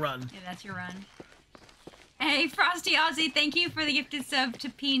is my run. Yeah, that's your run. Hey, Frosty Aussie, thank you for the gifted sub to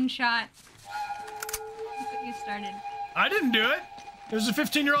Peen Shot. Look what you started. I didn't do it. There's a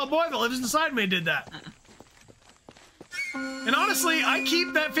 15-year-old boy that lives inside me did that. And honestly, I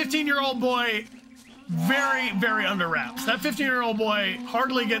keep that 15-year-old boy very, very under wraps. That 15-year-old boy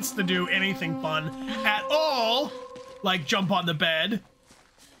hardly gets to do anything fun at all. Like jump on the bed.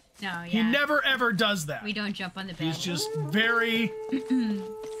 No, yeah. He never ever does that. We don't jump on the bed. He's just very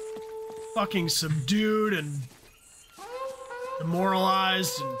fucking subdued and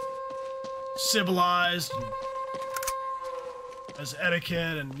demoralized and civilized and has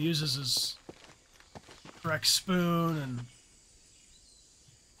etiquette and uses his correct spoon and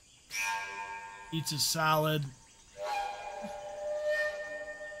eats his salad.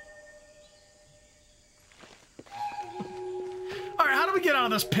 All right, how do we get out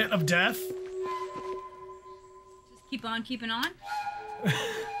of this pit of death? Just keep on keeping on.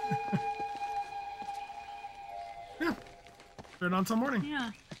 Yeah. Turn on till morning.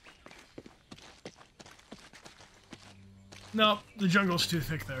 Yeah. No, the jungle's too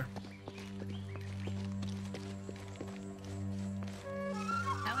thick there.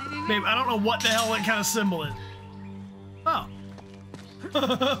 That way, maybe? Babe, I don't know what the hell that kind of symbol is. Oh.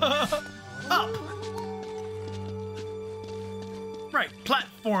 Up. Right,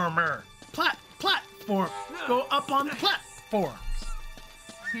 platformer. Platform. Go up on the platform.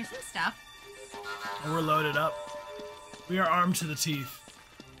 Here's some stuff. And we're loaded up. We are armed to the teeth.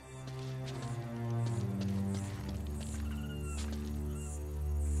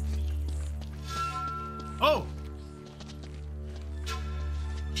 Oh!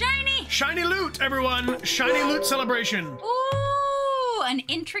 Shiny! Shiny loot, everyone! Shiny loot celebration. Ooh, an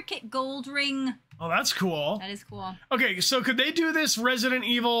intricate gold ring. Oh, that's cool. That is cool. Okay, so could they do this Resident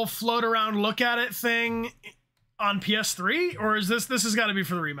Evil float around, look at it thing on PS3? Or is this has got to be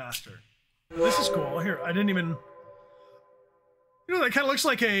for the remaster? This is cool. Here, I didn't even... You know, that kind of looks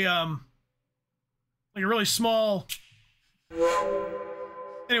like a really small...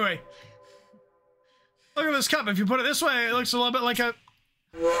 Anyway. Look at this cup. If you put it this way, it looks a little bit like a...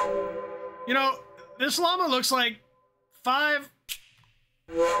 You know, this llama looks like 5...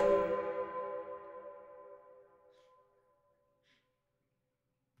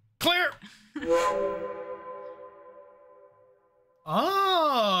 Clear!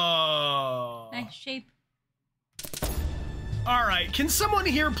 Oh! Nice shape. Alright, can someone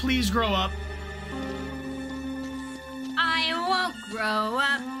here please grow up? I won't grow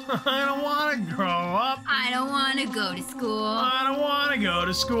up. I don't want to grow up. I don't want to go to school. I don't want to go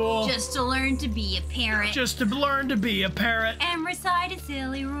to school. Just to learn to be a parrot. Just to learn to be a parrot. And recite a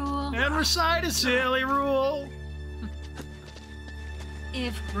silly rule. And recite a silly rule.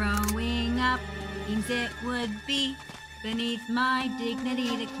 If growing up means it would be beneath my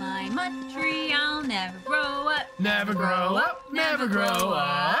dignity to climb a tree, I'll never grow up. Never grow up. Never grow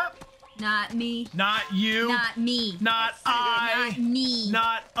up. Not me. Not you. Not me. Not I. Not me.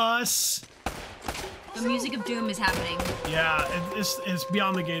 Not us. The music of doom is happening. Yeah, it's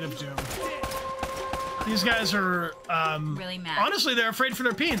beyond the gate of doom. These guys are really mad. Honestly, they're afraid for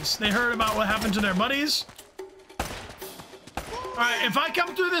their peens. They heard about what happened to their buddies. All right, if I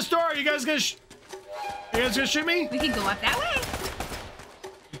come through this door, you guys gonna shoot me? We can go up that way.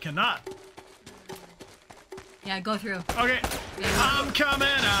 You cannot. Yeah, go through. Okay, I'm coming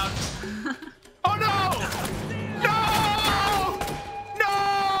out. Oh no! No!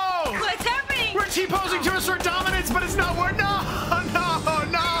 No! What's happening? We're T-posing to assert dominance, but it's not working. No! No!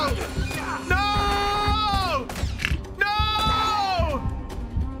 No! No! No!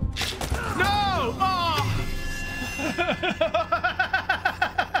 No! Oh!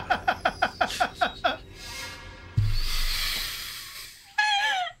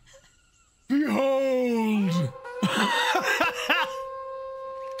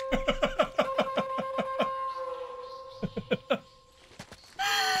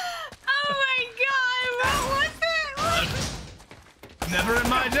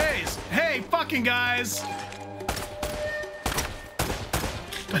 days. Hey, fucking guys.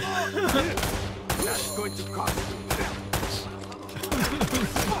 That's going to cost you.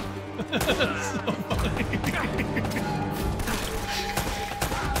 So funny.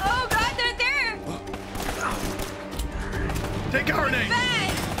 Oh god, they're there! Take a grenade.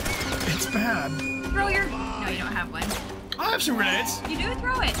 Bad! It's bad. Throw your... No, you don't have one. I have some grenades. You do?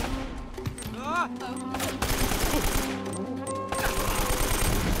 Throw it.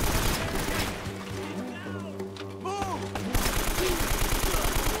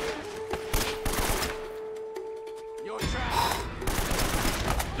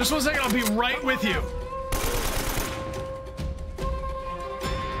 Just 1 second, I'll be right with you.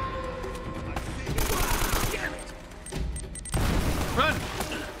 Run!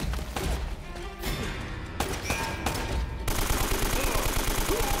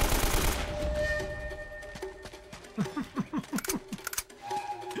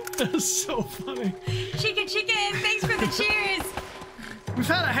 That's so funny. Chicken, thanks for the cheers. We've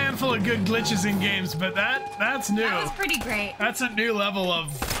had a handful of good glitches in games, but that's new. That was pretty great. That's a new level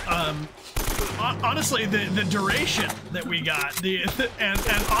of, honestly, the duration that we got. And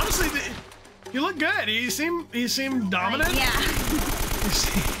honestly, you look good. He seemed dominant. Yeah.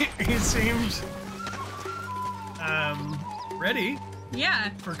 he seemed ready. Yeah.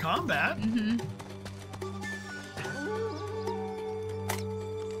 For combat. Mm-hmm.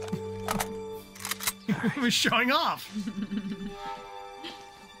 He was showing off.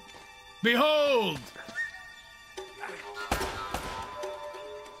 Behold!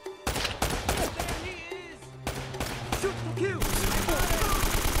 Shoot for kill!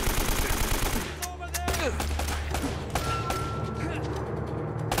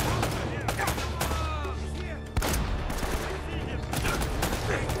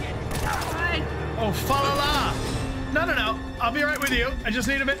 Oh, fa la la! No. I'll be right with you. I just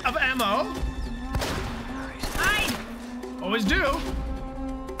need a bit of ammo. Fine. Always do.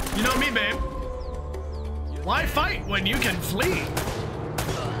 You know me, babe. Why fight when you can flee?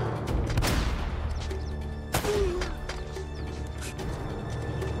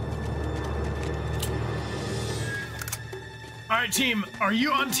 All right, team. Are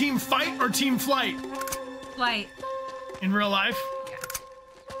you on team fight or team flight? Flight. In real life?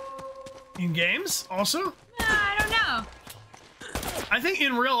 Yeah. In games, also? I don't know. I think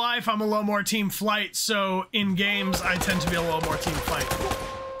in real life I'm a little more team flight, so in games I tend to be a little more team fight.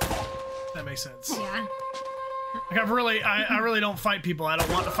 That makes sense. Yeah. Like I really don't fight people. I don't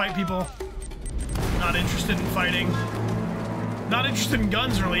want to fight people. Not interested in fighting. Not interested in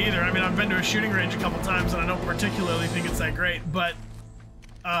guns really either. I mean, I've been to a shooting range a couple times and I don't particularly think it's that great, but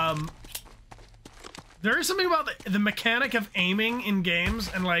there is something about the mechanic of aiming in games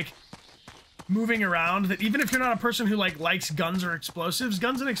and like moving around that even if you're not a person who like likes guns or explosives,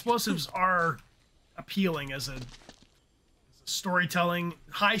 guns and explosives are appealing as a storytelling,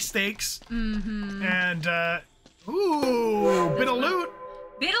 high stakes, and ooh, bit of loot.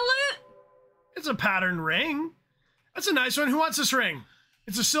 Bit of loot. It's a patterned ring. That's a nice one. Who wants this ring?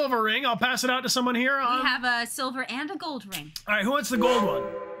 It's a silver ring. I'll pass it out to someone here. We have a silver and a gold ring. All right, who wants the gold one?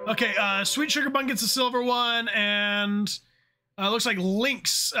 Okay, Sweet Sugar Bun gets a silver one, and looks like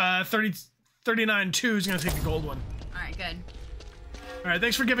Lynx 39-2 is gonna take the gold one. All right, good. All right,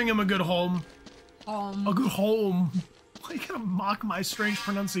 thanks for giving him a good home. A good home. Why are you gonna mock my strange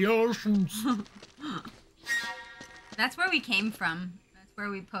pronunciations? That's where we came from. That's where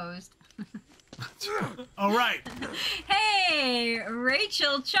we posed. All right. Hey,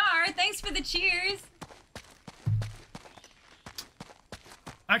 Rachel Char, thanks for the cheers.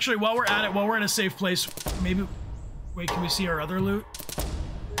 Actually, while we're at it, while we're in a safe place, maybe. Wait, can we see our other loot?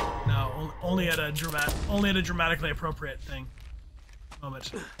 No, only at a dramatically appropriate thing.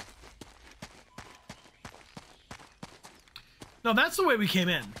 Moment. No, that's the way we came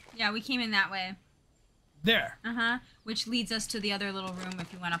in. Yeah, we came in that way. There. Uh-huh. Which leads us to the other little room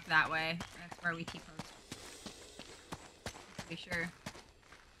if you went up that way. That's where we T-posed. Pretty sure.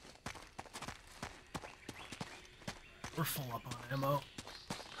 We're full up on ammo.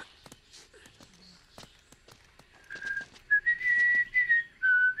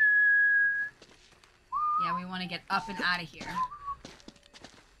 Yeah, we want to get up and out of here.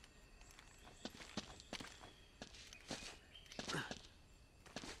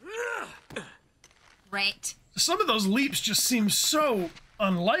 Right. Some of those leaps just seem so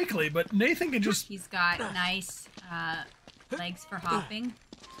unlikely, but Nathan can just... He's got nice legs for hopping.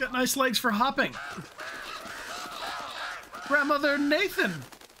 He's got nice legs for hopping. Grandmother Nathan,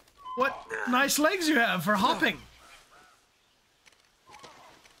 what nice legs you have for hopping.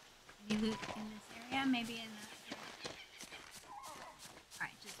 Maybe loot in this area, maybe in that area.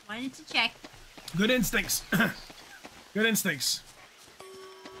 Alright, just Wanted to check. Good instincts. Good instincts.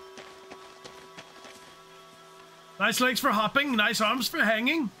 Nice legs for hopping, nice arms for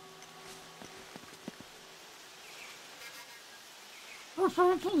hanging.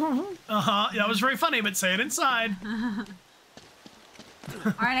 That was very funny, but say it inside. All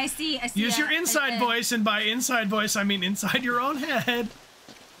right, I see. Use your inside voice, and by inside voice, I mean inside your own head.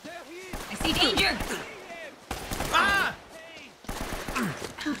 I see danger. Ah!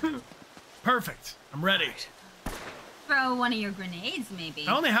 Perfect. I'm ready. Throw one of your grenades, maybe.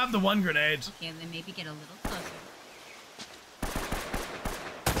 I only have the one grenade. Okay, then maybe get a little closer.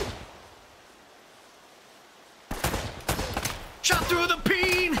 Shot through the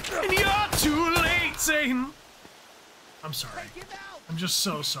peen, and you're too late, Satan. I'm sorry. I'm just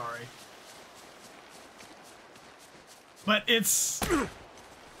so sorry. But it's...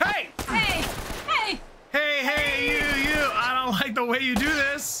 Hey! Hey! Hey! Hey, hey, you! I don't like the way you do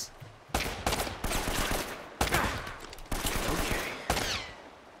this.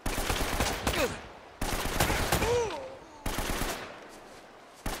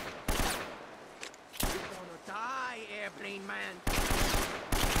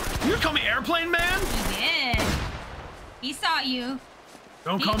 You call me Airplane Man? He did. He saw you.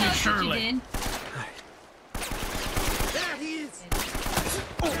 Don't call me Shirley. There he is!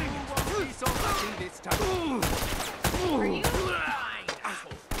 Are you?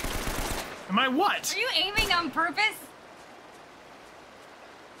 Am I what? Are you aiming on purpose?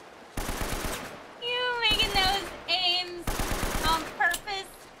 You making those aims on purpose?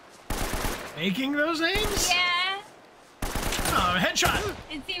 Making those aims? Yeah. Oh, headshot.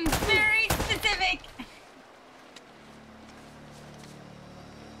 It seems very specific.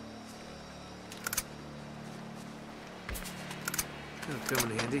 That'll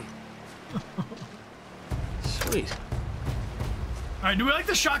come in handy. Sweet. All right, do we like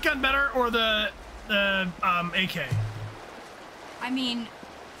the shotgun better or the AK? I mean,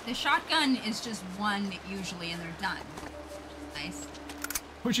 the shotgun is just one usually, and they're done. Nice.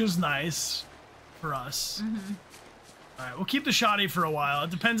 Which is nice for us. Mm-hmm. All right, we'll keep the shotty for a while.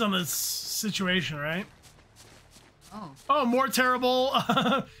 It depends on the situation, right? Oh, more terrible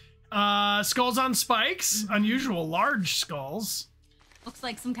skulls on spikes. Mm-hmm. Unusual large skulls. Looks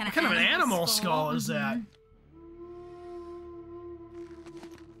like some kind of what kind of an animal skull is that?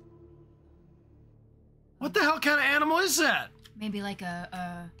 What the hell kind of animal is that? Maybe like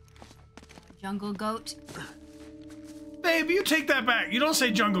a jungle goat. Babe, you take that back. You don't say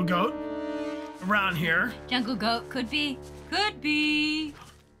jungle goat around here. Jungle goat could be. Could be.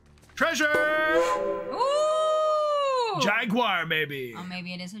 Treasure! Ooh! Jaguar, maybe. Oh,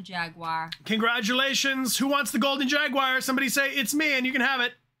 maybe it is a jaguar. Congratulations. Who wants the golden jaguar? Somebody say, it's me, and you can have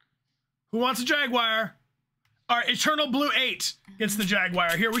it. Who wants a jaguar? All right, Eternal Blue 8 gets the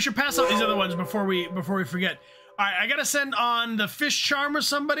jaguar. Here, we should pass out these other ones before we forget. All right, I gotta send on the fish charm or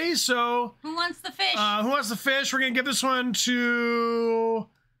somebody, so... Who wants the fish? Who wants the fish? We're gonna give this one to...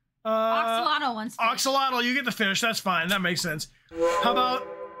 Oxalotl wants fish. Oxalotl, you get the fish. That's fine. That makes sense. How about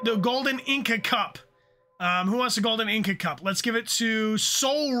the golden Inca cup? Who wants the golden Inca cup? Let's give it to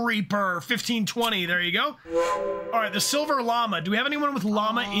Soul Reaper 1520. There you go. All right, the silver llama. Do we have anyone with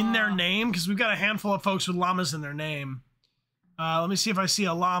llama in their name? Because we've got a handful of folks with llamas in their name. Let me see if I see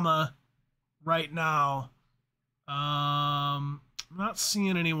a llama right now. I'm not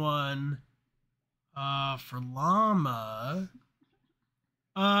seeing anyone for llama.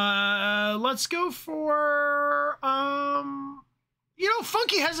 Let's go for you know,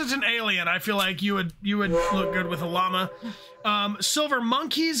 Funky Hesitant Alien. I feel like you would look good with a llama. Silver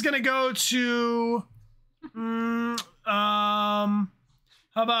Monkey's gonna go to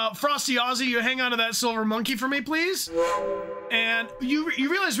how about Frosty Ozzy? You hang on to that silver monkey for me, please. And you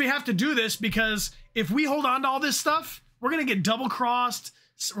realize we have to do this because if we hold on to all this stuff, we're gonna get double crossed.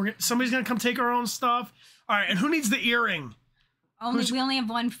 Somebody's gonna come take our own stuff. All right, and who needs the earring? We only have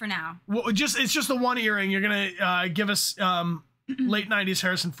one for now. Well, it's just the one earring. You're gonna give us late 90s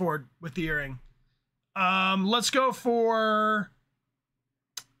Harrison Ford with the earring. Let's go for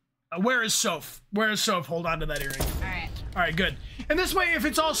where is Soph? Where is Soph? Hold on to that earring. All right, good. And this way, if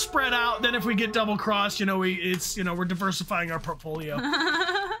it's all spread out, then if we get double crossed, you know, we're diversifying our portfolio.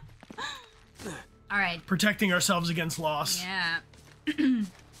 All right. Protecting ourselves against loss. Yeah.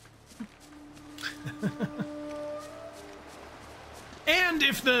 And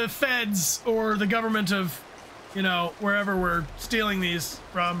if the feds or the government of, you know, wherever we're stealing these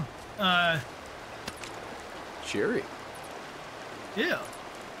from, Cherry. Yeah.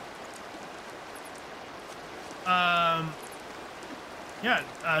 Yeah,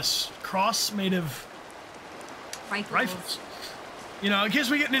 cross made of rifles. You know, in case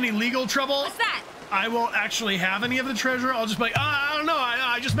we get in any legal trouble. What's that? I won't actually have any of the treasure. I'll just be like, I don't know.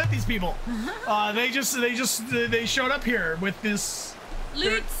 I just met these people. They showed up here with this.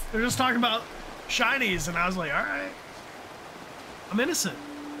 Loot. They're just talking about shinies, and I was like, all right. I'm innocent.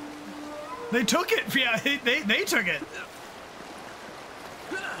 They took it. Yeah, they took it.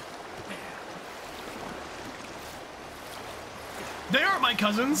 They aren't my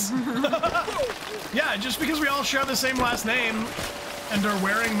cousins. Yeah, just because we all share the same last name and are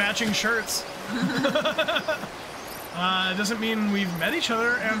wearing matching shirts doesn't mean we've met each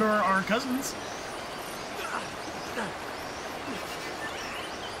other and or are cousins.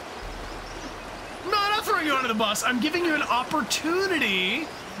 No, I'm not throwing you under the bus. I'm giving you an opportunity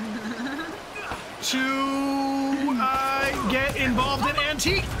to get involved in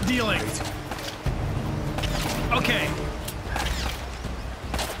antique dealing. Okay.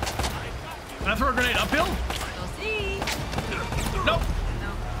 Can I throw a grenade uphill? We'll see. Nope.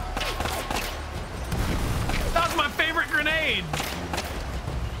 No. That was my favorite grenade.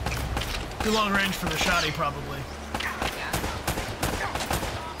 Too long range for the shotty, probably. Yeah.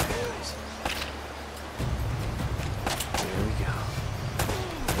 There we go.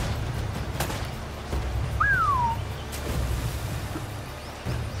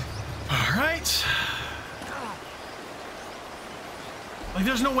 All right. Like,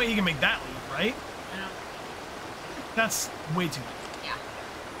 there's no way he can make that leap, right? That's way too much. Yeah.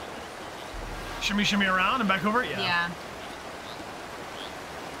 Shimmy, shimmy around and back over? Yeah. Yeah.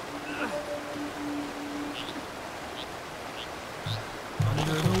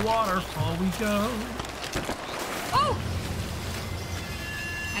 Under the waterfall we go. Oh!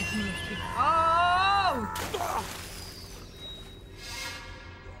 I can move too. Oh!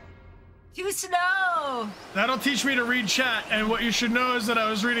 Too slow! That'll teach me to read chat, and what you should know is that I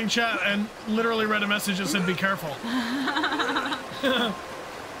was reading chat and literally read a message that said, be careful.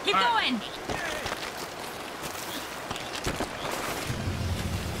 Keep going!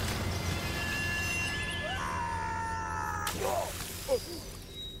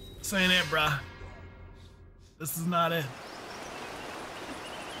 This ain't it, bruh. This is not it.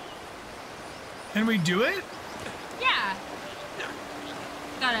 Can we do it? Yeah.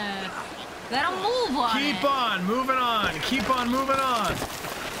 Gotta move on. Keep on moving on. Keep on moving on.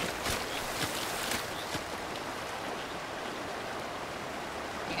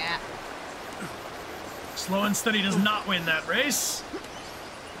 Yeah. Slow and steady does not win that race.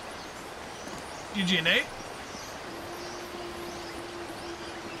 GG, Nate.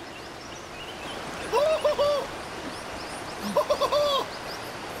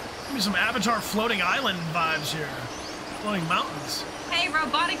 Give me some Avatar floating island vibes here. Floating mountains. Hey,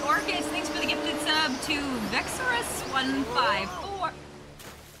 Robotic Orchis, thanks for the gifted sub to Vexorus154.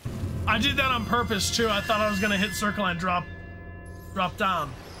 I did that on purpose too. I thought I was gonna hit circle and drop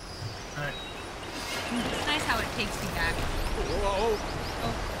down. All right. It's nice how it takes me back. Whoa.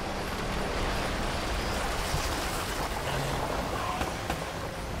 Oh.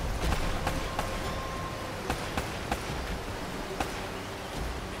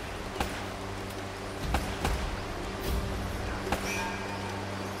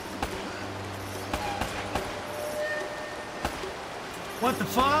 What the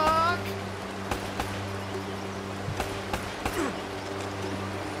fuck?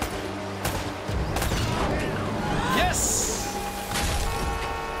 Yes!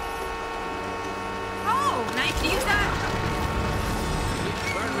 Oh, nice to use that.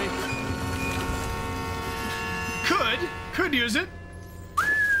 Pardon me. Could use it.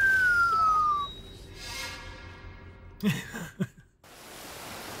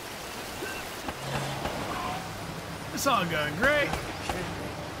 It's all going great.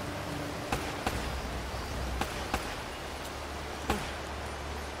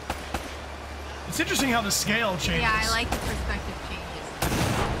 It's interesting how the scale changes. Yeah, I like the perspective changes.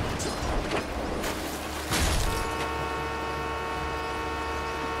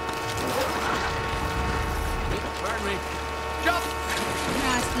 Pardon me. Jump!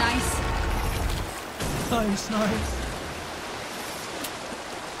 That's nice. Nice, nice.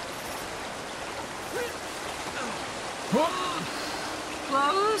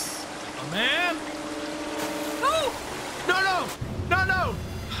 Close. Oh, man. Oh! No.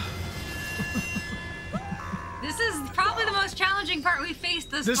 This is probably the most challenging part we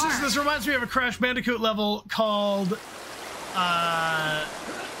faced thus far. This reminds me of a Crash Bandicoot level called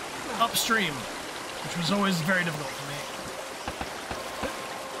Upstream, which was always very difficult for me.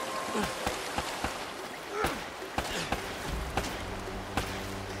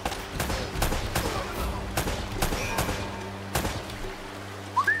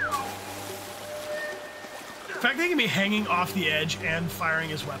 The fact that he imagine me hanging off the edge and firing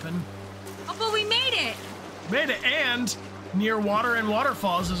his weapon. Oh, but we made it. Made it, and near water and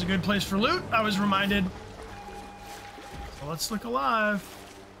waterfalls is a good place for loot, I was reminded. So let's look alive.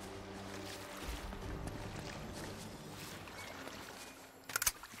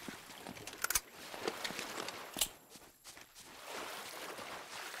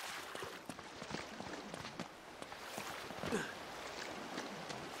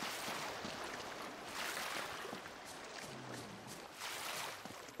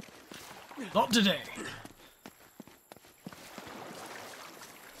 Not today.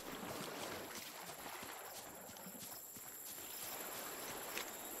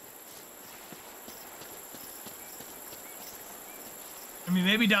 I mean,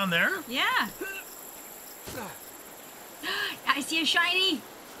 maybe down there? Yeah. I see a shiny.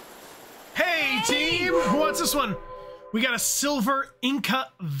 Hey, team! What's this one? We got a silver Inca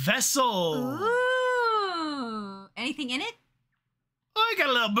vessel. Ooh. Anything in it? Oh, I got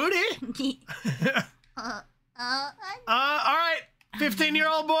a little booty. All right.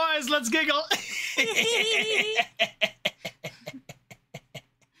 15-year-old boys, let's giggle.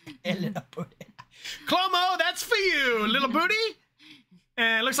 Little booty. Clomo, that's for you, little booty.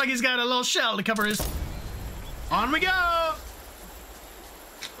 And it looks like he's got a little shell to cover his... On we go.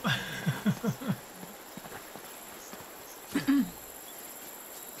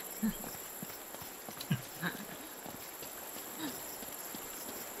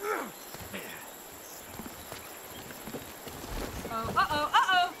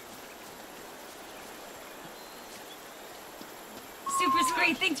 Uh-oh. Super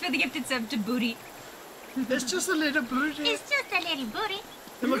Scree, thanks for the gifted sub to Booty. It's just a little booty. It's just a little booty.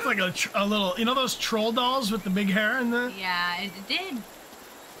 It looked like a little, you know those troll dolls with the big hair in the... Yeah, it did.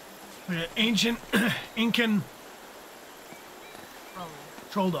 Like an ancient Incan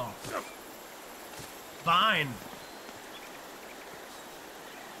troll doll. Fine.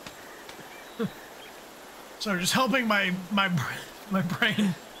 So just helping my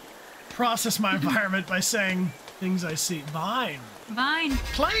brain process my environment by saying things I see. Vine. Vine.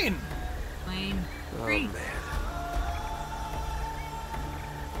 Plane. Plane. Oh, Free. man.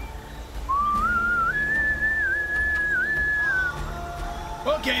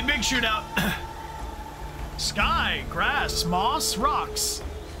 Okay, big shootout. Sky, grass, moss, rocks.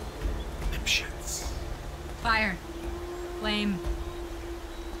 Them shits. Fire. Flame.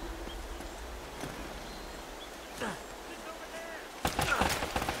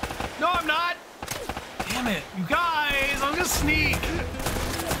 No, I'm not. Damn it, you guys! I'm gonna sneak.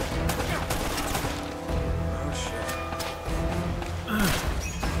 Oh shit.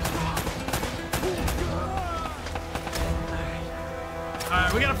 All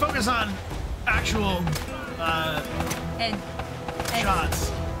right, we gotta focus on actual Head.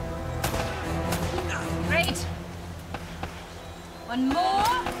 shots. Great. One more.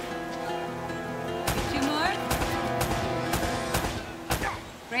 Two more.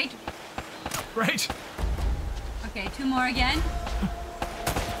 Great. Great. Okay, two more again.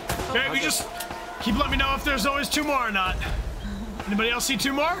 Okay, we just keep letting me know if there's always two more or not. Anybody else see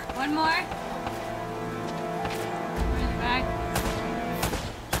two more? One more. Bring it back.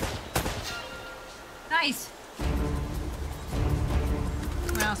 Nice.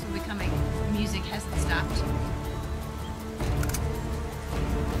 What else will be coming? The music hasn't stopped.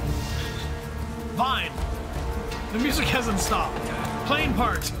 Fine. The music hasn't stopped. Plane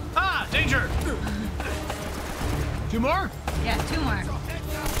part. Ah, danger. Two more? Yeah, two more.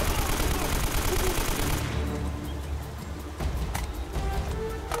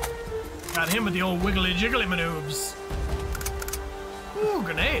 Got him with the old wiggly jiggly maneuvers. Ooh,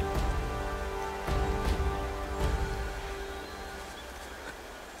 grenade.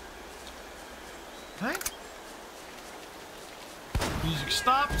 Okay. Music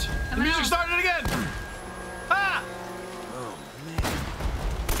stopped. The music started again. Ah! Oh, man.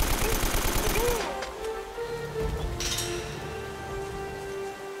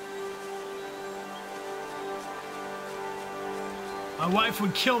 My wife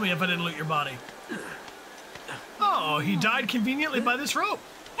would kill me if I didn't loot your body. Oh, he died conveniently by this rope.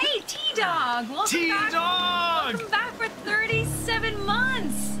 Hey, T-Dog! Welcome T-Dog! back. Welcome back for 37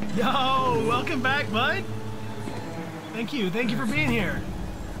 months! Yo, welcome back, bud. Thank you for being here.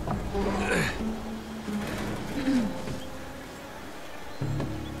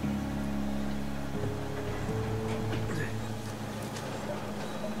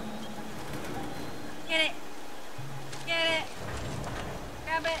 Get it! Get it!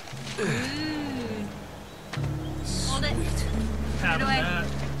 Grab it! Ooh. Hold it. Having away. that.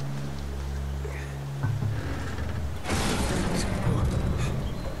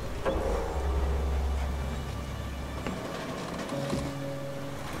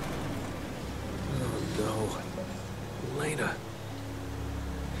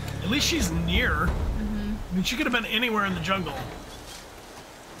 least she's near. I mean, she could have been anywhere in the jungle.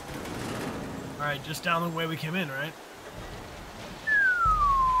 All right, just down the way we came in, right?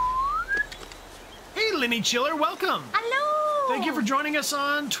 Hey, Linny Chiller, welcome. Hello. Thank you for joining us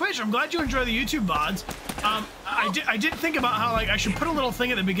on Twitch. I'm glad you enjoy the YouTube VODs. I did think about how like I should put a little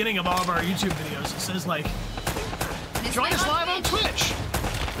thing at the beginning of all of our YouTube videos. It says like, join us live on Twitch.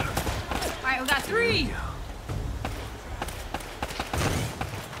 All right, we got 3.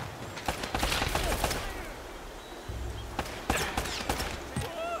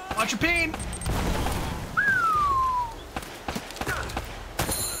 Watch your pain.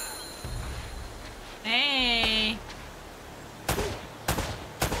 Hey.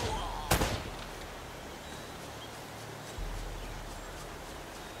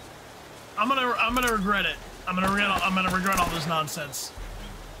 I'm gonna regret it. I'm gonna regret all this nonsense.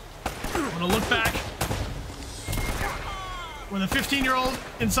 I'm gonna look back when the 15-year-old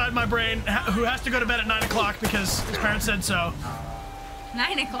inside my brain who has to go to bed at 9 o'clock because his parents said so.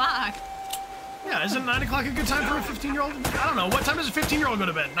 9 o'clock. Yeah, isn't 9 o'clock a good time for a 15-year-old? I don't know. What time does a 15-year-old go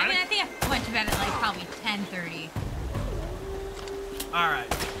to bed? I mean, I think I went to bed at like probably 10:30. All right.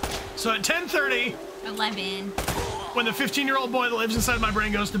 So at 10:30, 11. When the 15-year-old boy that lives inside my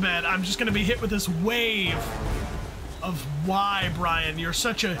brain goes to bed, I'm just gonna be hit with this wave of why, Bryan, you're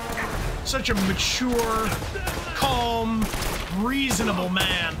such a mature, calm, reasonable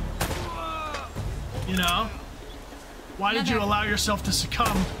man. You know? Why did you allow yourself to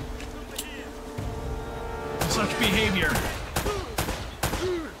succumb to such behavior?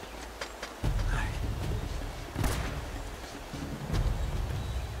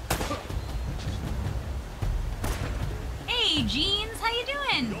 Hey, Jeans, how you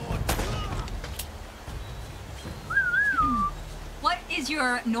doing? What is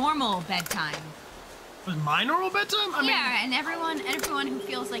your normal bedtime? Was my normal bedtime? I mean, and everyone who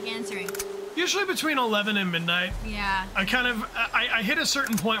feels like answering. Usually between 11 and midnight. Yeah. I hit a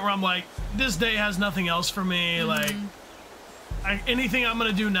certain point where I'm like, this day has nothing else for me. Like, anything I'm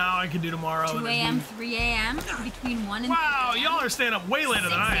gonna do now, I can do tomorrow. 2 a.m., 3 a.m., between 1 and 3 Wow, y'all are staying up way later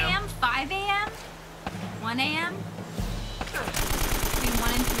than I am. 6 a.m., 5 a.m., 1 a.m., between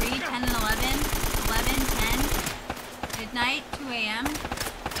 1 and 3, 10 and 11, 11, 10, midnight, 2 a.m.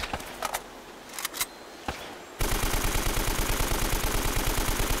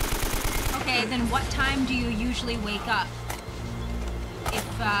 Okay, then what time do you usually wake up?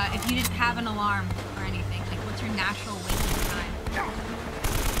 If you didn't have an alarm or anything, like what's your natural waking time?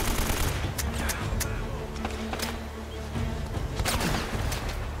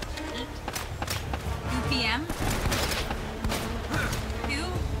 2 p.m. 2?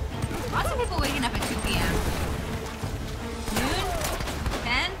 Lots of people waking up at 2 p.m. Noon?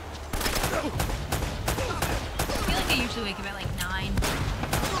 10? I feel like I usually wake up at like 9.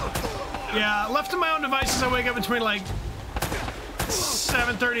 Yeah, left to my own devices, I wake up between like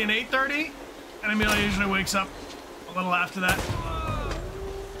 7:30 and 8:30, and Amelia usually wakes up a little after that.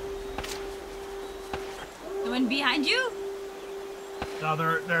 The one behind you? No,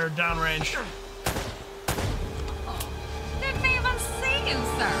 they're downrange. Didn't even see you,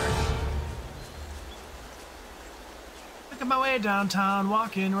 sir. Making my way downtown,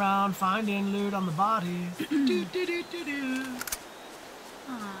 walking around, finding loot on the bodies.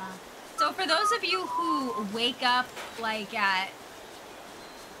 So for those of you who wake up like at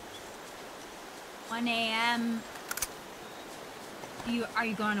 1 a.m., are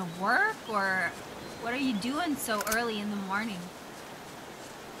you going to work or what are you doing so early in the morning?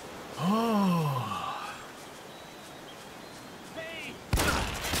 Oh. Hey.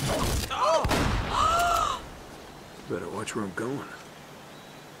 Better watch where I'm going.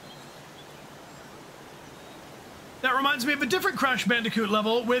 That reminds me of a different Crash Bandicoot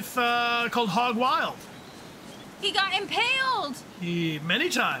level with called Hog Wild. He got impaled. Many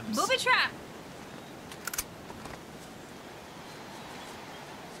times. Booby trap.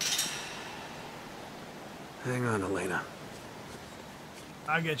 Hang on, Elena.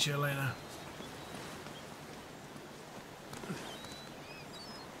 I get you, Elena.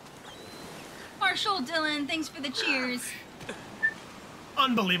 Marshall, Dylan, thanks for the cheers.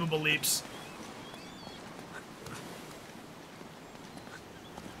 Unbelievable leaps.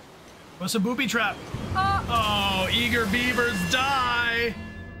 What's a booby trap? Oh, eager beavers die.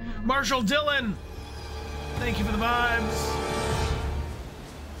 Marshall Dylan, thank you for the vibes.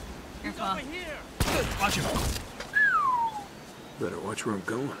 Careful. Watch him. Better watch where I'm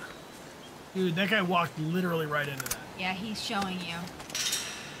going. Dude, that guy walked literally right into that. Yeah, he's showing you.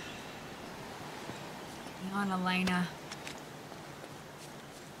 Hang on, Elena.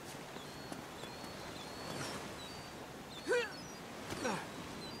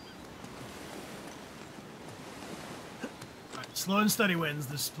 Slow and steady wins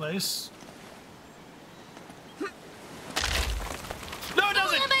this place. No, it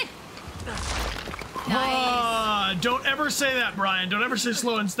doesn't! Nice. Don't ever say that, Brian. Don't ever say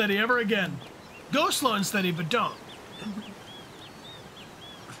slow and steady ever again. Go slow and steady, but don't.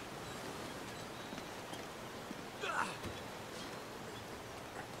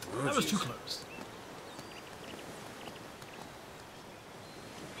 That was too close.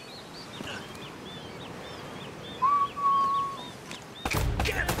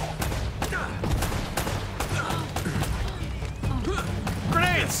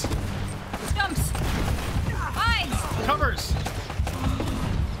 Grenades! Stumps! Vines! Covers!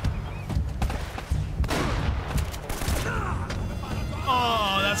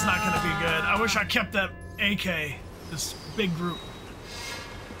 Oh, that's not gonna be good. I wish I kept that AK. This big group.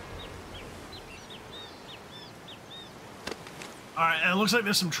 Alright, and it looks like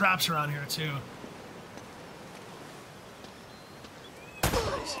there's some traps around here too.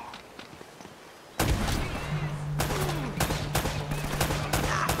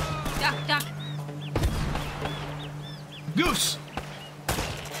 Duck, duck. Goose!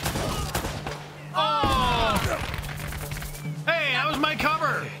 Oh! Hey, that was my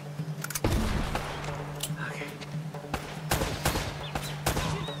cover!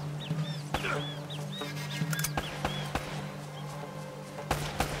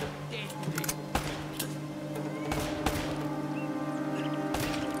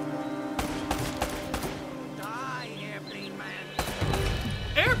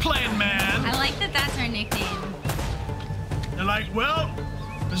 Airplane Man! I like that that's our nickname. They're like, well,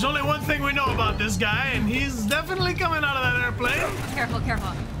 there's only one thing we know about this guy, and he's definitely coming out of that airplane. Careful,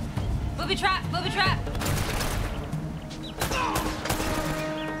 careful. Booby trap, booby trap.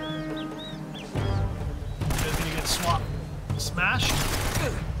 He's gonna get swapped. Smashed.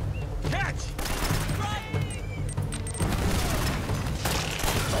 Catch!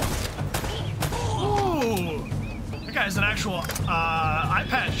 Ooh! That guy's an actual eye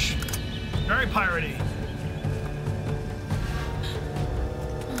patch. Very piratey.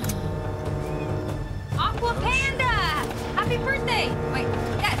 Aqua Panda! Happy birthday! Wait,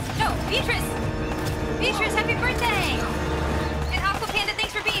 yes, no, Beatrice! Beatrice, happy birthday! And Aqua Panda,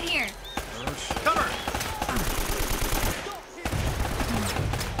 thanks for being here. Cover!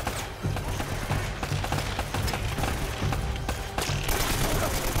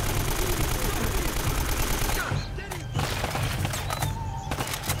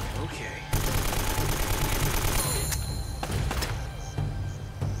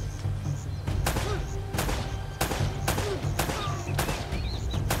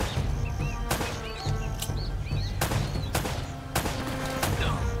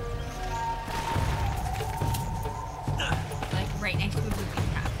 Right next to a booby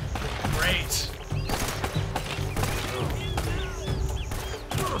trap. Great.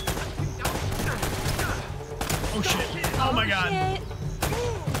 Oh shit. Oh my god. Shit.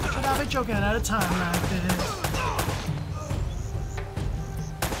 Should I be joking at a time like this?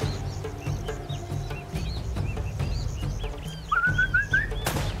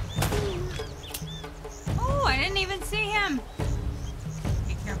 Oh, I didn't even see him.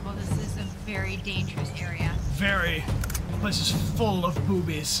 Be careful, this is a very dangerous area. Very. The place is full of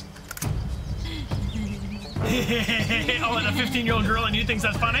boobies. Oh, and a 15-year-old girl, and you think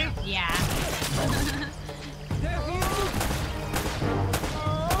that's funny? Yeah.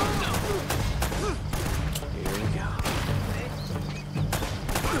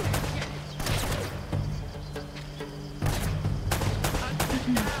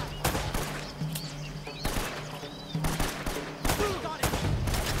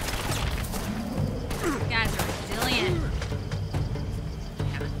 Guys are resilient.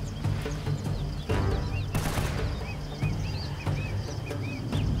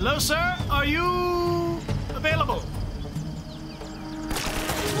 Hello, sir. Are you available?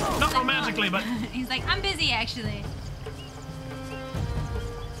 Not romantically, but... He's like, I'm busy, actually.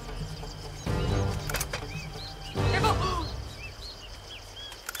 Careful.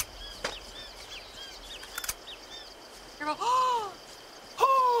 Careful. Oh!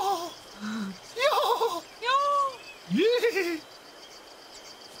 Yo! Yo! Yeah!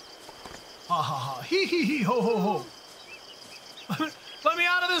 Ha ha ha. Hee hee hee ho ho ho. Let me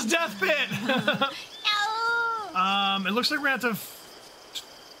out of this death pit! No! It looks like we're gonna have to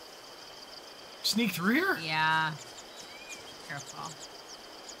sneak through here? Yeah. Careful.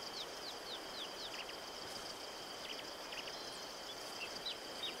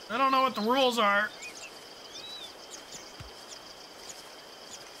 I don't know what the rules are.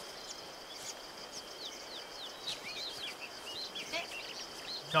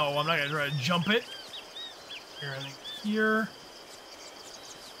 No, I'm not gonna try to jump it. Here, I think here.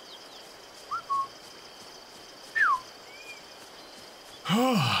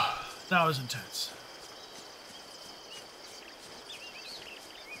 That was intense.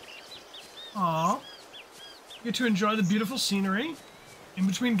 Aw. You get to enjoy the beautiful scenery in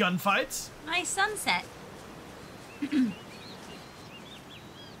between gunfights. Nice sunset.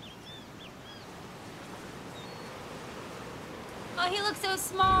 Oh, he looks so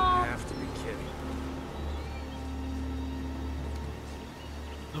small. You have to be kidding.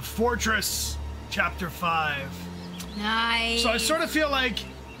 The Fortress, Chapter 5. Nice. So I sort of feel like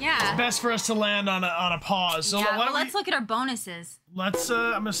it's best for us to land on a pause. So let's look at our bonuses. Let's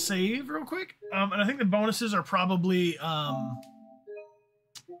I'm gonna save real quick. And I think the bonuses are probably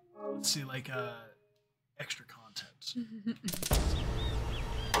let's see, like extra content.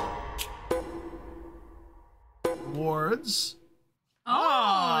 Awards.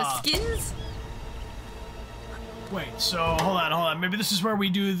 Skins? Wait, so hold on. Maybe this is where we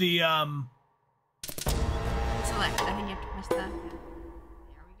do the select. I think you have to press that.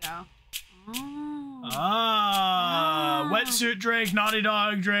 There we go. Wetsuit Drake, Naughty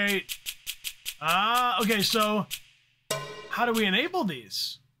Dog Drake. Okay, so how do we enable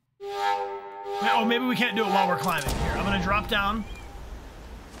these? Oh, maybe we can't do it while we're climbing. Here, I'm gonna drop down.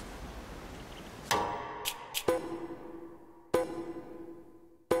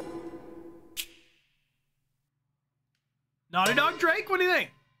 Naughty Dog Drake, what do you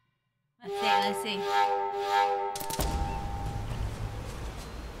think? Let's see.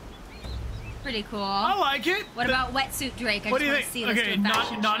 Pretty cool. I like it. What about Wetsuit Drake? What do you think? Okay,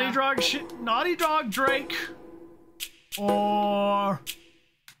 Naughty Dog Drake, or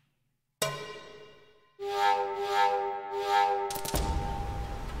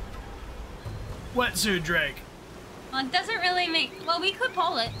Wetsuit Drake. Well, it doesn't really make. Well, we could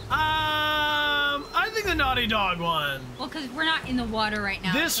pull it. I think the Naughty Dog one. Well, because we're not in the water right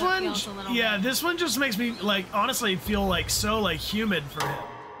now. This so one, bit. This one just makes me like honestly feel like so like humid for him.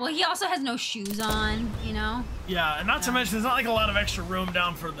 Well, he also has no shoes on, you know. Yeah, and not to mention there's not like a lot of extra room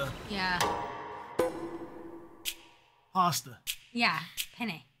down for the. Yeah. Pasta. Yeah,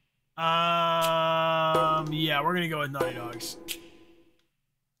 penne. Yeah, we're gonna go with Naughty Dogs.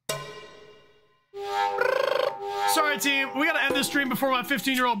 Sorry, team. We gotta end this stream before my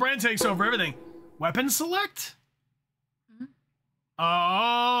 15-year-old brain takes over everything. Weapon select?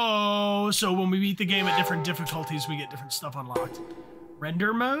 Oh, so when we beat the game at different difficulties, we get different stuff unlocked.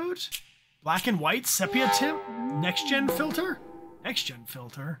 Render mode? Black and white? Sepia tint? Next-gen filter? Next-gen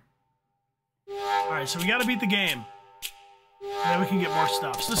filter? Alright, so we gotta beat the game. And then we can get more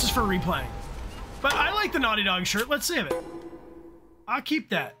stuff. So this is for replaying. But I like the Naughty Dog shirt. Let's save it. I'll keep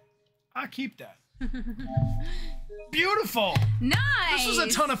that. Beautiful. Nice. This was a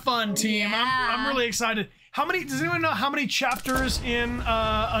ton of fun, team. Yeah. I'm really excited. Does anyone know how many chapters in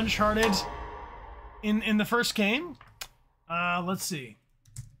Uncharted in the first game? Let's see.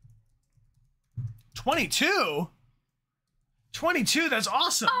 22? 22, that's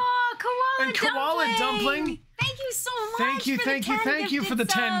awesome. Oh, Koala Dumpling. Thank you so much. Thank you for the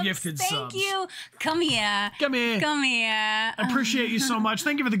 10 gifted subs. Thank you. Come here. I appreciate you so much.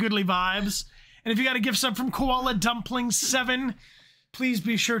 Thank you for the goodly vibes. And if you got a gift sub from Koala Dumpling 7, please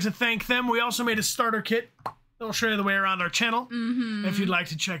be sure to thank them. We also made a starter kit. It'll show you the way around our channel if you'd like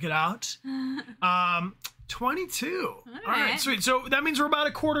to check it out. 22. All right, sweet. So that means we're about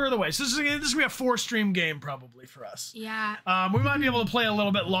a quarter of the way. So this is gonna be a 4-stream game probably for us. Yeah. We might be able to play a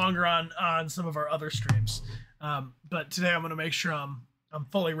little bit longer on some of our other streams. But today I'm gonna make sure I'm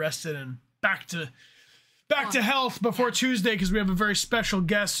fully rested and back to health before Tuesday, because we have a very special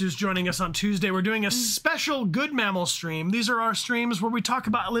guest who's joining us on Tuesday. We're doing a special Good Mammal stream. These are our streams where we talk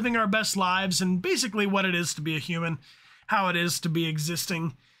about living our best lives and basically what it is to be a human, how it is to be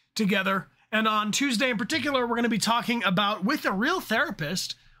existing together. And on Tuesday in particular, we're going to be talking about, with a real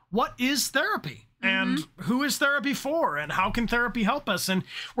therapist, what is therapy? And who is therapy for? And how can therapy help us? And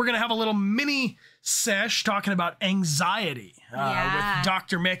we're going to have a little mini sesh talking about anxiety with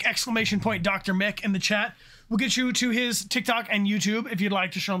Dr. Mick, ! Dr. Mick in the chat. We'll get you to his TikTok and YouTube if you'd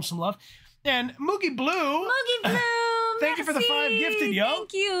like to show him some love. And Moogie Blue. Thank you for the 5 gifted, yo.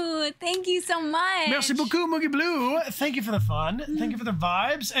 Thank you so much. Merci beaucoup, Moogie Blue. Thank you for the fun. Thank you for the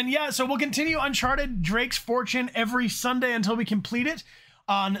vibes. And yeah, so we'll continue Uncharted Drake's Fortune every Sunday until we complete it.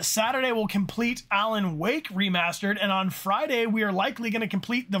 On Saturday, we'll complete Alan Wake Remastered, and on Friday, we are likely going to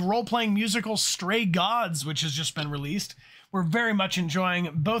complete the role-playing musical Stray Gods, which has just been released. We're very much enjoying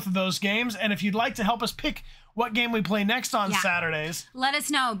both of those games, and if you'd like to help us pick what game we play next on Saturdays, let us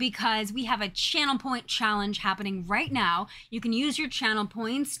know, because we have a channel point challenge happening right now. You can use your channel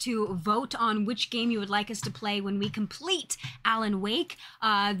points to vote on which game you would like us to play when we complete Alan Wake.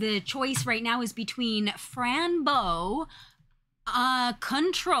 The choice right now is between Fran Bow,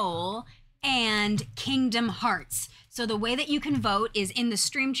 Control and Kingdom Hearts. So the way that you can vote is in the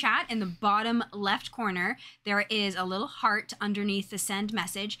stream chat in the bottom left corner. There is a little heart underneath the send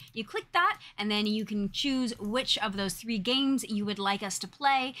message. You click that and then you can choose which of those 3 games you would like us to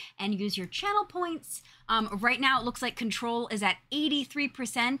play and use your channel points. Right now it looks like Control is at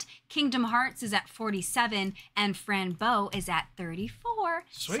 83%, Kingdom Hearts is at 47%, and Franbeau is at 34%.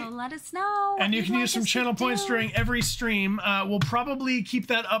 Sweet. So let us know. And you can use some channel points during every stream. We'll probably keep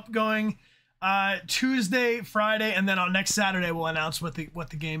that up going Tuesday, Friday, and then on next Saturday we'll announce what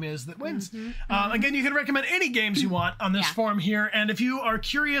the game is that wins. Again, you can recommend any games you want on this form here, and if you are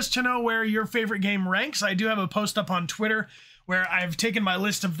curious to know where your favorite game ranks, I do have a post up on Twitter where I've taken my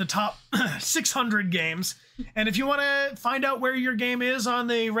list of the top 600 games, and if you want to find out where your game is on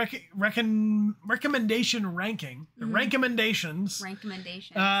the recommendation ranking, the recommendations,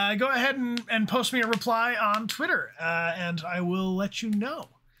 go ahead and post me a reply on Twitter, and I will let you know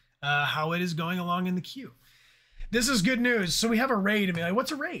how it is going along in the queue. This is good news. So we have a raid, Amelia.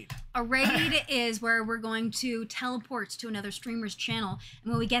 What's a raid? A raid is where we're going to teleport to another streamer's channel.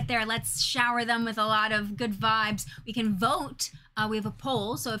 And when we get there, let's shower them with a lot of good vibes. We can vote. We have a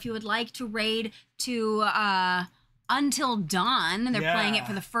poll. So if you would like to raid to Until Dawn, and they're playing it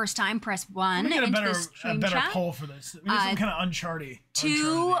for the first time, press 1 get into a the stream better chat. poll for this. We need some kind of Uncharted.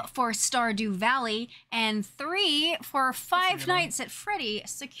 2 for Stardew Valley, and 3 for Five Nights at Freddy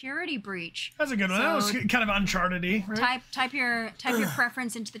Security Breach. That's a good one. That was kind of Uncharted-y, right? Type your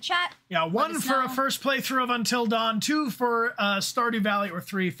preference into the chat. Yeah, 1 for a first playthrough of Until Dawn, 2 for Stardew Valley, or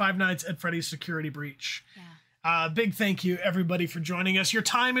 3 Five Nights at Freddy's Security Breach. Big thank you, everybody, for joining us. Your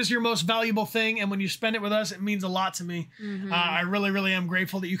time is your most valuable thing, and when you spend it with us, it means a lot to me. I really, really am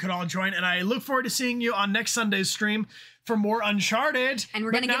grateful that you could all join, and I look forward to seeing you on next Sunday's stream for more Uncharted. And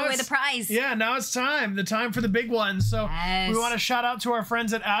we're going to give away the prize. Yeah, now it's time. The time for the big one. So we want to shout out to our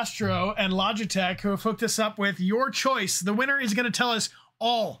friends at Astro and Logitech who have hooked us up with your choice. The winner is going to tell us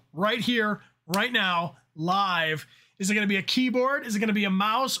all right here, right now, live. Is it going to be a keyboard? Is it going to be a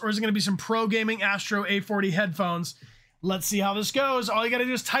mouse? Or is it going to be some pro gaming Astro A40 headphones? Let's see how this goes. All you got to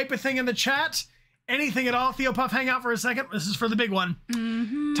do is type a thing in the chat. Anything at all. Theo Puff, hang out for a second. This is for the big one.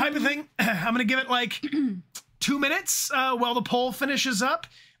 Type a thing. I'm going to give it like 2 minutes while the poll finishes up.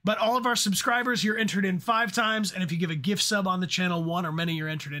 But all of our subscribers, you're entered in 5 times. And if you give a gift sub on the channel 1 or many, you're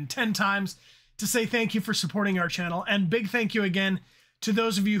entered in 10 times to say thank you for supporting our channel. And big thank you again to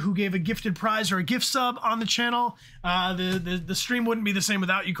those of you who gave a gifted prize or a gift sub on the channel. The stream wouldn't be the same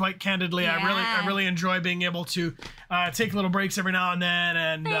without you, quite candidly. I really enjoy being able to take little breaks every now and then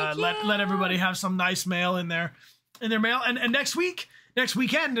and let everybody have some nice mail in their mail. And next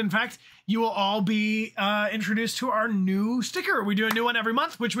weekend, in fact, you will all be introduced to our new sticker. We do a new one every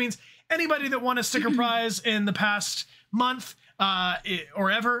month, which means anybody that won a sticker prize in the past month or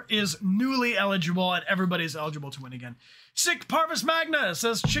ever is newly eligible, and everybody's eligible to win again. Sick Parvis Magna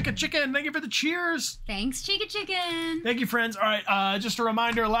says, Chicken. Thank you for the cheers. Thanks, Chicken. Thank you, friends. All right, just a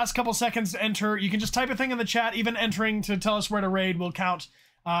reminder, last couple seconds to enter. You can just type a thing in the chat. Even entering to tell us where to raid will count.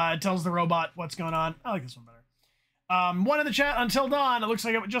 It tells the robot what's going on. I like this one better. 1 in the chat, Until Dawn. It looks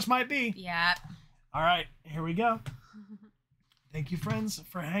like it just might be. Yeah. All right, here we go. Thank you, friends,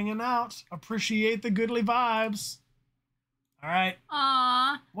 for hanging out. Appreciate the goodly vibes. All right.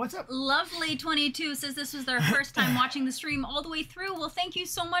 Aw. What's up? Lovely22 says this was their first time watching the stream all the way through. Well, thank you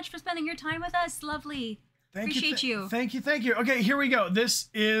so much for spending your time with us. Lovely. Appreciate you. Thank you. Okay, here we go. This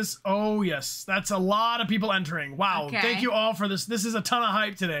is, oh yes, that's a lot of people entering. Wow. Okay. Thank you all for this. This is a ton of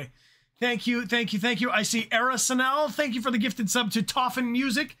hype today. Thank you. I see Era Sanel. Thank you for the gifted sub to Toffin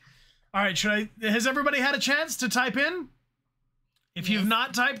Music. All right, has everybody had a chance to type in? If you've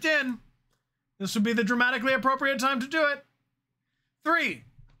not typed in, this would be the dramatically appropriate time to do it. 3,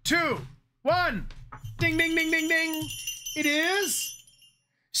 2, 1. Ding, ding, ding, ding, ding. It is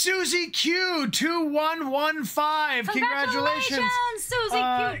Susie Q 2115. Congratulations, Susie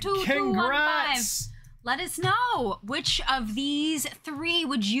Q 2215. Congrats. Let us know which of these 3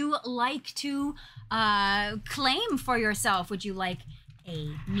 would you like to claim for yourself. Would you like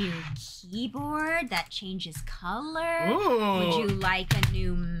a new keyboard that changes color? Ooh. Would you like a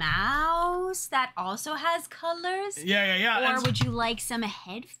new mouse that also has colors? Yeah. Or would you like some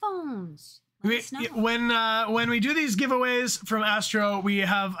headphones? When we do these giveaways from Astro, we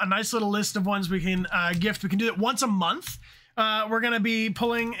have a nice little list of ones we can gift. We can do it once a month. We're gonna be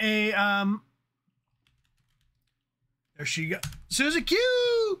pulling a there she go, Susie Q.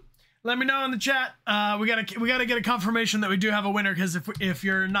 Let me know in the chat. We gotta get a confirmation that we do have a winner, because if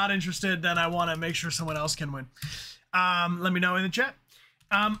you're not interested, then I want to make sure someone else can win. Let me know in the chat.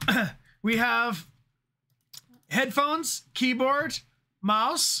 We have headphones, keyboard,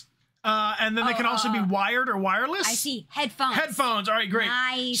 mouse, and then they can also be wired or wireless. I see. Headphones. Headphones. All right, great.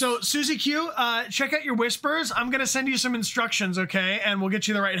 Nice. So, Susie Q, check out your whispers. I'm going to send you some instructions, okay? And we'll get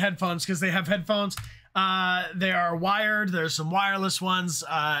you the right headphones because they have headphones. They are wired. There's some wireless ones,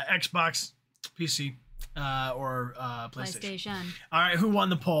 Xbox, PC, or PlayStation. All right, who won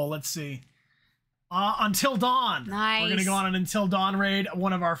the poll? Let's see. Until Dawn. Nice. We're going to go on an Until Dawn raid,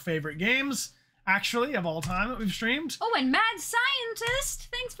 one of our favorite games, actually, of all time that we've streamed. Oh, and Mad Scientist,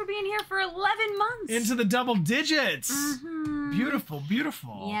 thanks for being here for 11 months. Into the double digits. Beautiful,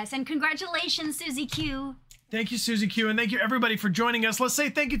 beautiful. Yes, and congratulations, Susie Q. Thank you, Susie Q, and thank you, everybody, for joining us. Let's say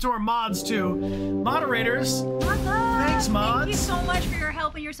thank you to our mods, too. Moderators. Thanks, mods. Thank you so much for your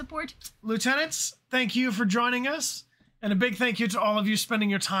help and your support. Lieutenants, thank you for joining us. And a big thank you to all of you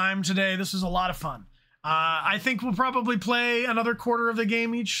spending your time today. This was a lot of fun. I think we'll probably play another quarter of the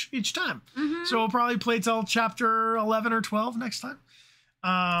game each time. So we'll probably play till chapter 11 or 12 next time.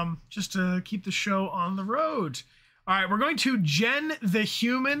 Just to keep the show on the road. All right, we're going to Jen the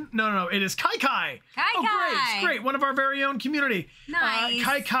Human. No, it is Kai Kai. Kai. Great. One of our very own community. Nice.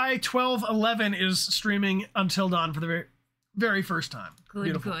 Kai Kai 1211 is streaming Until Dawn for the very, very first time. Good,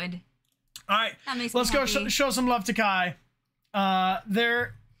 Beautiful. good. All right, That makes let's me go happy. show some love to Kai.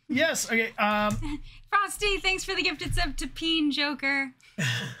 Yes, okay. Frosty, thanks for the gifted sub to Peen Joker.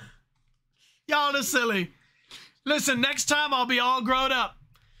 Y'all are silly. Listen, next time I'll be all grown up.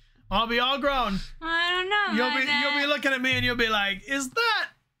 I'll be all grown. I don't know. You'll be looking at me and you'll be like, is that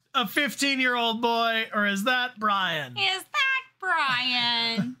a 15-year-old boy or is that Brian? Is that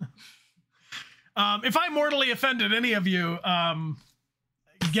Brian? If I mortally offended any of you,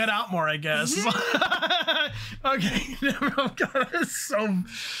 get out more, I guess. Okay. Oh, God, that's so...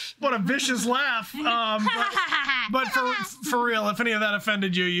 What a vicious laugh. But for real, if any of that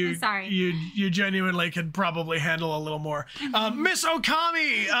offended you, you genuinely could probably handle a little more. Miss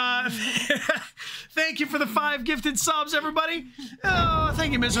Okami, thank you for the 5 gifted subs, everybody. Oh,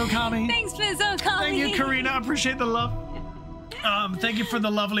 thank you, Miss Okami. Thanks, Miss Okami. Thank you, Karina. I appreciate the love. Thank you for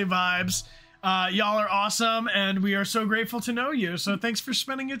the lovely vibes. Y'all are awesome, and we are so grateful to know you. So thanks for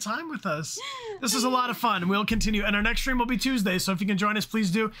spending your time with us. This is a lot of fun. We'll continue, and our next stream will be Tuesday. So if you can join us,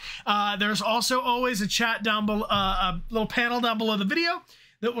 please do. There's also always a chat down below, a little panel down below the video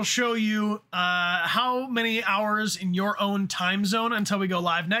that will show you how many hours in your own time zone until we go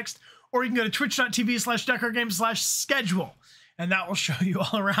live next. Or you can go to twitch.tv/DechaartGames/schedule, and that will show you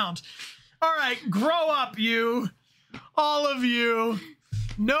all around. All right, grow up, you, all of you.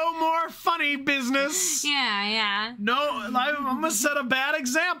 No more funny business. Yeah. No, I'm gonna set a bad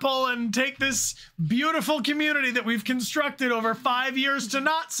example and take this beautiful community that we've constructed over 5 years to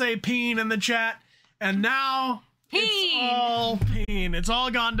not say peen in the chat, and now peen. It's all peen. It's all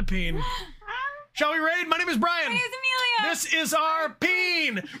gone to peen. Shall we raid? My name is Brian. My name is Amelia. This is our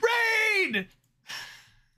peen raid.